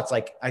by thoughts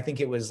like, I think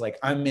it was like,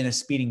 I'm in a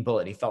speeding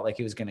bullet. He felt like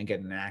he was going to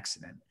get in an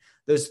accident.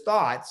 Those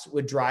thoughts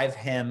would drive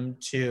him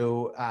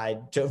to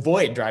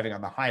avoid driving on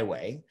the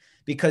highway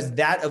because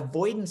that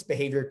avoidance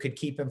behavior could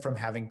keep him from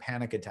having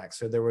panic attacks.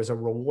 So there was a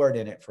reward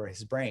in it for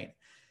his brain.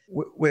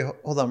 Wait,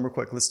 hold on real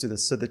quick. Let's do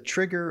this. So the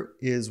trigger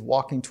is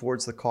walking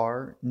towards the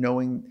car,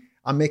 knowing,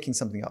 I'm making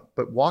something up,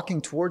 but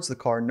walking towards the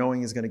car,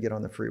 knowing he's going to get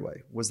on the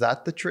freeway. Was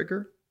that the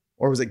trigger?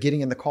 Or was it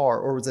getting in the car?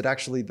 Or was it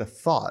actually the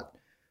thought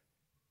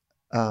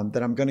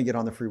that I'm going to get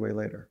on the freeway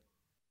later?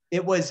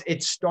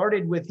 It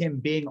started with him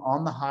being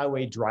on the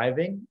highway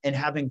driving and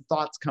having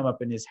thoughts come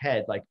up in his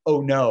head like,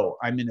 oh no,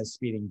 I'm in a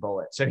speeding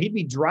bullet. So he'd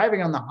be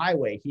driving on the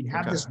highway. He'd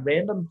have this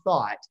random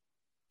thought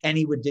and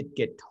he would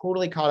get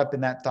totally caught up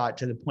in that thought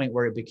to the point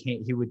where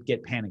he would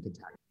get panic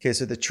attacks. Okay.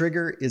 So the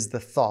trigger is the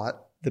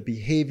thought. The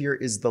behavior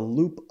is the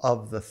loop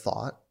of the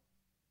thought.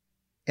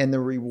 And the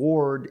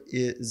reward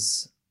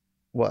is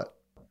what?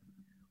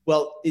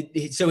 Well,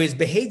 so his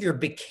behavior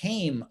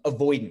became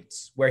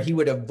avoidance, where he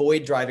would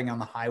avoid driving on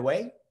the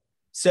highway.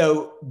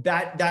 So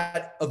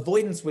that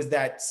avoidance was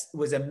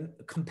a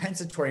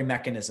compensatory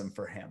mechanism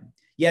for him.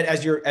 Yet,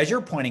 as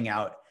you're pointing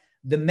out,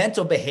 the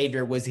mental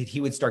behavior was that he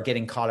would start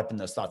getting caught up in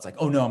those thoughts, like,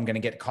 oh no, I'm going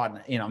to get caught.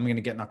 I'm going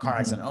to get in a car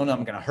accident. Oh no,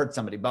 I'm going to hurt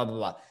somebody. Blah blah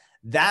blah.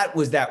 That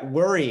was that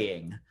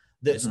worrying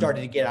that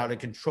started to get out of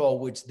control,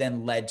 which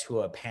then led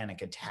to a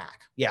panic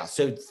attack. Yeah.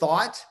 So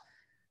thought,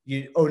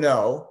 oh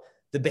no.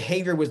 The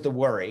behavior was the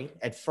worry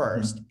at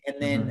first,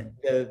 and then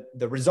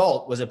the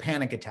result was a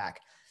panic attack.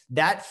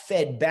 That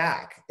fed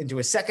back into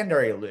a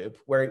secondary loop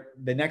where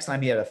the next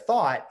time he had a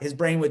thought, his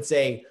brain would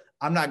say,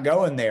 I'm not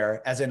going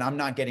there, as in I'm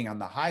not getting on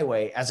the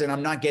highway, as in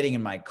I'm not getting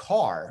in my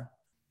car.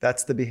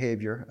 That's the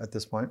behavior at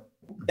this point.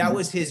 That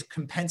was his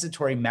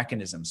compensatory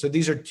mechanism. So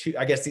these are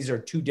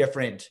two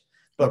different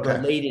but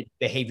related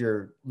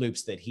behavior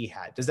loops that he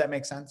had. Does that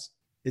make sense?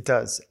 It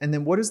does. And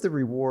then what is the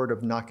reward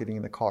of not getting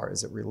in the car?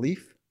 Is it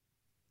relief?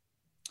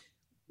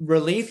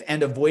 Relief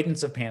and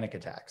avoidance of panic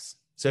attacks.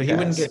 So he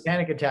wouldn't get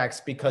panic attacks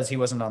because he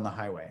wasn't on the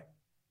highway.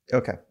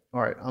 Okay.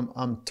 All right.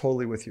 I'm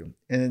totally with you.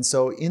 And then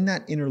so in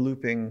that inner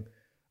looping,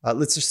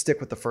 let's just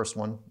stick with the first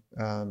one.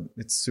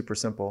 It's super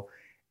simple.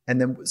 And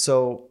then,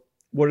 so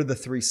what are the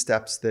 3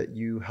 steps that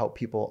you help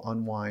people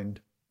unwind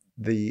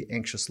the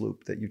anxious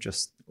loop that you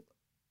just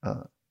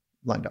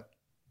lined up?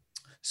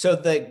 So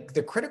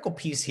the critical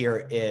piece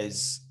here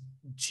is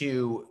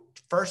to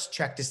first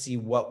check to see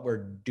what we're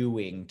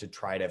doing to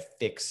try to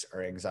fix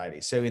our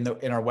anxiety. So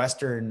in our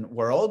Western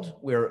world,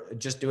 we're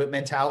just do it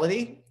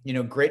mentality.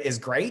 Grit is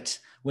great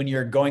when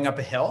you're going up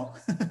a hill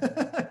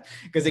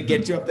because it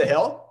gets you up the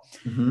hill.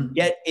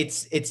 Yet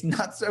it's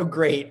not so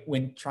great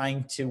when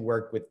trying to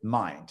work with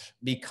mind,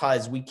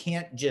 because we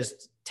can't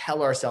just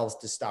tell ourselves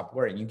to stop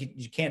worrying.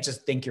 You can't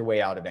just think your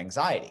way out of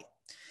anxiety.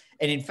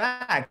 And in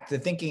fact, the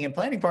thinking and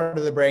planning part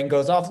of the brain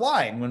goes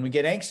offline when we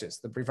get anxious.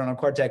 The prefrontal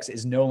cortex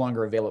is no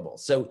longer available.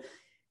 So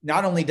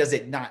not only does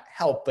it not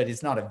help, but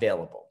it's not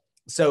available.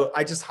 So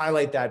I just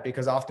highlight that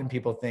because often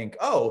people think,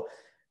 oh,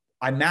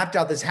 I mapped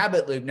out this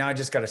habit loop. Now I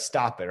just got to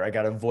stop it, or I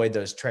got to avoid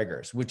those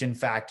triggers, which in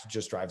fact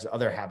just drives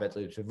other habit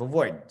loops of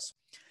avoidance.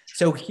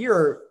 So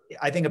here,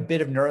 I think a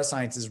bit of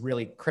neuroscience is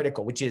really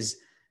critical, which is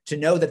to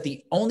know that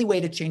the only way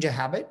to change a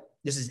habit,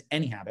 this is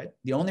any habit,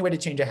 the only way to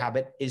change a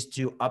habit is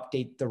to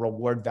update the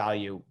reward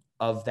value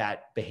of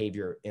that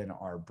behavior in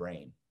our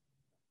brain.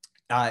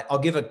 I'll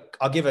give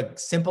a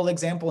simple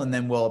example, and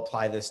then we'll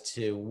apply this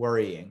to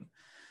worrying.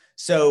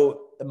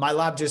 So my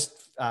lab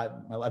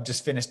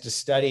just finished a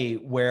study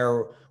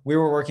where we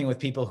were working with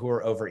people who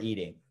were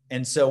overeating.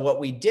 And so what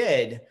we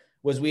did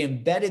was we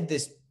embedded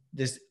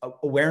this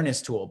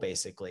awareness tool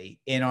basically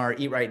in our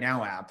Eat Right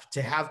Now app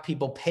to have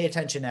people pay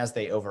attention as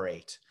they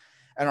overate.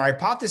 And our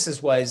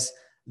hypothesis was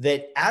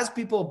that as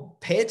people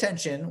pay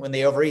attention when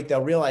they overeat,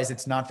 they'll realize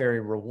it's not very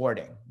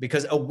rewarding,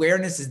 because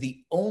awareness is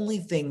the only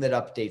thing that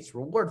updates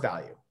reward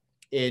value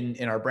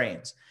in our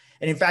brains.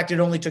 And in fact, it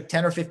only took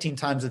 10 or 15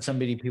 times of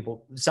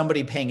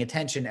somebody paying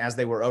attention as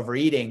they were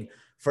overeating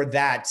for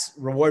that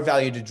reward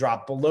value to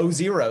drop below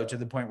zero to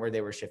the point where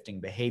they were shifting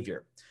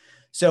behavior.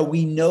 So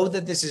we know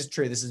that this is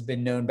true. This has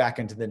been known back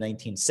into the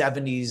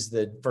 1970s.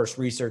 The first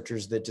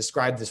researchers that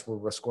described this were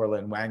Rescorla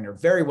and Wagner,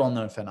 very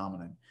well-known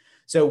phenomenon.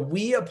 So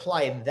we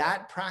apply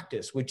that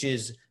practice, which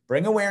is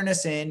bring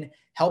awareness in,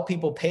 help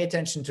people pay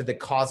attention to the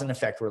cause and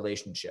effect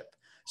relationship.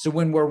 So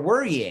when we're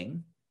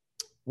worrying,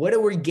 what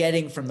are we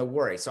getting from the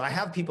worry? So I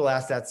have people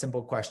ask that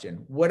simple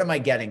question. What am I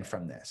getting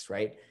from this,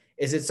 right?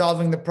 Is it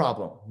solving the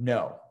problem?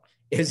 No.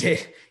 Is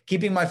it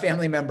keeping my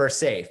family member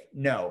safe?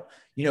 No.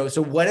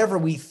 So whatever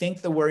we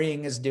think the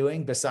worrying is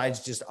doing,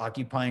 besides just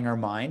occupying our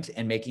mind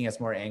and making us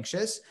more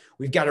anxious,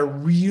 we've got to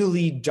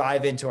really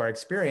dive into our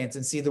experience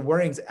and see the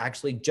worrying's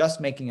actually just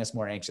making us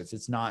more anxious.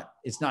 It's not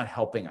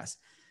helping us.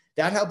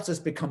 That helps us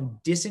become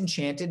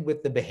disenchanted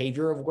with the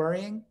behavior of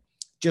worrying.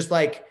 Just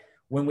like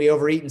when we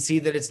overeat and see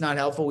that it's not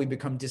helpful, we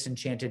become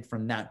disenchanted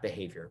from that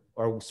behavior,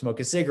 or smoke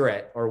a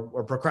cigarette,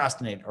 or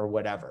procrastinate, or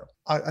whatever.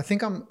 I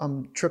think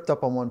I'm tripped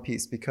up on one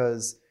piece,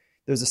 because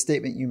there's a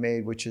statement you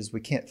made, which is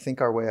we can't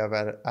think our way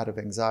out of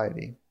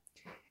anxiety.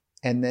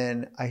 And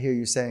then I hear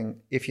you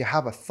saying, if you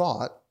have a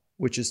thought,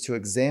 which is to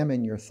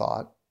examine your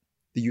thought,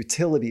 the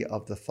utility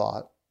of the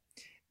thought,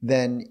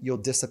 then you'll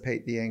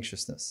dissipate the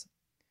anxiousness.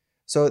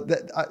 So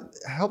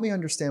help me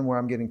understand where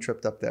I'm getting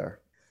tripped up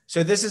there.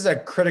 So this is a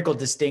critical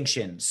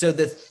distinction. So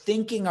the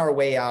thinking our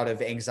way out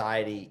of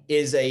anxiety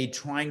is a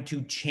trying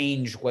to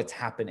change what's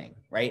happening,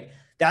 right?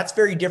 That's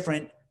very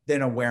different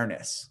than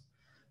awareness.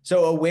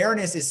 So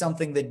awareness is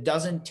something that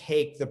doesn't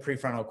take the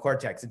prefrontal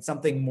cortex. It's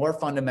something more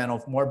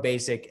fundamental, more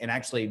basic, and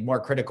actually more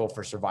critical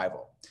for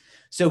survival.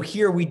 So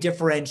here we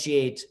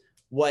differentiate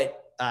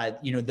what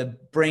the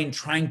brain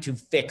trying to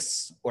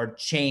fix or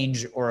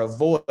change or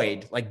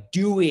avoid, like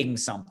doing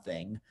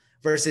something,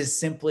 versus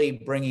simply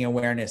bringing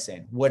awareness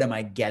in. What am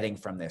I getting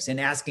from this?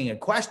 And asking a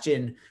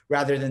question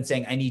rather than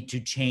saying I need to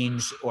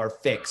change or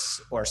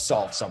fix or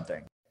solve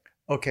something.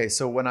 Okay,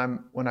 so when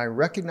I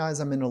recognize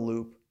I'm in a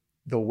loop,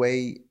 the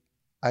way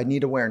I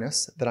need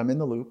awareness that I'm in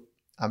the loop,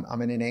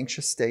 I'm in an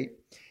anxious state,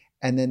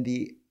 and then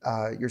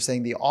you're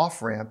saying the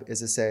off ramp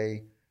is to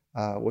say,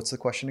 what's the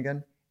question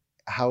again?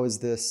 How is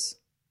this?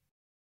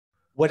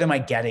 What am I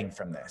getting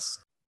from this?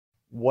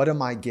 What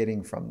am I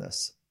getting from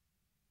this?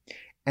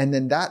 And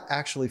then that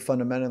actually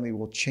fundamentally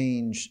will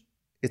change.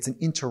 It's an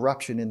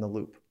interruption in the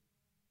loop,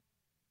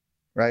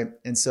 right?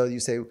 And so you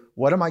say,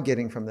 what am I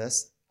getting from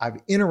this?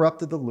 I've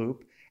interrupted the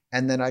loop.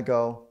 And then I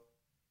go,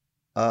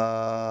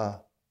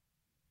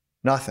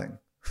 nothing.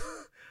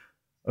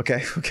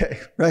 Okay,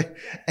 right?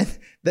 And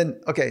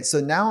then, okay,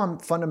 so now I'm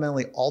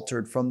fundamentally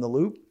altered from the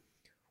loop.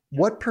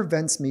 What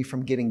prevents me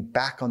from getting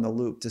back on the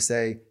loop to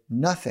say,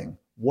 nothing?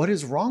 What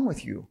is wrong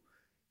with you?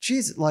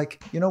 Geez,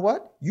 you know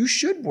what? You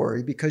should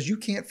worry because you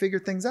can't figure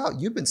things out.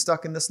 You've been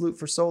stuck in this loop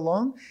for so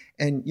long.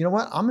 And you know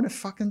what? I'm in a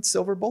fucking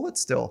silver bullet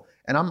still.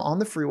 And I'm on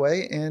the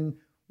freeway. And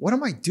what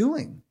am I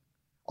doing?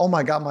 Oh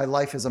my God, my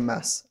life is a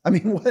mess. I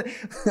mean, what?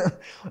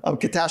 I'm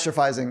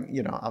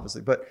catastrophizing,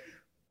 obviously, but.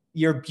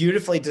 You're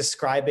beautifully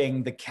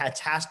describing the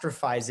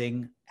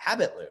catastrophizing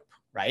habit loop,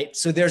 right?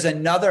 So there's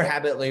another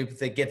habit loop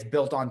that gets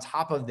built on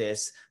top of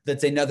this.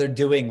 That's another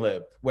doing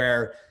loop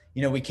where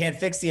we can't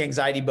fix the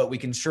anxiety, but we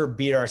can sure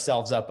beat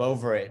ourselves up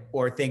over it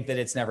or think that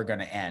it's never going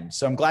to end.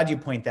 So I'm glad you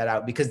point that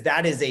out, because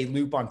that is a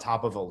loop on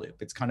top of a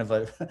loop. It's kind of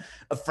a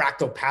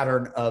fractal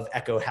pattern of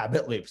echo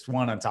habit loops,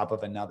 one on top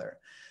of another.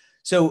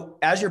 So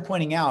as you're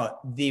pointing out,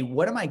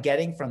 what am I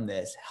getting from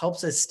this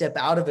helps us step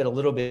out of it a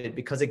little bit,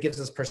 because it gives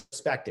us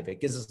perspective. It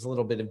gives us a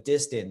little bit of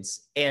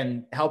distance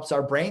and helps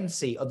our brain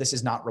see, oh, this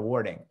is not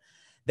rewarding.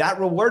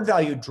 That reward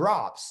value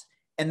drops.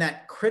 And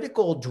that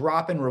critical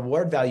drop in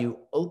reward value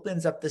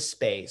opens up the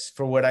space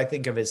for what I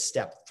think of as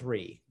step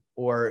 3,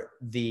 or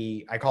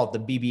I call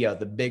it the BBO,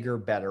 the bigger,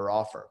 better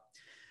offer.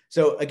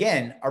 So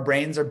again, our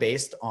brains are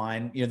based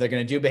on, they're going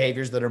to do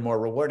behaviors that are more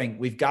rewarding.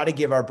 We've got to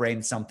give our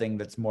brains something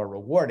that's more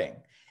rewarding.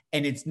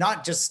 And it's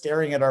not just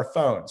staring at our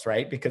phones,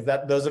 right? Because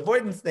those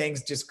avoidance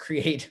things just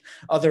create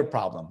other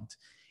problems.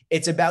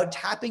 It's about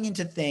tapping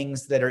into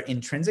things that are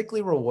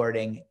intrinsically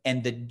rewarding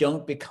and that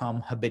don't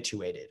become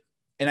habituated.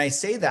 And I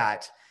say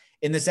that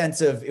in the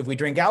sense of, if we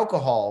drink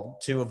alcohol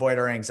to avoid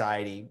our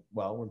anxiety,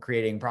 well, we're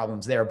creating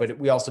problems there, but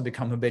we also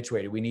become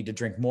habituated. We need to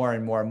drink more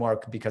and more and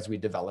more because we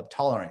develop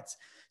tolerance.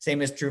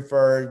 Same is true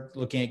for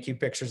looking at cute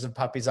pictures of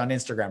puppies on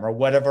Instagram or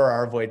whatever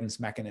our avoidance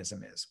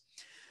mechanism is.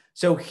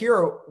 So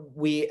here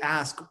we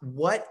ask,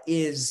 what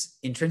is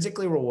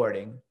intrinsically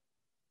rewarding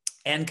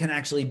and can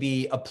actually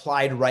be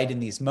applied right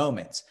in these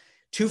moments?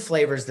 Two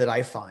flavors that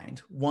I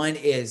find. One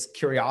is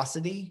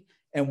curiosity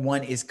and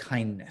one is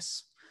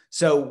kindness.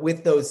 So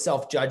with those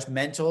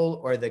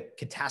self-judgmental or the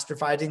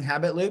catastrophizing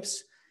habit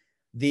loops,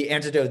 the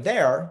antidote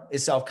there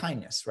is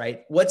self-kindness,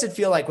 right? What's it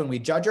feel like when we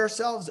judge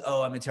ourselves?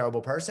 Oh, I'm a terrible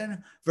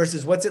person.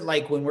 Versus what's it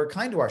like when we're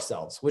kind to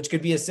ourselves, which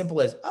could be as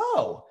simple as,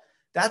 oh,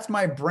 that's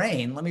my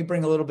brain. Let me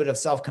bring a little bit of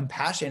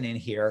self-compassion in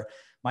here.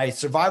 My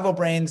survival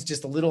brain's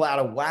just a little out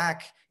of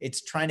whack.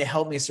 It's trying to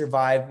help me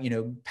survive,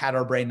 pat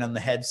our brain on the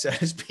head, so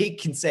to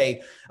speak, and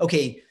say,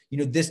 okay,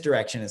 this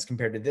direction as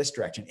compared to this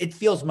direction. It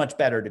feels much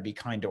better to be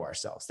kind to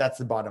ourselves. That's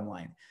the bottom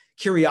line.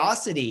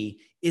 Curiosity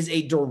is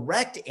a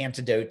direct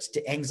antidote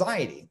to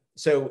anxiety.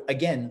 So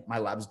again, my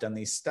lab's done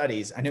these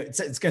studies. I know it's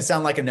going to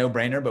sound like a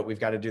no-brainer, but we've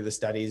got to do the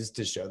studies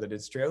to show that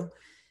it's true.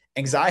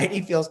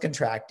 Anxiety feels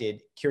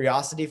contracted.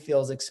 Curiosity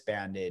feels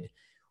expanded.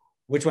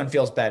 Which one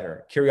feels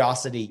better?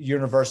 Curiosity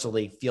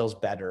universally feels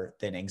better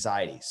than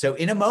anxiety. So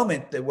in a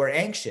moment that we're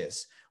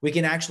anxious, we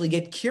can actually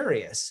get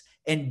curious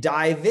and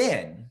dive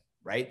in,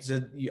 right?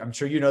 So I'm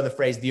sure you know the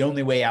phrase, the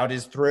only way out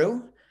is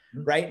through,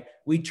 right?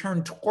 We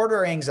turn toward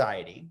our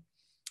anxiety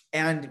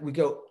and we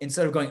go,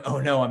 instead of going, oh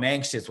no, I'm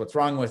anxious, what's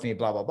wrong with me,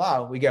 blah, blah,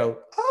 blah. We go,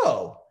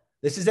 oh,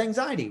 this is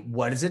anxiety.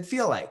 What does it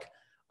feel like?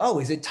 Oh,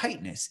 is it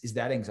tightness? Is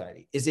that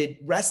anxiety? Is it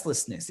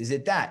restlessness? Is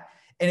it that?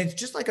 And it's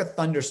just like a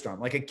thunderstorm,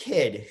 like a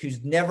kid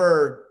who's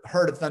never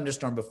heard a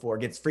thunderstorm before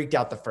gets freaked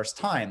out the first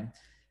time.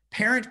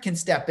 Parent can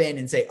step in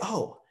and say,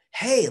 oh,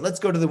 hey, let's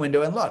go to the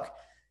window and look.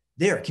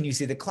 There, can you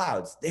see the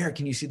clouds? There,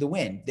 can you see the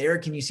wind? There,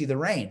 can you see the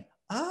rain?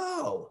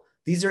 Oh,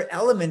 these are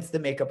elements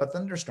that make up a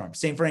thunderstorm.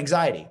 Same for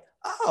anxiety.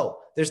 Oh,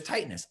 there's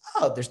tightness.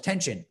 Oh, there's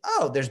tension.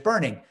 Oh, there's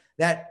burning.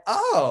 That,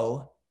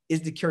 oh,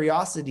 is the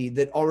curiosity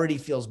that already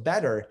feels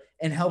better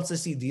and helps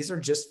us see these are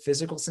just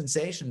physical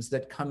sensations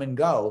that come and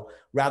go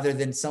rather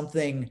than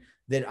something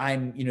that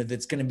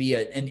that's going to be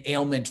an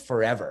ailment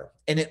forever.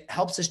 And it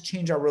helps us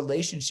change our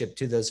relationship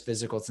to those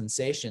physical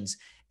sensations.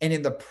 And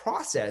in the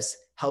process,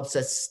 helps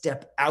us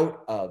step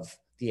out of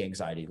the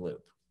anxiety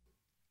loop.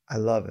 I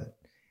love it.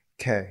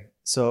 Okay.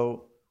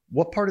 So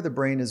what part of the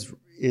brain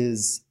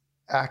is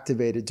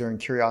activated during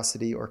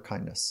curiosity or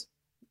kindness?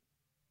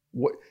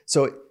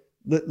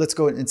 Let's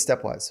go in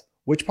stepwise.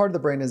 Which part of the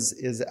brain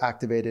is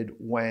activated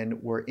when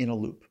we're in a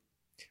loop?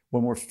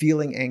 When we're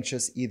feeling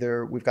anxious,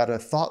 either we've got a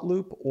thought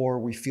loop or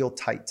we feel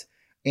tight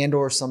and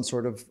or some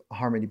sort of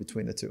harmony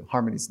between the two,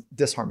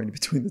 disharmony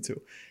between the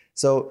two.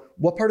 So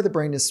what part of the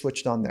brain is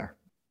switched on there?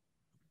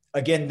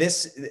 Again,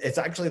 it's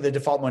actually the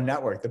default mode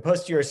network. The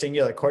posterior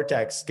cingulate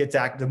cortex gets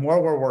the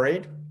more we're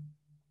worried,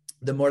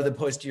 the more the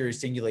posterior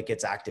cingulate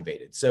gets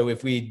activated. So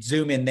if we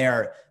zoom in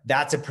there,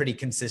 that's a pretty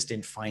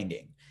consistent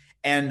finding.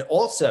 And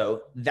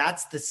also,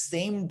 that's the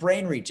same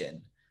brain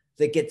region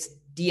that gets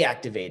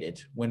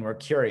deactivated when we're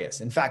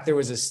curious. In fact, there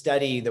was a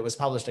study that was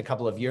published a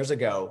couple of years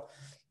ago.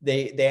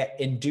 They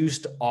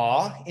induced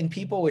awe in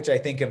people, which I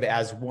think of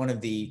as one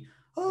of the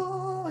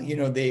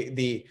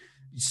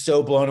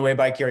so blown away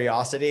by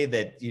curiosity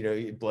that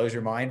it blows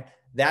your mind.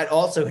 That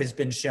also has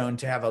been shown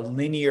to have a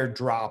linear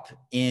drop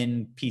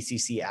in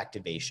PCC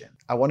activation.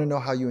 I want to know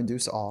how you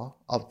induce awe.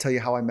 I'll tell you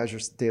how I measure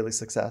daily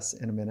success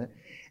in a minute.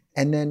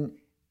 And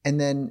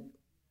then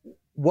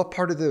what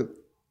part of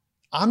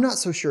I'm not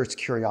so sure it's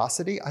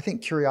curiosity. I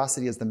think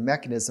curiosity is the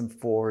mechanism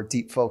for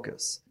deep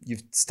focus.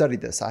 You've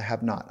studied this. I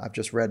have not. I've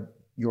just read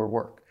your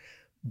work.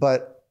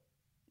 But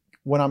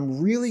when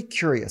I'm really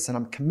curious and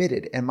I'm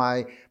committed and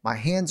my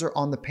hands are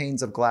on the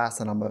panes of glass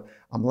and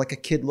I'm like a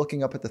kid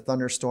looking up at the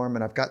thunderstorm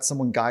and I've got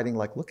someone guiding,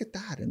 like, look at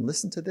that and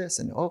listen to this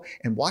and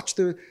watch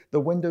the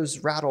windows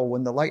rattle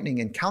when the lightning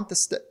and count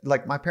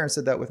like my parents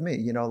did that with me,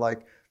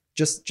 like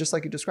just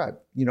like you described,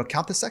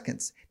 count the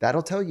seconds.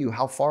 That'll tell you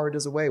how far it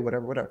is away,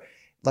 whatever.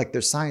 Like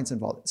there's science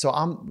involved. So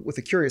I'm with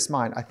a curious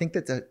mind. I think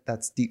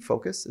that's deep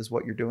focus is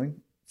what you're doing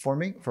for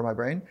me, for my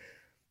brain.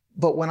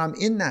 But when I'm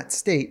in that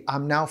state,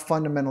 I'm now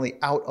fundamentally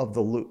out of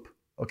the loop.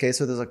 Okay,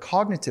 so there's a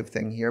cognitive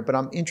thing here, but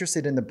I'm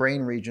interested in the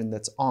brain region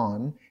that's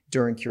on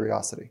during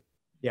curiosity.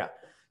 Yeah.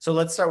 So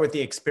let's start with the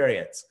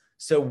experience.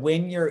 So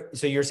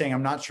you're saying,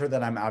 I'm not sure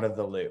that I'm out of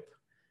the loop.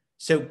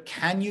 So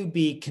can you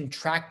be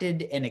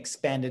contracted and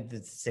expanded at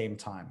the same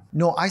time?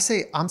 No,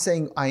 I'm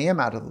saying I am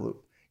out of the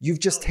loop. You've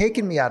just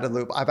taken me out of the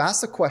loop. I've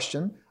asked a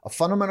question, a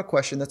fundamental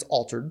question that's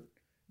altered,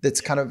 that's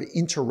kind of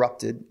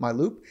interrupted my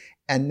loop.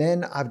 And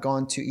then I've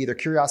gone to either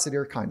curiosity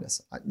or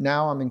kindness.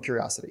 Now I'm in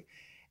curiosity.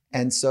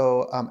 And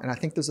so, and I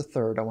think there's a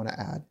third I want to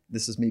add.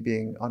 This is me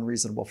being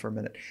unreasonable for a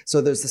minute. So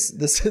there's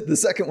this the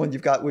second one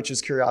you've got, which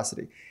is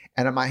curiosity.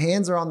 And my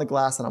hands are on the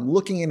glass and I'm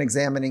looking and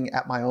examining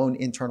at my own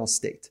internal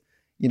state.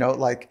 You know,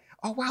 like,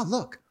 oh, wow,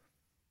 look,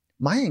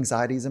 my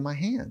anxiety is in my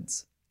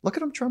hands. Look at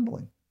them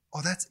trembling.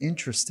 Oh, that's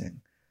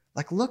interesting.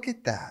 Like, look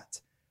at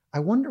that. I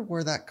wonder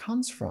where that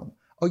comes from.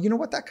 Oh, you know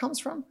what that comes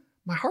from?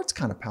 My heart's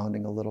kind of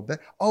pounding a little bit.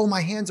 Oh,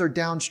 my hands are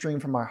downstream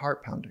from my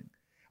heart pounding.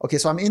 Okay,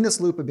 so I'm in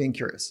this loop of being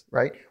curious,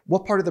 right?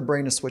 What part of the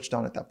brain is switched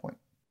on at that point?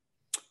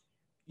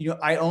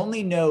 I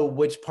only know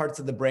which parts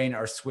of the brain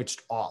are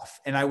switched off.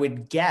 And I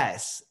would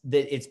guess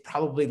that it's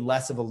probably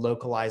less of a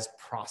localized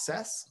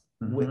process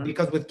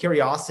because with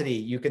curiosity,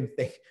 you can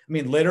think, I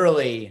mean,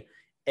 literally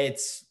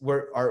it's,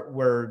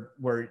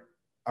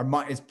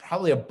 it's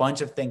probably a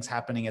bunch of things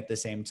happening at the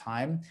same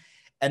time.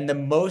 And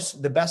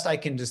the best I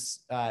can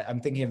just,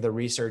 I'm thinking of the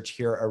research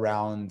here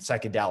around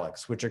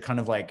psychedelics, which are kind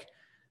of like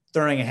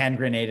throwing a hand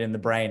grenade in the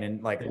brain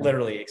and like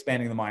literally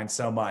expanding the mind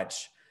so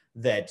much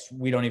that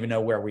we don't even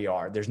know where we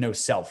are. There's no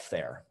self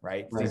there,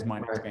 right? These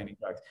mind expanding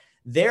drugs.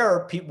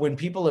 When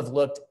people have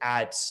looked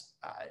at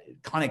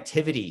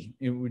connectivity,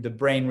 the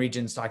brain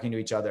regions talking to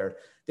each other,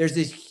 there's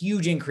this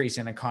huge increase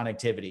in a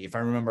connectivity, if I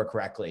remember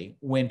correctly,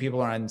 when people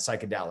are on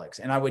psychedelics.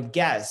 And I would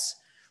guess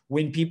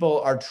when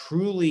people are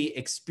truly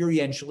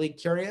experientially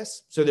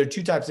curious, so there are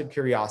two types of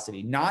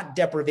curiosity, not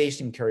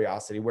deprivation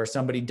curiosity, where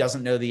somebody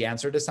doesn't know the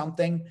answer to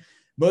something.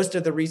 Most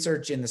of the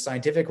research in the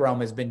scientific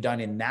realm has been done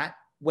in that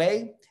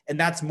way. And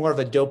that's more of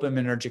a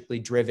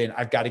dopaminergically driven,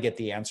 I've got to get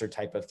the answer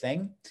type of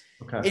thing.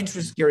 Okay.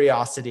 Interest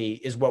curiosity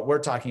is what we're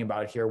talking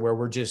about here, where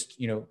we're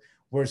just,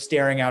 we're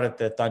staring out at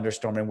the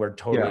thunderstorm and we're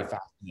totally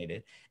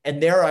fascinated.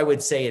 And there, I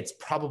would say it's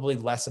probably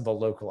less of a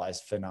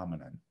localized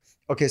phenomenon.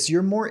 Okay. So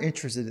you're more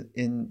interested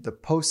in the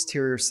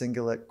posterior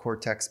cingulate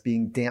cortex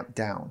being damped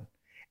down,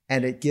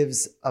 and it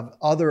gives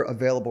other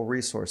available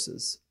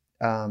resources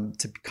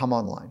to come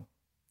online.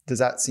 Does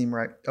that seem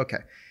right? Okay.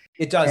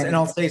 It does. And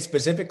I'll say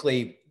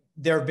specifically,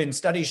 there have been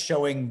studies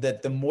showing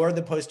that the more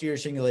the posterior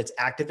cingulate's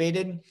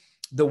activated,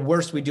 the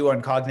worse we do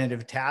on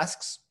cognitive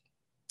tasks,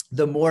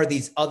 the more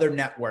these other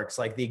networks,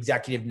 like the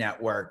executive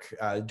network,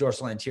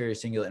 dorsal anterior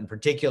cingulate in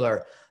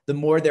particular, the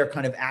more they're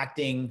kind of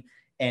acting,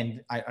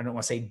 and I don't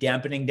want to say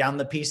dampening down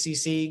the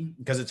PCC,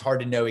 because it's hard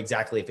to know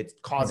exactly if it's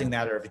causing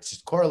that or if it's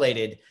just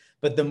correlated.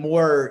 But the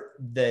more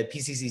the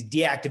PCC is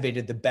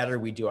deactivated, the better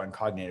we do on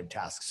cognitive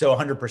tasks. So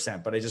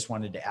 100%, but I just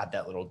wanted to add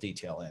that little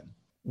detail in.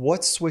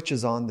 What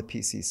switches on the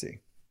PCC?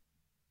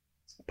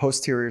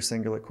 Posterior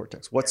cingulate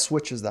cortex. What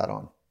switches that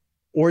on?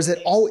 Or is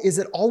it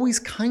always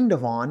kind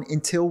of on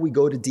until we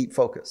go to deep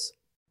focus?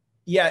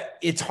 Yeah,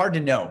 it's hard to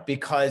know,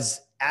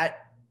 because at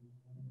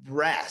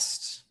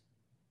rest,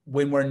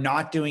 when we're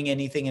not doing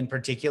anything in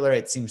particular,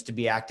 it seems to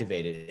be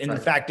activated. And in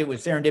fact, it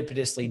was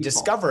serendipitously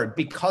discovered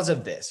because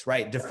of this,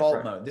 right?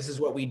 Default mode. This is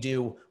what we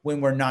do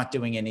when we're not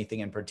doing anything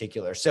in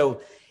particular.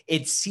 So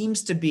it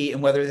seems to be,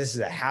 and whether this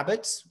is a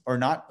habit or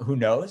not, who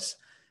knows?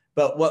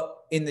 But what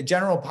in the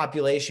general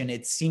population,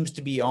 it seems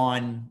to be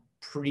on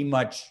pretty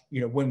much,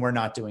 when we're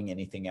not doing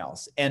anything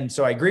else. And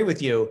so I agree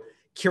with you.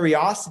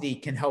 Curiosity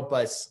can help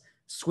us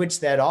switch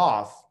that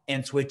off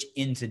and switch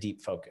into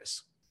deep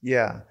focus.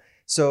 Yeah.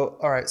 So,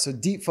 all right. So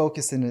deep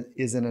focus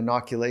is an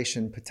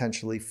inoculation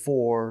potentially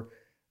for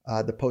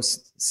the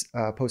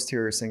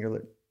posterior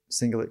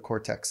cingulate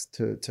cortex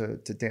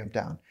to damp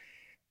down.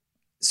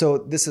 So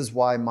this is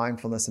why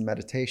mindfulness and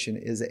meditation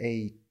is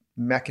a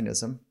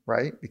mechanism,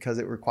 right? Because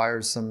it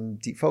requires some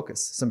deep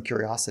focus, some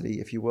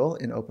curiosity, if you will,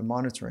 in open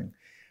monitoring.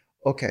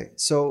 Okay.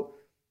 So,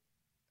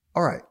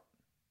 all right.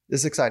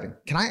 This is exciting.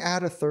 Can I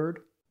add a third?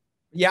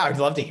 Yeah, I'd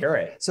love to hear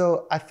it.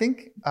 So I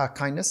think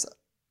kindness,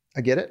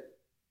 I get it.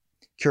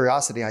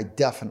 Curiosity, I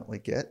definitely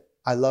get.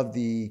 I love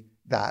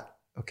that.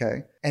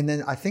 Okay. And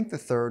then I think the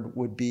third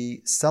would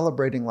be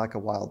celebrating like a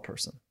wild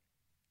person.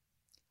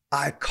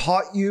 I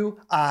caught you.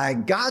 I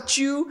got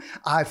you.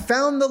 I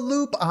found the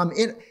loop. I'm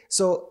in.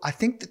 So I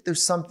think that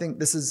there's something,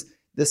 this is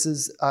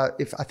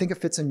if I think it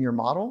fits in your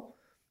model,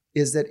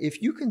 is that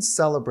if you can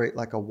celebrate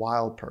like a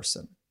wild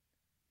person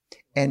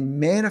and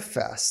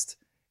manifest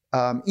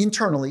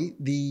internally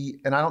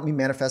and I don't mean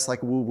manifest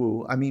like woo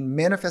woo, I mean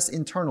manifest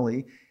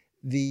internally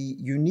the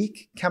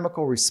unique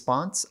chemical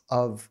response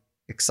of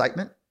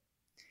excitement,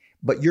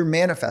 but you're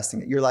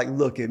manifesting it. You're like,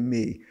 look at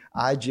me.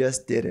 I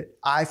just did it.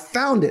 I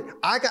found it.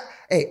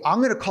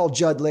 I'm going to call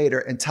Judd later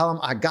and tell him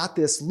I got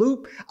this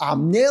loop.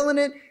 I'm nailing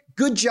it.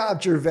 Good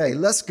job, Gervais.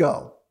 Let's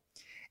go.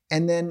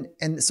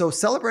 And so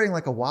celebrating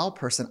like a wild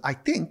person, I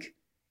think,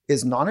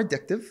 is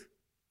non-addictive.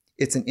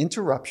 It's an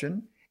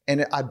interruption.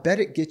 And I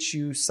bet it gets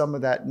you some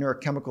of that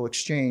neurochemical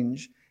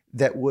exchange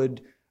that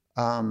would,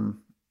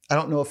 I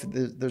don't know if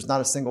there's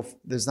not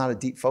a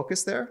deep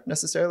focus there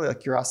necessarily, like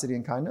curiosity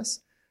and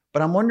kindness,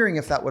 but I'm wondering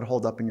if that would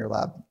hold up in your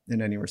lab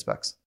in any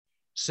respects.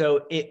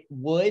 So it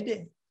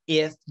would,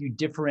 if you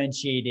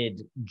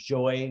differentiated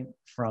joy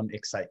from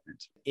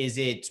excitement. Is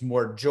it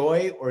more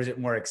joy or is it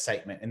more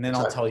excitement? And then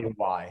I'll tell you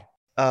why.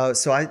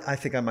 So I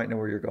think I might know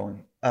where you're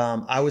going.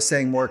 I was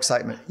saying more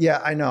excitement.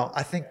 Yeah, I know.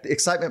 I think the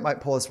excitement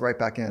might pull us right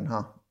back in,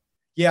 huh?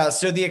 Yeah,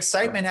 so the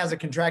excitement has a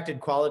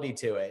contracted quality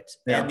to it.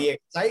 And Yeah. the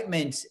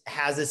excitement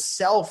has a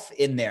self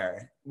in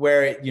there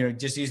where,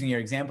 just using your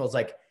examples,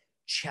 like,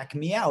 check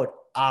me out,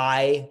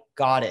 I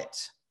got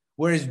it.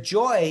 Whereas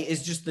joy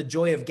is just the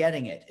joy of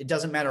getting it. It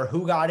doesn't matter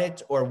who got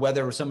it or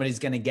whether somebody's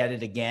going to get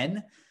it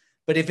again.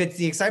 But if it's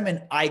the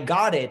excitement, I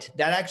got it,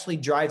 that actually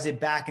drives it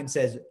back and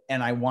says,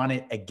 and I want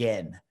it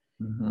again.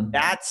 Mm-hmm.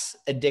 That's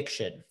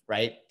addiction,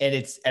 right? And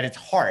it's at its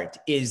heart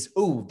is,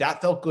 ooh,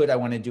 that felt good, I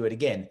want to do it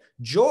again.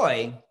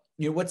 Joy,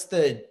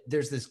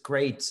 there's this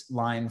great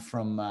line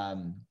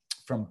from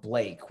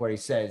Blake where he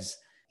says,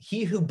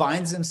 he who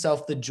binds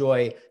himself the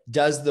joy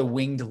does the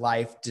winged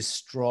life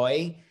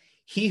destroy.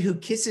 He who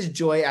kisses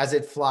joy as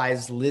it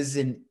flies lives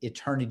in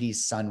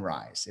eternity's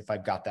sunrise, if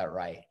I've got that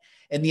right.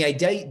 And the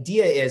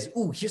idea is,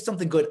 ooh, here's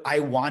something good, I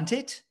want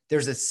it.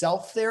 There's a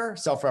self there,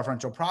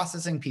 self-referential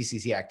processing,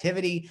 PCC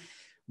activity.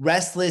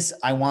 Restless,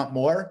 I want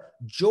more.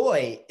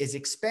 Joy is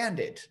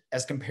expanded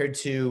as compared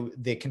to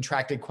the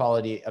contracted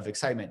quality of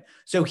excitement.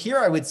 So here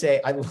I would say,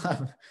 I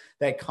love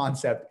that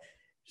concept.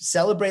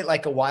 Celebrate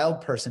like a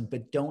wild person,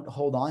 but don't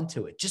hold on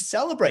to it. Just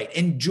celebrate,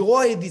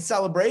 enjoy the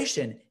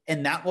celebration,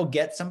 and that will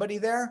get somebody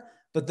there.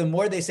 But the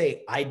more they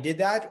say, I did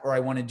that, or I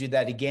want to do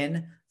that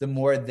again, the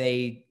more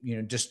they,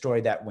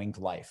 destroy that winged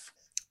life.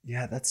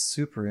 Yeah, that's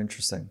super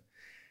interesting.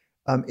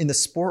 In the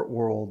sport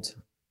world,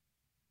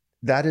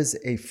 that is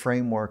a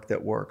framework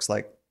that works.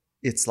 Like,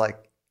 it's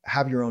like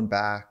have your own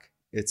back.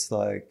 It's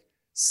like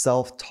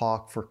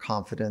self-talk for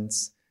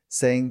confidence,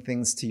 saying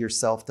things to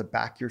yourself to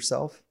back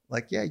yourself.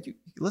 Like, yeah,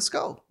 let's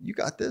go. You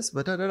got this,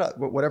 but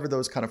whatever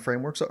those kind of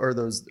frameworks or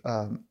those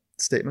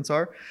statements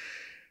are.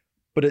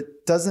 But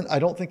I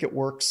don't think it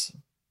works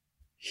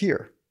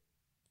here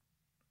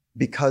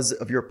because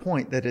of your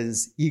point that it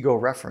is ego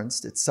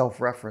referenced, it's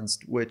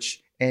self-referenced,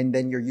 and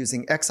then you're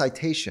using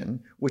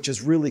excitation, which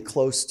is really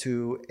close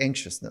to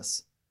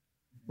anxiousness,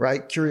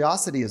 right?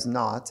 Curiosity is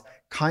not,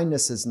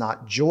 kindness is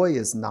not, joy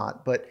is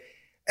not, but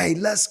hey,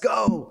 let's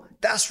go.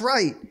 That's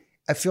right.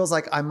 It feels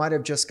like I might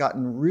have just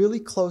gotten really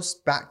close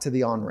back to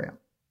the on-ramp.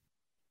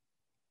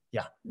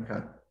 Yeah.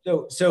 Okay.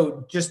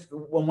 So just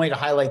one way to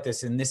highlight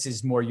this, and this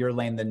is more your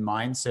lane than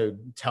mine, so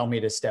tell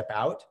me to step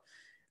out.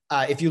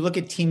 If you look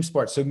at team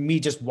sports, so me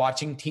just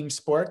watching team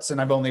sports,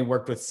 and I've only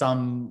worked with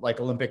some like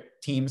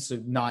Olympic teams,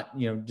 so not,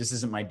 this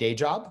isn't my day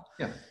job.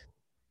 Yeah.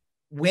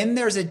 When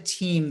there's a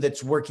team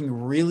that's working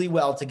really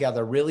well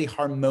together, really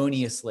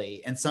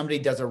harmoniously, and somebody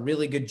does a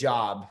really good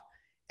job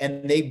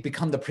and they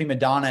become the prima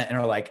donna and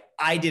are like,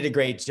 I did a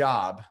great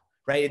job,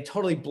 right? It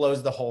totally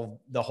blows the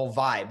whole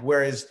vibe.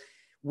 Whereas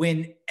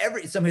when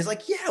somebody's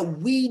like, yeah,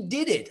 we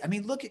did it. I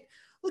mean, look at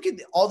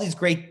all these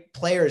great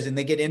players and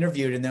they get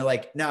interviewed and they're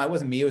like, no, it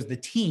wasn't me. It was the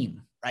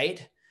team,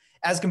 right?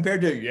 As compared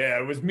to, yeah,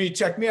 it was me.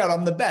 Check me out.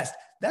 I'm the best.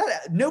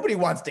 That nobody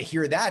wants to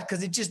hear that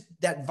because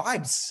that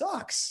vibe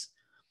sucks.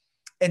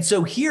 And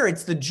so here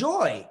it's the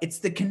joy, it's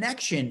the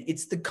connection,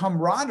 it's the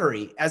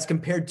camaraderie as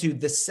compared to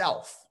the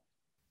self.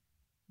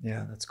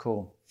 Yeah, that's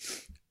cool.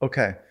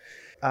 Okay.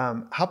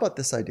 How about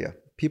this idea?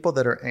 People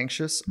that are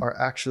anxious are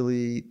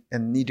actually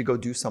and need to go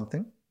do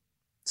something.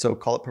 So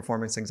call it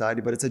performance anxiety,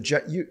 but it's a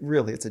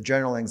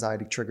general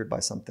anxiety triggered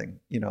by something,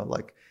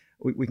 like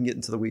we can get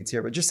into the weeds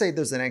here, but just say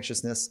there's an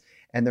anxiousness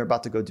and they're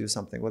about to go do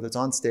something, whether it's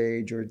on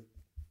stage or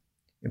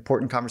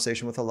important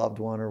conversation with a loved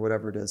one or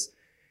whatever it is,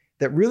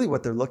 that really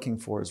what they're looking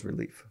for is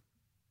relief.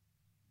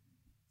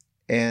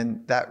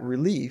 And that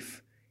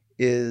relief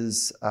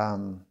is,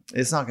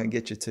 it's not going to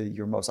get you to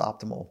your most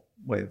optimal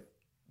way of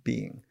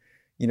being.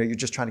 You're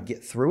just trying to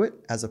get through it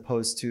as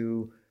opposed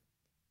to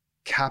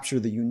capture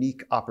the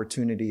unique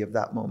opportunity of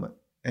that moment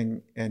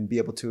and be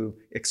able to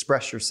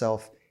express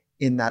yourself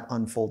in that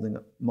unfolding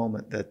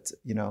moment that,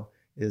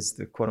 is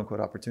the quote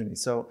unquote opportunity.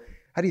 So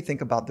how do you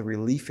think about the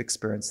relief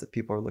experience that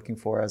people are looking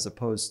for as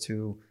opposed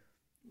to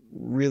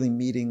really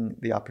meeting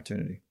the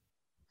opportunity?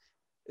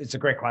 It's a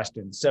great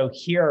question. So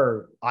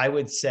here I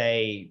would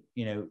say,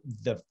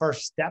 the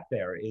first step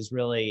there is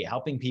really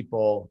helping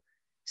people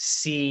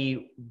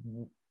see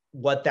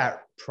what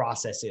that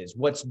process is,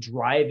 what's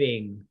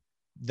driving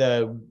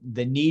the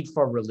need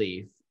for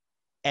relief,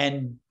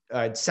 and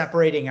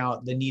separating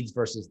out the needs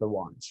versus the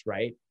wants,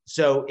 right?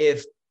 So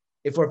if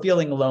we're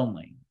feeling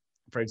lonely,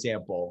 for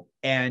example,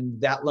 and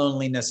that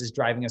loneliness is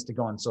driving us to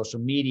go on social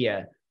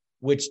media,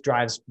 which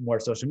drives more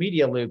social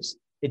media loops,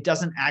 it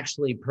doesn't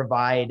actually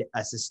provide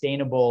a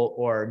sustainable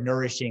or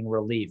nourishing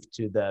relief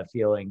to the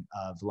feeling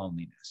of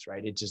loneliness,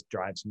 right? It just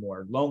drives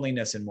more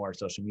loneliness and more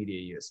social media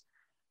use.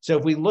 So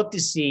if we look to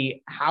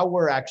see how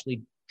we're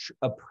actually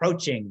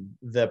approaching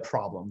the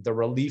problem, the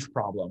relief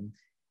problem,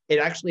 it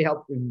actually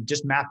helps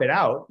just map it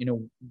out.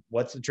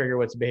 What's the trigger,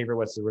 what's the behavior,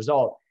 what's the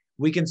result?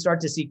 We can start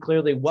to see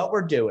clearly what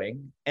we're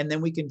doing, and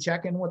then we can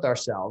check in with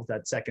ourselves.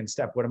 That second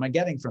step, what am I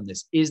getting from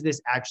this? Is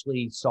this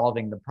actually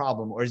solving the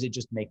problem, or is it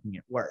just making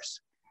it worse?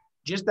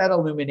 Just that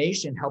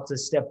illumination helps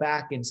us step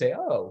back and say,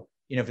 oh,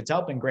 if it's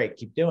helping, great,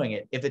 keep doing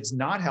it. If it's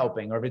not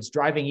helping, or if it's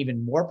driving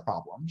even more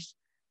problems,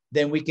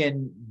 then we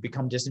can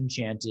become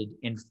disenchanted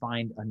and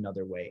find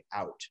another way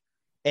out.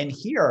 And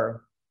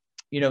here,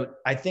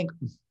 I think,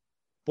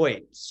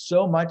 boy,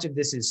 so much of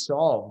this is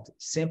solved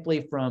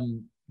simply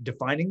from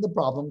defining the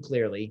problem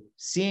clearly,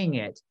 seeing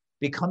it,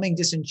 becoming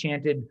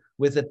disenchanted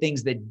with the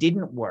things that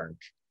didn't work.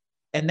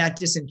 And that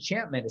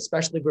disenchantment,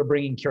 especially if we're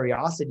bringing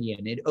curiosity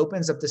in, it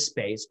opens up the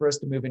space for us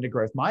to move into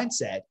growth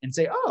mindset and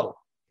say, oh,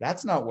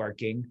 that's not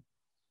working.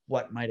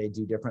 What might I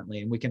do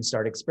differently? And we can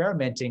start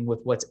experimenting with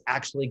what's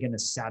actually going to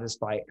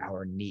satisfy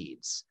our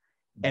needs.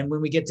 And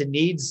when we get to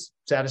needs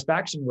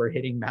satisfaction, we're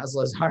hitting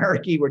Maslow's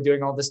hierarchy. We're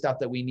doing all the stuff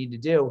that we need to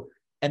do.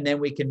 And then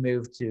we can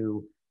move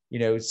to,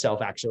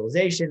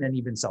 self-actualization and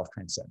even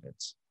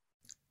self-transcendence.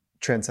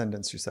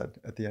 Transcendence, you said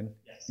at the end?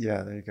 Yes.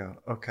 Yeah, there you go.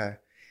 Okay.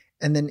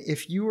 And then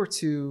if you were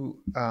to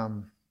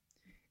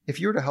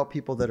help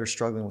people that are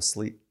struggling with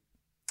sleep,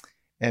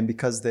 and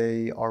because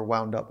they are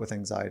wound up with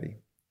anxiety,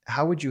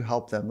 how would you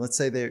help them? Let's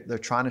say they're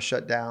trying to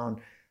shut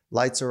down,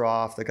 lights are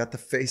off, they got the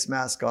face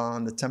mask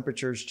on, the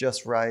temperature's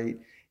just right.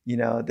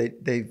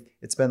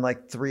 It's been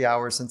like 3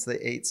 hours since they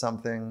ate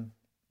something.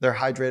 They're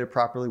hydrated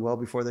properly well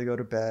before they go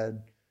to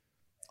bed.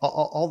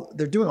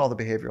 They're doing all the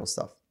behavioral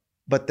stuff,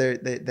 but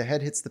the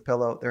head hits the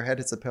pillow, their head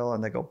hits the pillow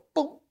and they go,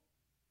 boom.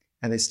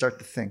 And they start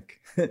to think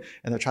and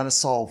they're trying to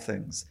solve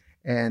things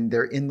and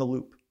they're in the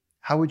loop.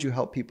 How would you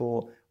help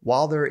people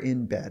while they're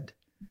in bed?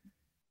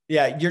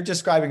 Yeah, you're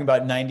describing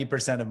about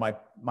 90% of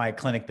my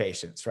clinic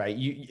patients, right?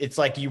 It's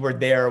like you were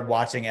there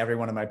watching every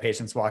one of my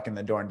patients walk in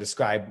the door and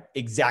describe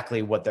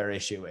exactly what their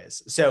issue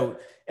is. So,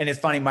 and it's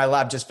funny, my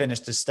lab just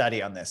finished a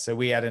study on this. So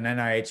we had an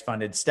NIH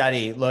funded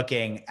study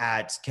looking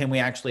at, can we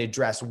actually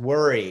address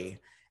worry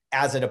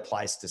as it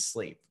applies to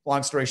sleep?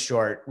 Long story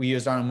short, we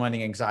used our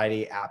Unwinding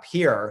Anxiety app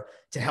here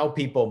to help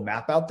people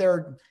map out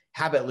their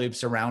habit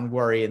loops around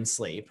worry and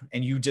sleep.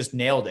 And you just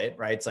nailed it,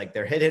 right? It's like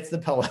their head hits the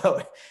pillow,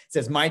 it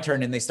says my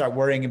turn, and they start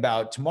worrying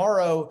about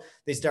tomorrow.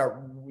 They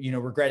start,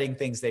 regretting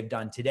things they've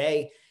done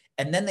today.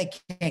 And then they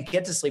can't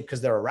get to sleep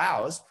because they're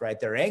aroused, right?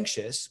 They're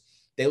anxious.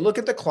 They look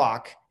at the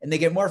clock and they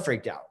get more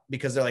freaked out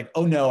because they're like,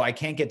 oh no, I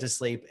can't get to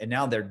sleep. And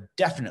now they're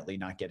definitely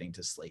not getting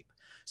to sleep.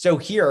 So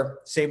here,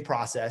 same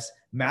process,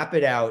 map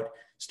it out,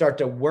 start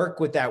to work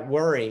with that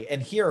worry.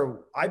 And here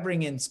I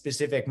bring in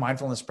specific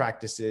mindfulness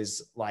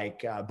practices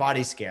like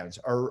body scans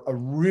are a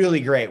really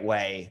great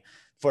way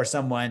for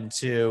someone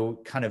to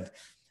kind of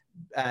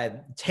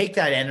take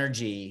that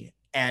energy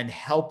and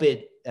help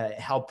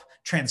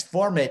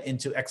transform it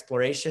into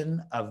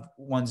exploration of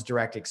one's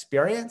direct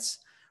experience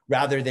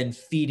rather than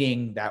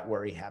feeding that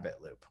worry habit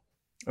loop.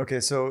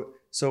 Okay. So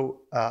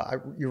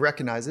you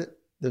recognize it.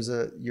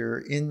 You're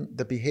in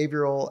the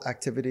behavioral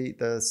activity,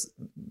 the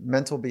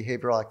mental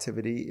behavioral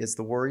activity is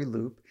the worry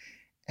loop.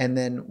 And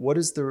then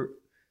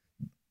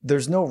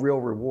there's no real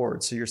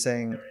reward. So you're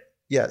saying,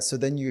 yeah. So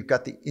then you've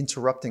got the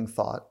interrupting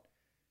thought,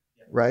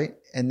 right?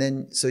 And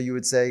then, so you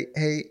would say,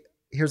 hey,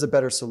 here's a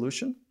better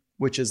solution,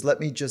 which is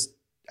let me just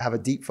have a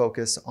deep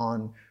focus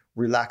on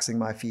relaxing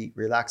my feet,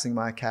 relaxing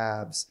my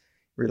calves,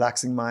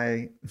 relaxing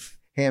my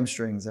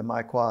hamstrings and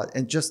my quad,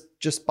 and just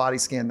body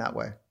scan that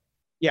way.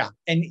 Yeah.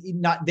 And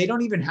they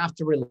don't even have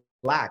to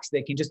relax.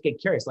 They can just get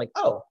curious, like,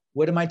 oh,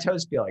 what do my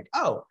toes feel like?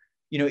 Oh,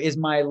 is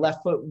my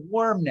left foot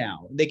warm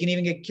now? They can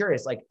even get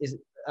curious, like,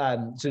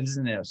 so this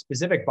isn't a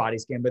specific body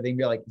scan, but they can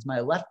be like, is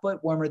my left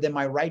foot warmer than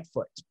my right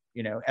foot?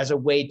 As a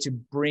way to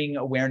bring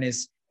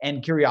awareness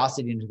and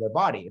curiosity into their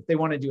body. If they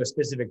want to do a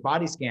specific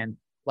body scan,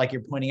 like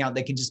you're pointing out,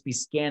 they can just be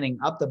scanning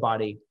up the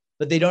body,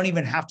 but they don't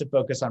even have to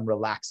focus on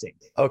relaxing.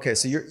 Okay.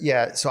 So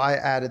so I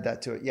added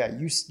that to it. Yeah.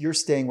 You're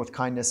staying with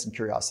kindness and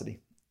curiosity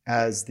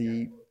as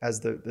the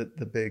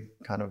big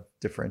kind of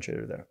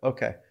differentiator there.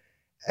 Okay.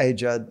 Hey,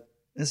 Judd,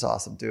 this is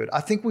awesome, dude.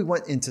 I think we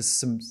went into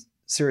some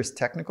serious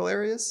technical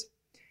areas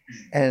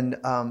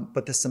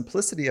but the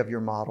simplicity of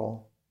your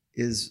model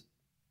is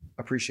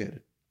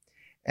appreciated.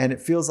 And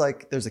it feels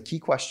like there's a key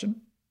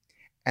question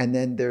and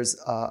then there's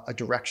a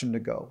direction to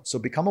go. So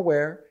become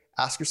aware,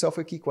 ask yourself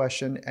a key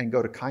question and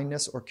go to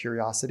kindness or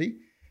curiosity.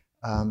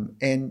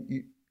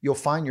 And you'll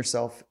find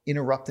yourself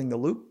interrupting the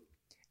loop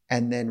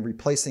and then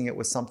replacing it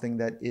with something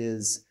that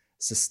is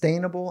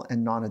sustainable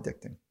and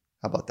non-addicting.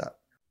 How about that?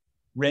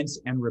 Rinse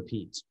and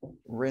repeat.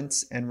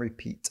 Rinse and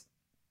repeat.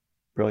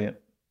 Brilliant.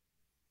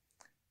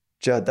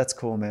 Judd, that's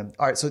cool, man.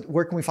 All right. So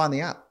where can we find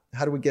the app?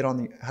 How do we get on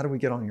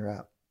your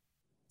app?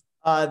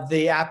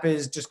 The app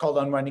is just called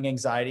Unwinding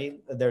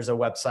Anxiety. There's a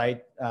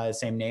website,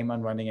 same name,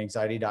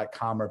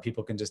 unwindinganxiety.com, or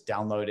people can just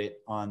download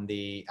it on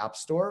the App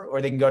Store,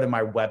 or they can go to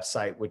my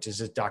website, which is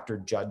just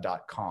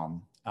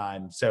drjudd.com.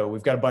 So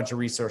we've got a bunch of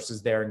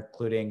resources there,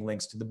 including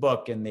links to the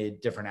book and the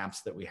different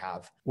apps that we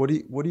have.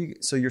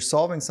 So you're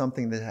solving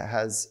something that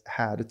has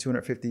had a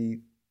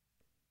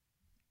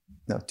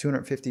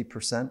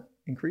 250%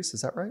 increase.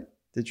 Is that right?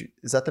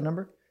 Is that the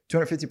number?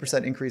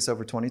 250% increase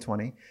over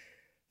 2020.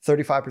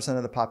 35%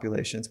 of the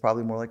population, it's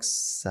probably more like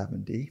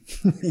 70,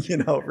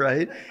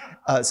 right?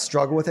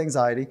 Struggle with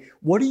anxiety.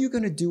 What are you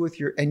going to do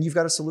and you've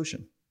got a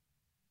solution.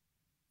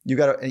 You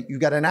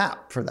got an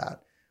app for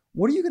that.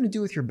 What are you going to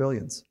do with your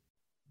billions?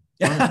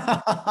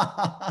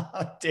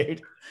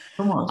 Dude,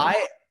 Come on.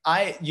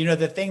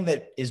 The thing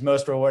that is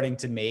most rewarding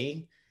to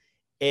me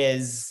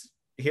is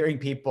hearing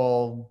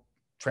people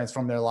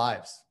transform their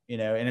lives,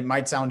 and it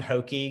might sound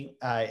hokey,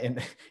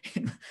 but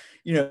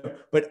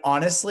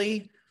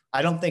honestly,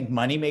 I don't think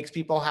money makes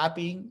people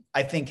happy.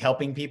 I think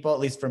helping people,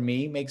 at least for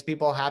me, makes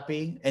people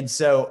happy. And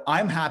so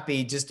I'm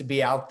happy just to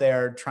be out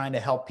there trying to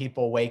help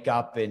people wake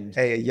up. And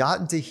hey, a yacht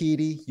in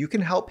Tahiti, you can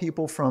help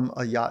people from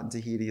a yacht in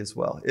Tahiti as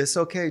well. It's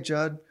okay,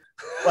 Judd.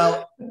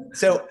 Well,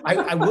 so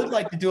I would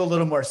like to do a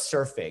little more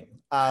surfing.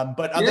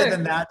 But other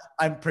than that,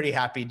 I'm pretty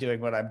happy doing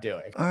what I'm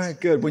doing. All right,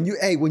 good. When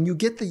you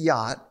get the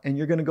yacht and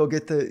you're going to go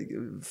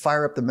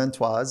fire up the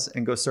Mentoise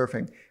and go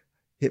surfing,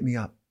 hit me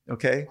up.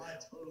 Okay.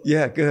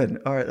 Yeah,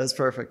 good. All right. That's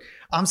perfect.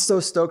 I'm so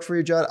stoked for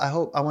you, Judd. I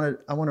want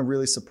to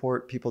really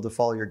support people to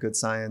follow your good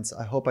science.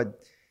 I hope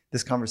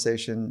this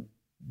conversation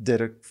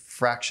did a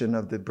fraction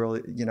of the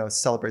brilliant,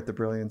 celebrate the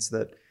brilliance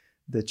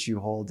that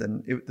you hold.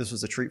 And this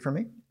was a treat for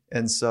me.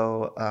 And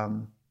so,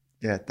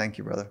 thank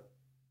you, brother.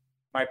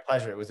 My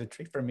pleasure. It was a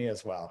treat for me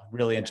as well.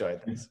 Really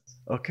enjoyed this.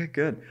 Okay,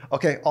 good.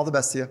 Okay. All the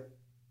best to you.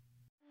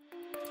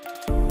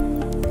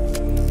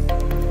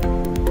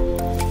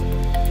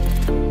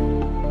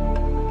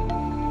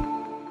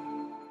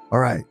 All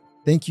right.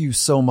 Thank you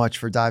so much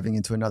for diving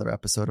into another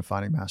episode of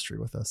Finding Mastery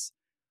with us.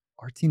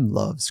 Our team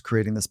loves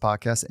creating this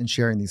podcast and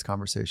sharing these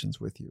conversations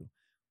with you.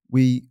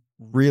 We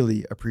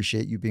really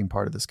appreciate you being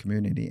part of this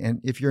community.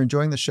 And if you're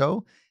enjoying the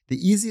show,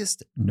 the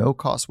easiest,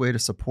 no-cost way to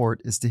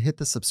support is to hit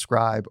the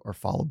subscribe or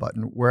follow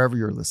button wherever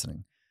you're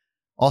listening.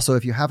 Also,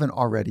 if you haven't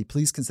already,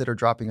 please consider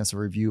dropping us a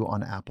review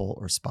on Apple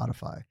or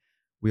Spotify.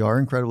 We are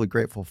incredibly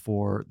grateful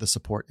for the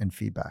support and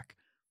feedback.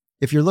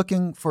 If you're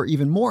looking for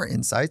even more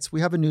insights,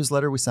 we have a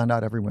newsletter we send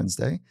out every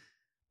Wednesday.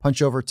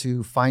 Punch over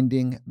to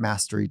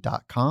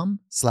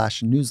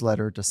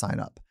findingmastery.com/newsletter to sign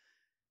up.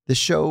 This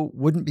show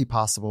wouldn't be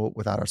possible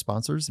without our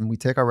sponsors, and we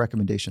take our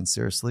recommendations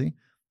seriously.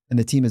 And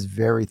the team is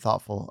very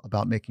thoughtful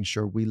about making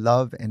sure we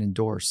love and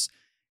endorse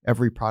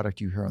every product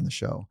you hear on the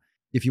show.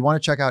 If you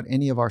want to check out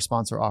any of our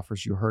sponsor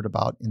offers you heard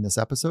about in this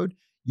episode,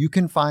 you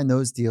can find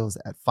those deals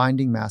at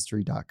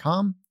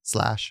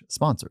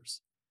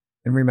findingmastery.com/sponsors.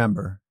 And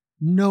remember,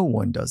 no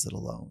one does it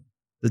alone.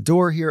 The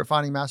door here at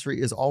Finding Mastery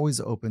is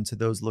always open to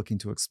those looking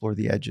to explore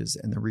the edges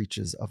and the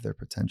reaches of their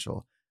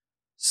potential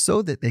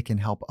so that they can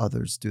help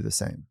others do the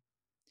same.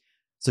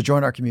 So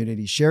join our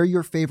community, share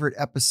your favorite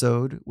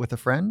episode with a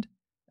friend,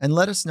 and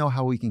let us know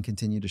how we can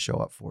continue to show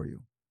up for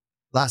you.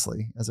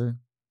 Lastly, as a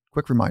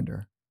quick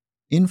reminder,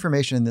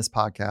 information in this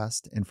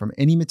podcast and from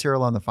any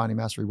material on the Finding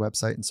Mastery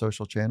website and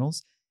social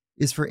channels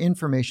is for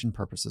information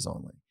purposes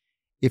only.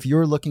 If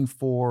you're looking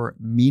for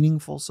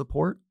meaningful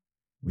support,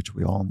 which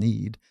we all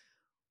need,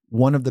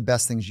 one of the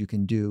best things you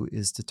can do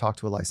is to talk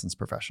to a licensed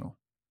professional.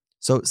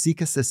 So seek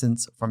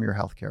assistance from your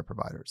healthcare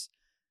providers.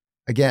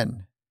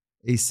 Again,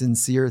 a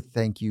sincere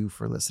thank you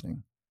for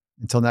listening.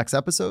 Until next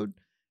episode,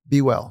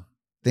 be well,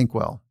 think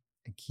well,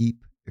 and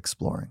keep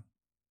exploring.